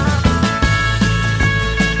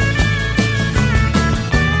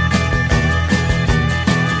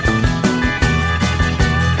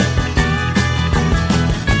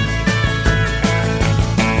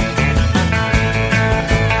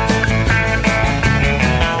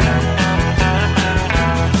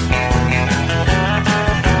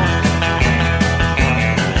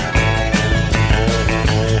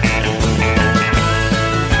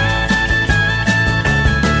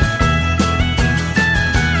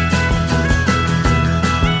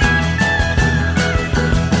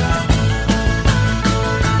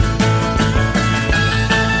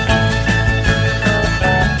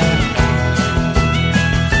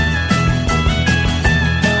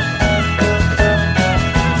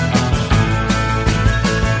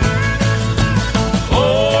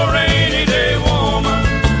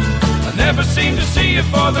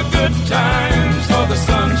 For the good times or the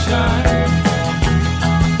sunshine,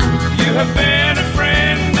 you have been a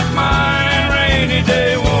friend of mine, rainy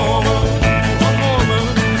day woman.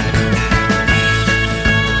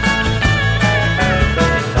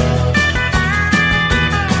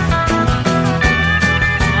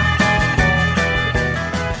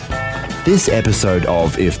 This episode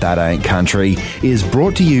of If That Ain't Country is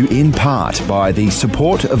brought to you in part by the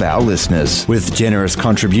support of our listeners, with generous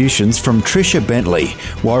contributions from Tricia Bentley,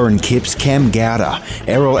 Warren Kipps, Cam Gowder,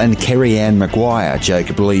 Errol and Kerry Ann Maguire,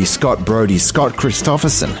 Jacob Lee, Scott Brody, Scott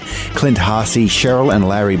Christopherson, Clint Harsey, Cheryl and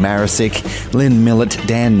Larry Marisick, Lynn Millett,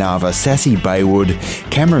 Dan Nava, Sassy Baywood,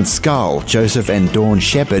 Cameron Skull, Joseph and Dawn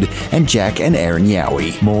Shepherd, and Jack and Aaron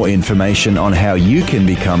Yowie. More information on how you can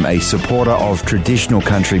become a supporter of traditional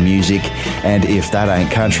country music and If That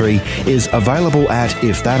Ain't Country is available at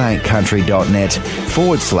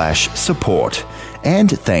ifthataintcountry.net/support.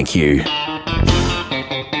 And thank you.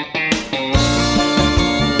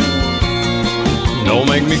 Don't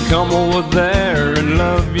make me come over there and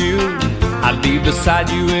love you. I'd be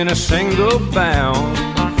beside you in a single bound.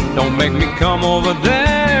 Don't make me come over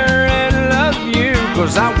there and love you,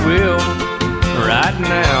 'cause I will right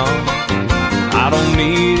now. I don't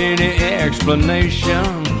need any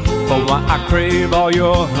explanation for why I crave all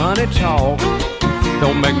your honey talk.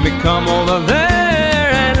 Don't make me come over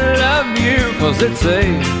there and love you, 'cause it's a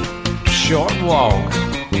short walk.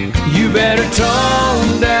 You better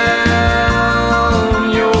tone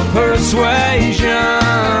down your persuasion,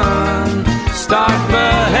 start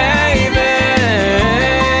behaving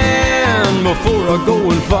before I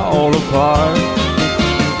go and fall apart.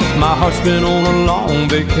 My heart's been on a long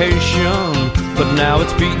vacation, but now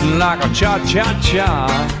it's beating like a cha-cha-cha.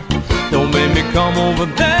 Don't make me come over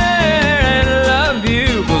there and love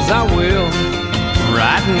you, 'cause I will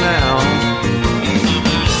right now.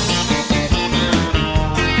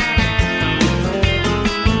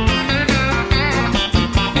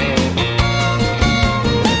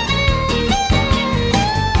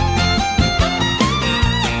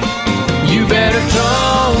 You better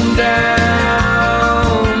tone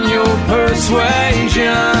down your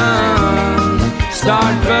persuasion,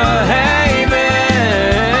 start behaving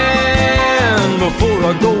before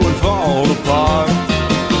I go and fall apart.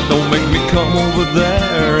 Don't make me come over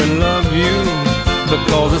there and love you,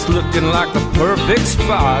 because it's looking like the perfect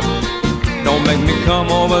spot. Don't make me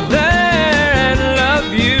come over there and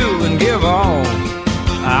love you and give all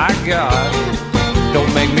I got.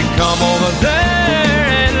 Don't make me come over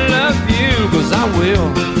there and love you, 'cause I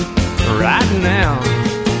will right now.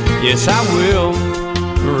 Yes, I will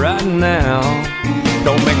right now.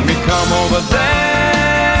 Don't make me come over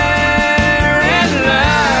there and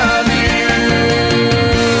love you.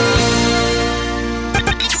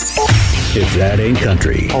 If That Ain't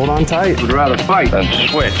Country. Hold on tight. Would rather fight than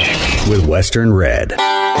switch. With Western Red.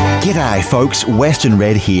 G'day folks, Western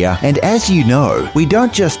Red here, and as you know, we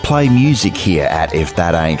don't just play music here at If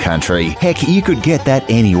That Ain't Country. Heck, you could get that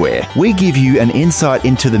anywhere. We give you an insight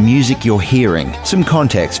into the music you're hearing, some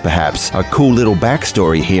context perhaps, a cool little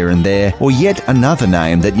backstory here and there, or yet another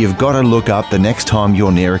name that you've got to look up the next time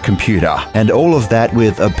you're near a computer. And all of that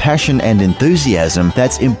with a passion and enthusiasm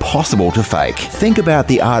that's impossible to fake. Think about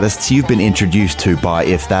the artists you've been introduced to by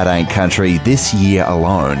If That Ain't Country this year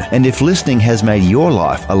alone, and if listening has made your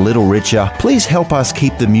life a little richer, please help us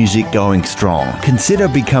keep the music going strong. Consider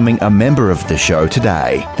becoming a member of the show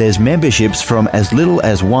today. There's memberships from as little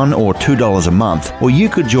as $1 or $2 a month, or you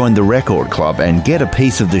could join the Record Club and get a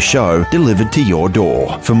piece of the show delivered to your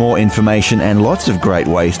door. For more information and lots of great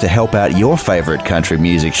ways to help out your favorite country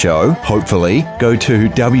music show, hopefully, go to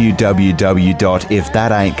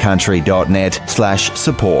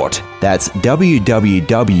www.ifthataintcountry.net/support. That's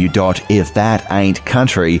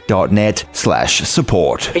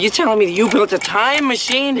www.ifthataintcountry.net/support. Are you telling me that you built a time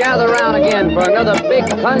machine? Gather round again for another big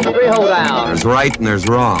country hoedown. There's right and there's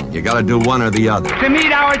wrong. You gotta do one or the other. To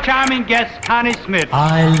meet our charming guest, Connie Smith.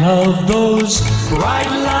 I love those bright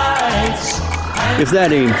lights. If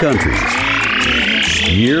That Ain't Country.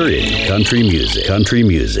 Year in country music. Country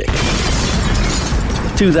music.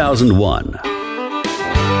 2001.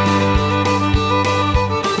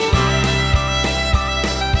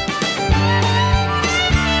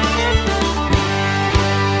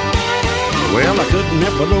 Well, I couldn't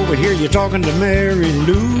help but overhear you talking to Mary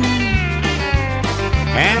Lou.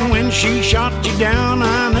 And when she shot you down,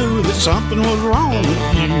 I knew that something was wrong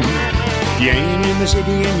with you. You ain't in the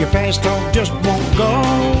city and your fast talk just won't go.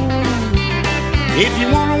 If you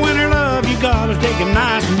want to win her love, you gotta take it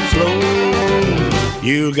nice and slow.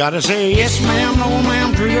 You gotta say yes ma'am, no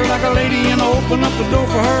ma'am, treat her like a lady and open up the door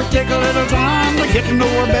for her. Take a little time to get to know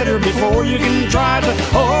her better before you can try to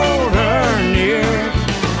hold her near.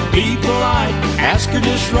 Be polite, ask her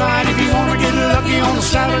just right if you want to get lucky on a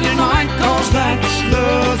Saturday night, 'cause that's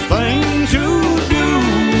the thing to do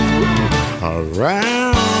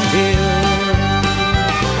around here.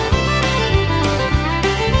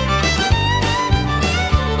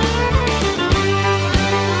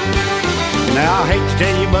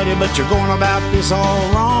 tell you, buddy, but you're going about this all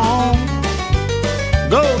wrong.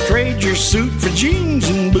 Go trade your suit for jeans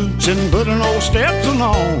and boots and put an old Stetson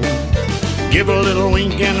on. Give a little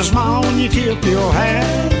wink and a smile when you tip your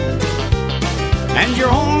hat, and you're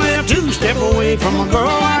only a two-step away from a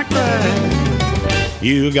girl like that.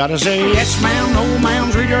 You gotta say yes ma'am, no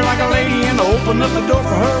ma'am, treat her like a lady and open up the door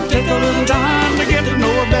for her. Take a little time to get to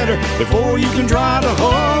know her better before you can try to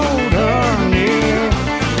hold her near.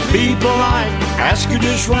 Be polite, ask her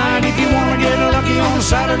just right if you wanna get lucky on a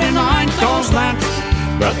Saturday night, 'cause that's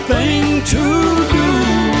the thing to do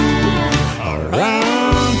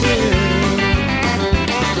around here.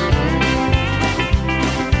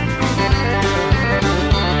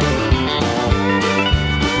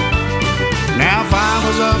 Now if I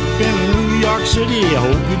was up in New York City, I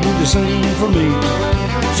hope you'd do the same for me.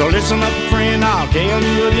 So listen up, friend, I'll tell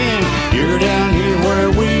you again, you're down here where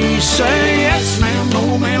we say yes ma'am,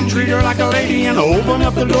 no ma'am, treat her like a lady and open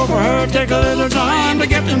up the door for her. Take a little time to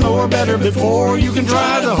get to know her better before you can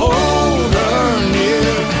try to hold her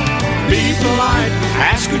near. Be polite,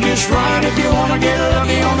 ask her just right if you wanna get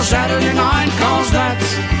lucky on a Saturday night, 'cause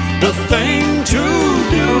that's the thing to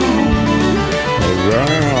do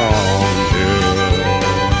around here.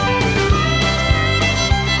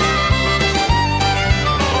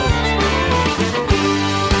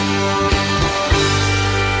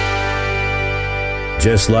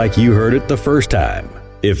 Just like you heard it the first time.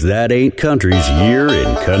 If That Ain't Country's year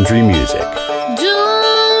in country music.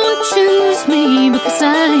 Don't choose me because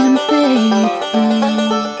I am faithful.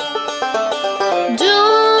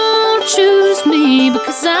 Don't choose me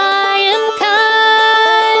because I am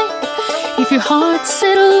kind. If your heart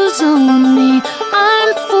settles on me,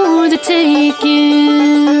 I'm for the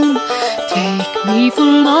taking. Take me for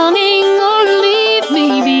longing or leave me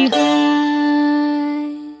behind.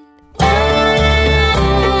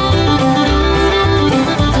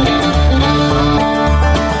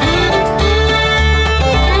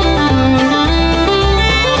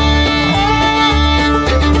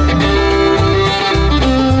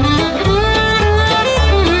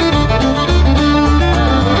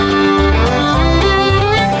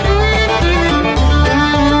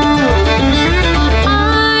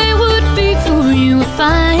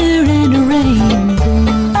 Fire and a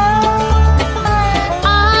rainbow.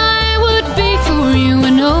 I would be for you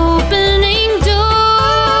an opening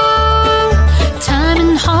door. Time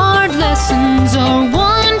and hard lessons are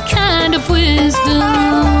one kind of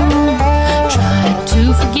wisdom. Try to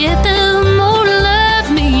forget them or love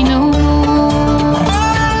me no more.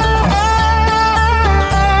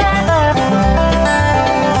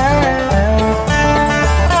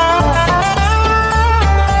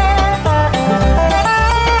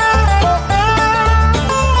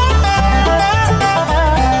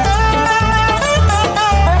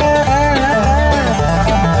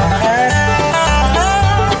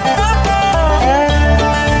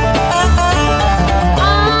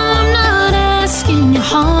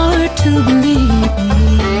 To believe me,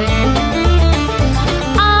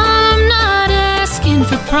 I'm not asking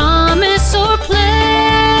for promise or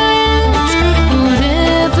pledge.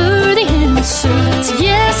 Whatever the answer, it's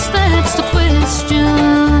yes, that's the question.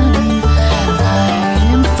 I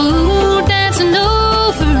am a fool dancing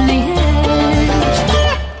over the edge.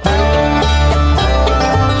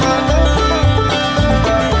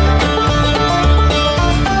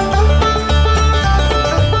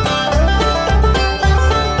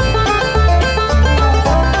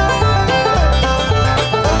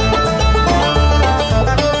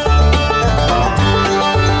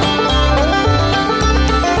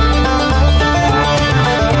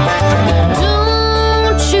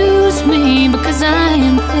 Because I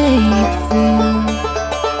am faithful.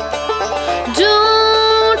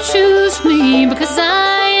 Don't choose me because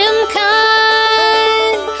I am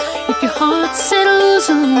kind. If your heart settles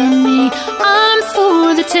on me, I'm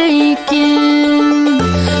for the taking.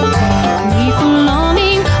 Take me for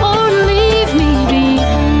longing or leave me behind.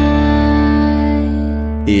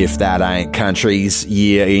 If That Ain't Country's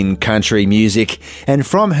year in country music, and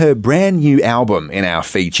from her brand new album in our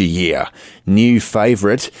feature year, new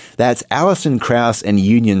favourite, that's Alison Krauss and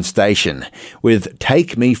Union Station with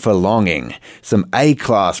Take Me for Longing, some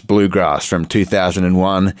A-class bluegrass from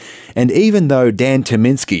 2001. And even though Dan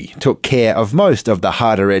Tominski took care of most of the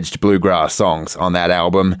harder-edged bluegrass songs on that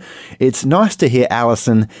album, it's nice to hear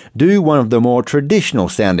Alison do one of the more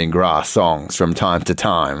traditional-sounding grass songs from time to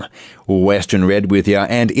time. Western Red with you,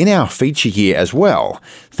 and in our feature here as well,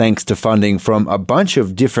 thanks to funding from a bunch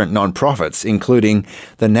of different non-profits, including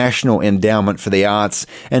the National Endowment for the Arts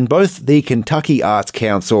and both the Kentucky Arts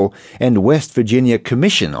Council and West Virginia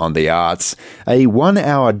Commission on the Arts, a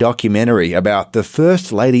 1-hour documentary about the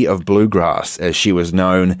First Lady of Bluegrass, as she was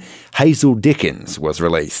known, Hazel Dickens, was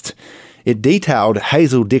released. It detailed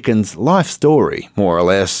Hazel Dickens' life story, more or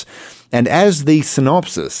less, and as the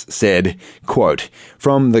synopsis said, quote,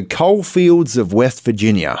 "From the coal fields of West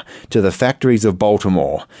Virginia to the factories of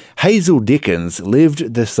Baltimore, Hazel Dickens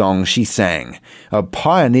lived the song she sang. A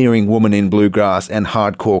pioneering woman in bluegrass and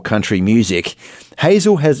hardcore country music,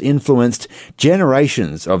 Hazel has influenced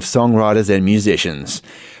generations of songwriters and musicians.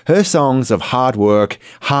 Her songs of hard work,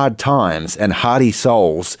 hard times, and hearty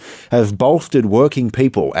souls have bolstered working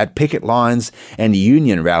people at picket lines and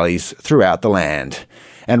union rallies throughout the land."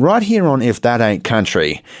 And right here on If That Ain't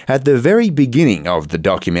Country, at the very beginning of the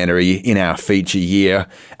documentary in our feature year,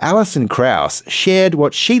 Alison Krauss shared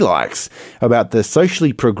what she likes about the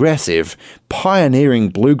socially progressive, pioneering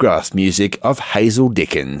bluegrass music of Hazel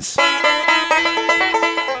Dickens.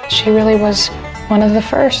 She really was one of the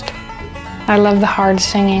first. I love the hard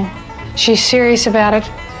singing. She's serious about it,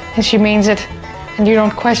 and she means it, and you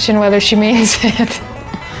don't question whether she means it.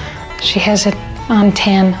 She has it on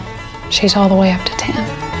 10. She's all the way up to 10.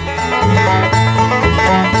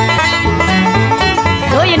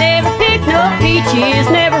 So you never picked no peaches,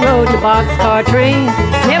 never rode the boxcar train,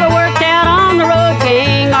 never worked out on the road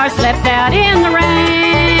gang or slept out in the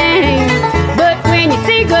rain. But when you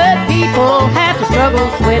see good people have to struggle,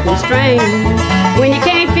 sweat and strain, when you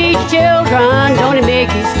can't feed your children, don't it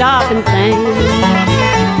make you stop and think?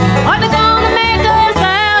 Are they gonna make us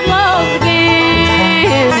outlaws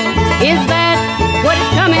again? Is that what is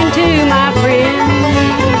coming to, my friend?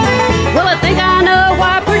 Well, I think I know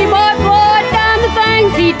why pretty boy Floyd done the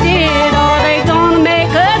things he did. Are they gonna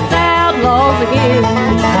make us outlaws again?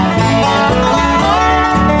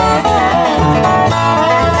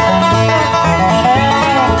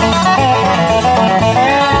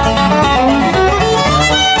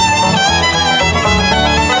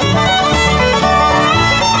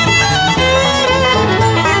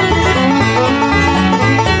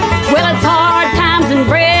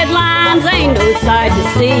 Sight to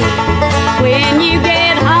see. When you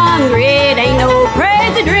get hungry, it ain't no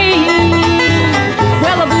crazy dream.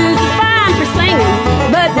 Well, the blues are fine for singing,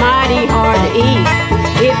 but mighty hard to eat.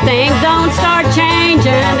 If things don't start changing,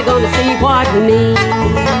 they're gonna see what we mean.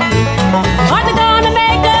 Are they gonna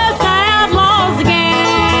make us outlaws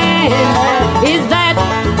again? Is that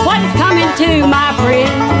what's coming to, my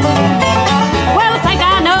friend? Well, I think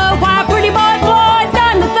I know why pretty boy Floyd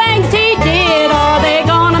done the things he did. Are they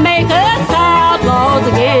gonna make us outlaws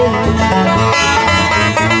again?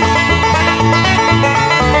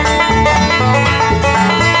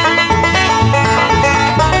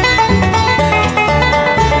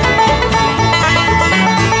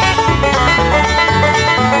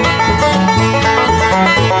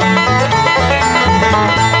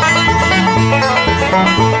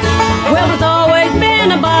 Well, there's always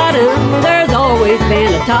been a bottom, there's always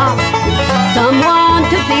been a top. Someone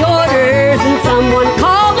took the orders and someone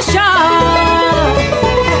called the shot.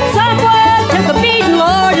 Someone took a beating,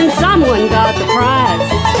 Lord, and someone got the prize.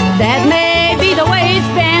 That may be the way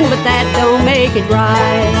it's been, but that don't make it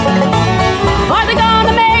right. Are they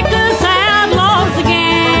gonna make us outlaws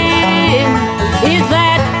again? Is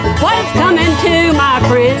that what's coming to, my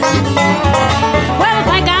friend? Well, I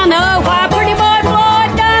think I know why pretty boy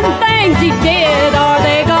Floyd done the things he did. Are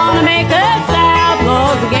they gonna make us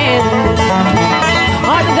outlaws again?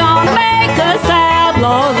 Are they gonna make us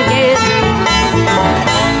outlaws again?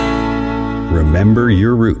 Remember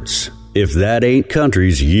your roots. If That Ain't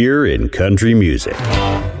Country's year in country music.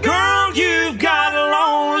 Girl, you've got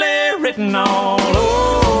lonely written all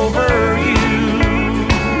over you.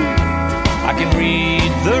 I can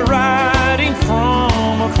read the writing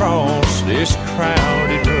from across this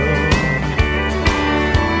crowded room.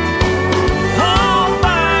 All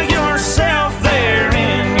by yourself there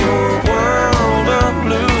in your world of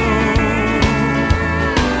blue.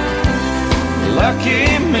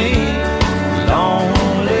 Lucky me,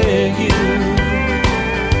 lonely you.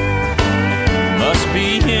 Must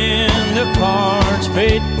be in the cards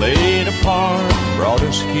fate played a part, brought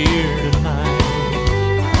us here tonight.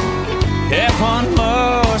 Heaven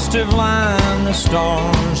must have lined the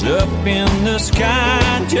stars up in the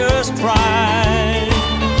sky just right.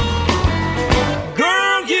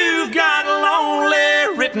 Girl, you've got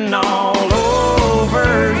lonely written all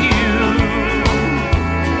over you.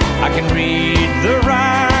 I can read the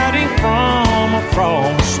writing from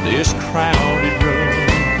across this crowded room.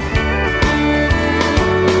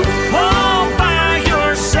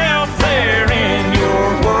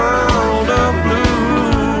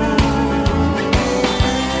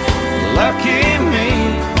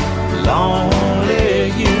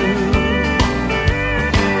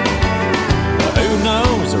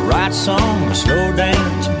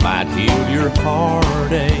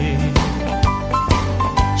 heartache.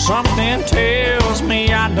 Something tells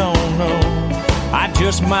me I don't know, I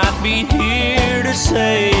just might be here to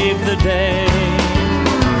save the day.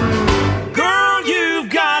 Girl, you've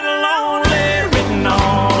got lonely written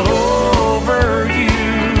all over you.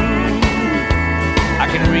 I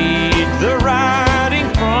can read the writing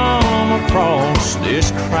from across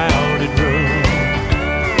this crowded room.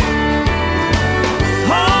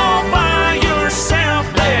 All by yourself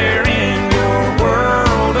there in your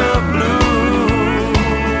world of blue.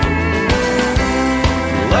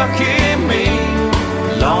 Lucky me,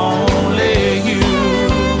 lonely you.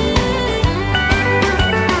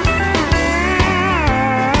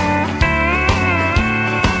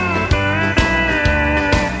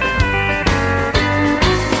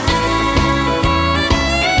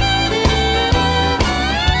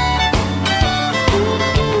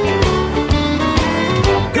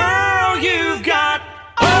 Girl, you've got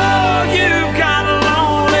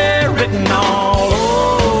lonely written all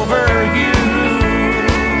over you.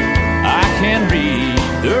 I can read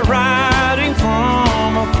the writing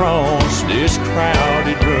from across this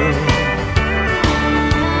crowded room.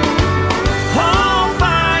 All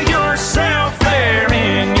by yourself there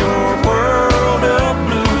in your world of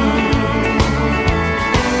blue.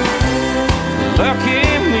 Lucky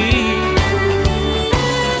me,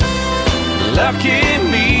 lucky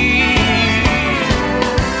me,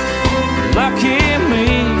 lucky me,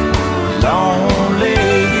 lonely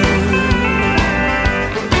you.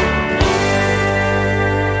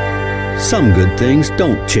 Some good things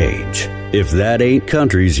don't change. If that ain't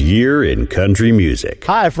country's year in country music.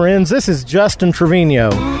 Hi, friends. This is Justin Trevino,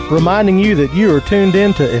 reminding you that you are tuned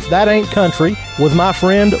in to If That Ain't Country with my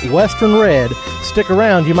friend Western Red. Stick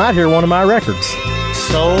around. You might hear one of my records.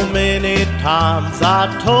 So many times I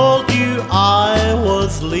told you I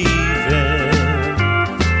was leaving,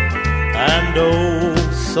 and oh,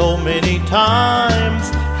 so many times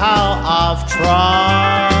how I've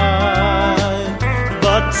tried,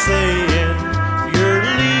 but saying you're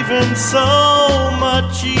leaving so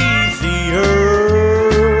much easier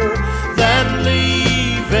than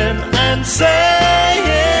leaving and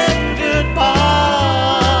saying goodbye.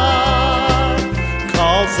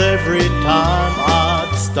 'Cause every time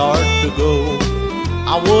I'd start to go,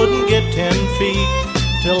 I wouldn't get 10 feet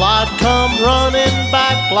till I'd come running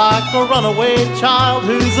back like a runaway child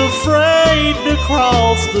who's afraid to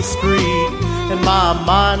cross the street. And my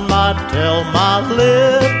mind might tell my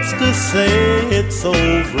lips to say it's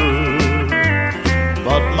over,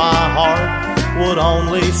 but my heart would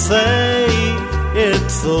only say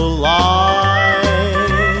it's a lie.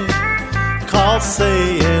 'Cause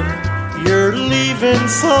saying you're leaving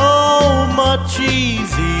so much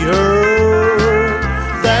easier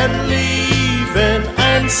than leaving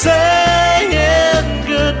and saying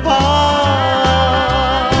goodbye.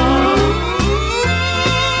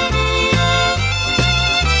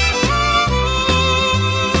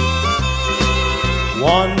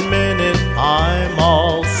 One minute I'm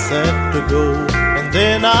all set to go, and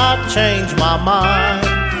then I change my mind.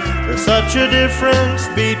 There's such a difference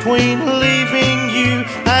between leaving you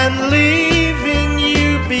and leaving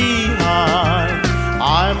you behind.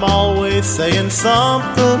 I'm always saying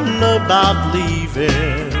something about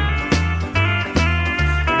leaving,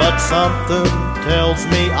 but something tells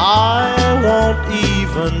me I won't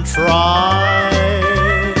even try.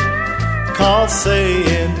 'Cause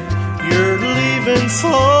saying you're leaving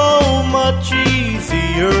so much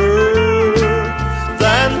easier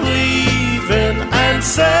than leaving and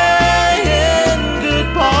saying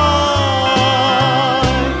goodbye,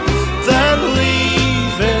 than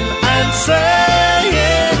leaving and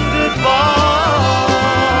saying goodbye.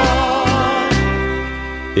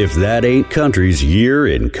 If That Ain't Country's year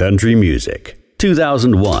in country music.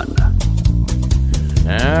 2001.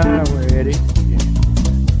 Now we're ready.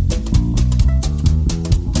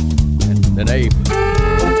 The name.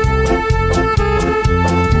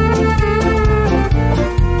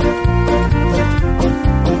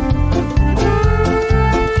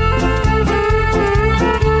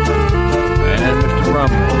 And Mr.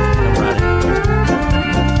 Brumwell, come right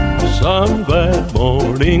in. Some glad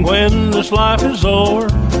morning when this life is o'er,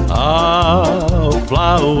 I'll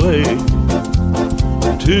fly away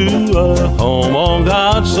to a home on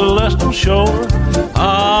God's celestial shore.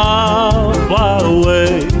 I'll fly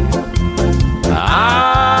away.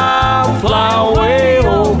 I'll fly away,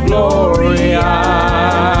 oh glory,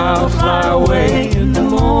 I'll fly away in the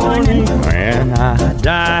morning. When I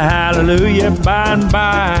die, hallelujah, by and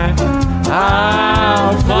by,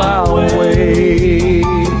 I'll fly away.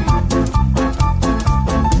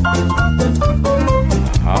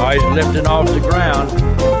 Oh, he's lifting off the ground.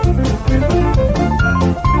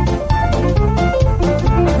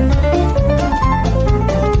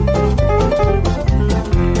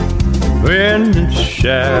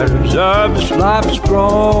 of this life is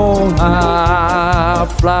grown, I'll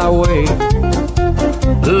fly away.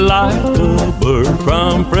 Like a bird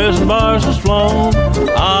from prison bars is flown,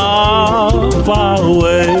 I'll fly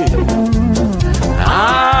away.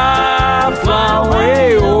 I'll fly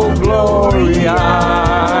away, oh glory,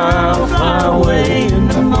 I'll fly away in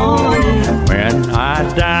the morning. When I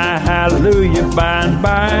die, hallelujah, by and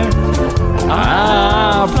by,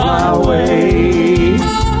 I'll fly away.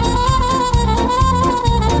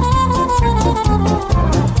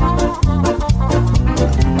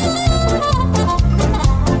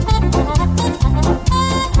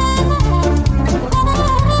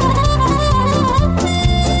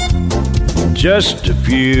 Just a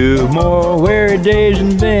few more weary days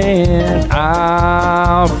and then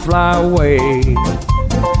I'll fly away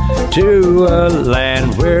to a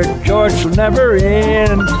land where joy will never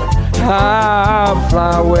end. I'll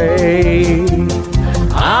fly away.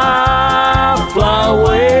 I'll fly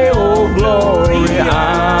away, oh glory,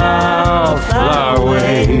 I'll fly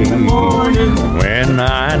away in the morning. When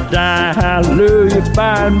I die, hallelujah,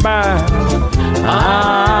 by and by,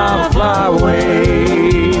 I'll fly away.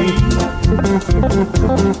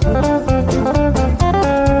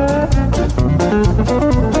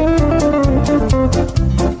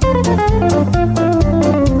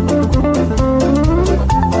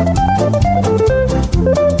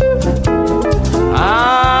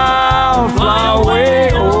 I'll fly away,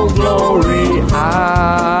 oh glory,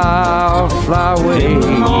 I'll fly away in the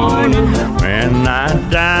morning. When I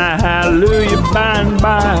die, hallelujah, by and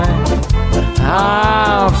by,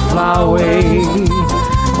 I'll fly away.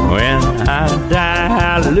 When I die,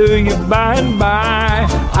 hallelujah, by and by,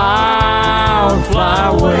 I'll fly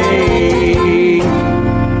away.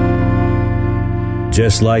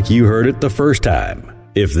 Just like you heard it the first time,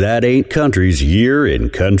 If That Ain't Country's year in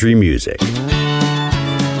country music.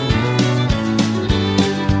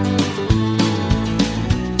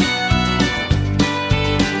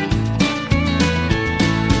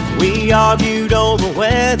 We argued over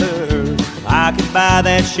whether I could buy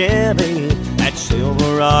that Chevy, that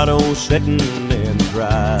Silverado sitting in the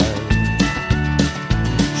drive.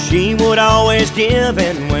 She would always give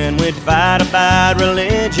in when we'd fight about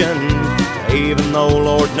religion, even though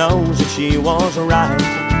Lord knows that she was right.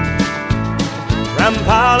 From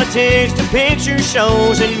politics to picture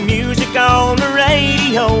shows and music on the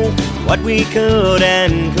radio, what we could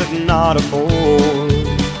and could not afford.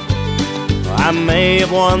 I may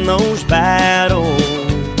have won those battles,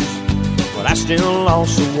 but I still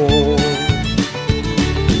lost the war.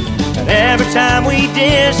 And every time we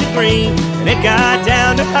disagree, and it got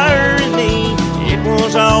down to her and me, it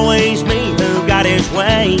was always me who got his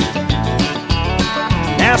way.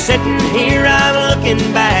 Now sitting here I'm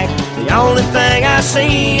looking back, the only thing I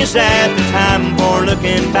see is that the time for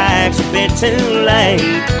looking back's a bit too late.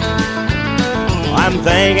 I'm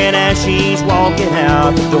thinking as she's walking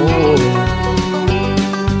out the door,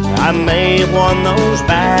 I may have won those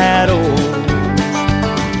battles,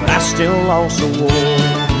 but I still lost the war.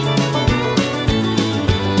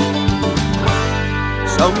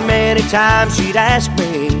 So many times she'd ask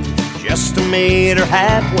me just to meet her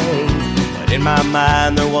halfway, but in my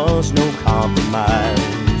mind there was no compromise.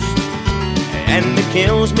 And it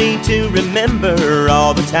kills me to remember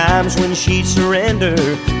all the times when she'd surrender,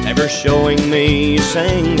 never showing me a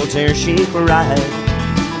single tear she cried.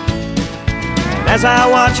 As I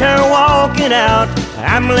watch her walking out,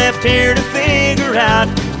 I'm left here to figure out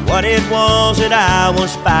what it was that I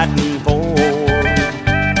was fighting for.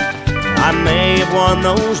 I may have won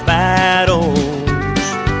those battles,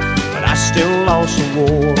 but I still lost the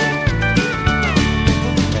war.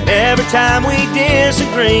 And every time we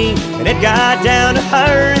disagree, and it got down to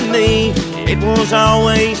her and me, it was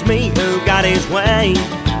always me who got his way.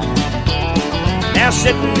 Now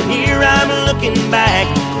sitting here I'm looking back,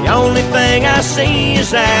 the only thing I see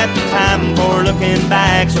is that the time for looking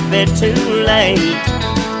back's a bit too late.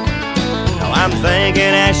 Now I'm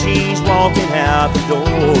thinking as she's walking out the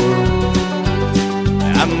door,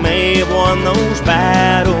 I may have won those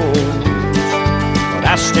battles, but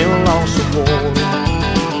I still lost the war.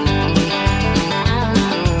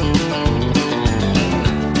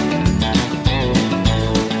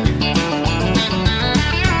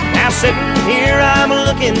 Now sitting here I'm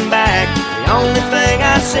looking back, the only thing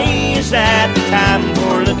I see is that the time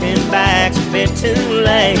for looking back's a bit too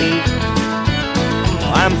late.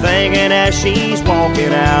 I'm thinking as she's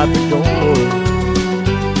walking out the door,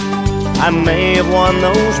 I may have won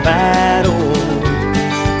those battles,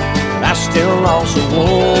 but I still lost the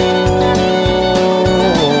war.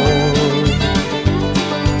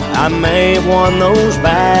 I may have won those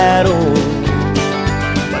battles,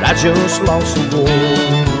 but I just lost the war.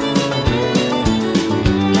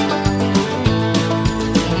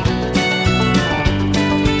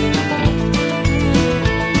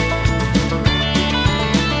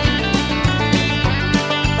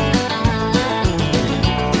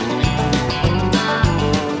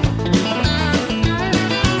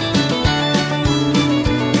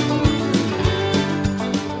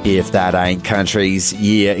 If That Ain't Country's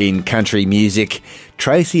Year in Country Music,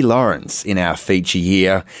 Tracy Lawrence in our feature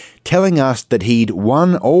year, telling us that he'd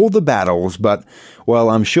won all the battles, but, well,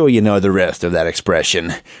 I'm sure you know the rest of that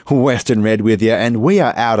expression. Western Red with you, and we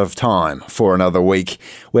are out of time for another week,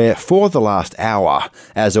 where for the last hour,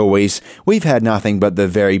 as always, we've had nothing but the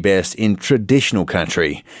very best in traditional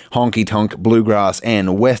country, honky-tonk, bluegrass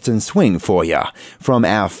and western swing for you, from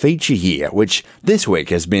our feature year, which this week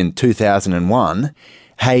has been 2001.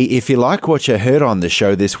 Hey, if you like what you heard on the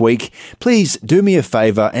show this week, please do me a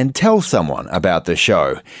favour and tell someone about the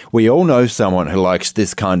show. We all know someone who likes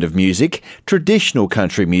this kind of music, traditional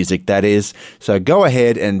country music that is, so go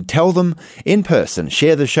ahead and tell them in person,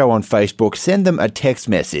 share the show on Facebook, send them a text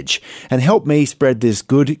message, and help me spread this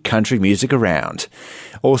good country music around.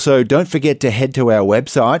 Also, don't forget to head to our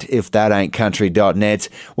website, ifthataintcountry.net.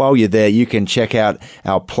 While you're there, you can check out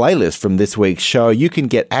our playlist from this week's show. You can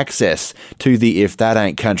get access to the If That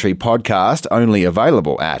Ain't Country podcast, only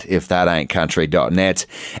available at ifthataintcountry.net.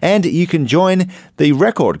 And you can join the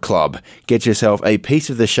Record Club. Get yourself a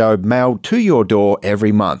piece of the show mailed to your door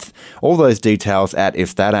every month. All those details at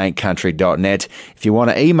ifthataintcountry.net. If you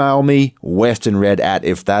want to email me,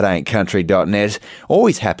 westernred@ifthataintcountry.net.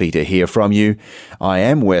 Always happy to hear from you. I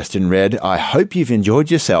am Western Red. I hope you've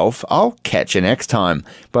enjoyed yourself. I'll catch you next time.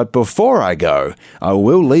 But before I go, I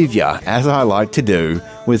will leave you, as I like to do,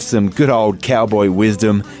 with some good old cowboy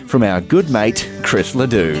wisdom from our good mate, Chris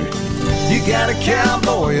Ledoux. You got a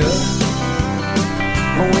cowboy up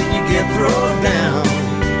when you get thrown down.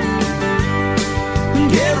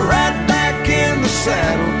 Get right back in the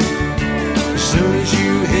saddle as soon as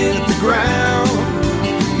you hit the ground.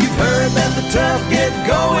 You've heard that the tough get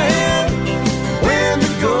going when the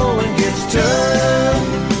going gets tough.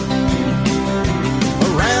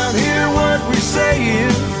 Around here what we say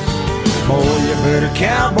is, boy, you better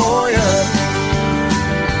cowboy up.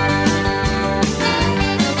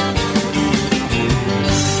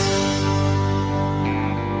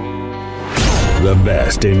 The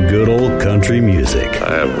best in good old country music.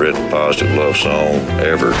 I haven't written a positive love song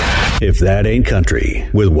ever. If That Ain't Country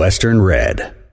with Western Red.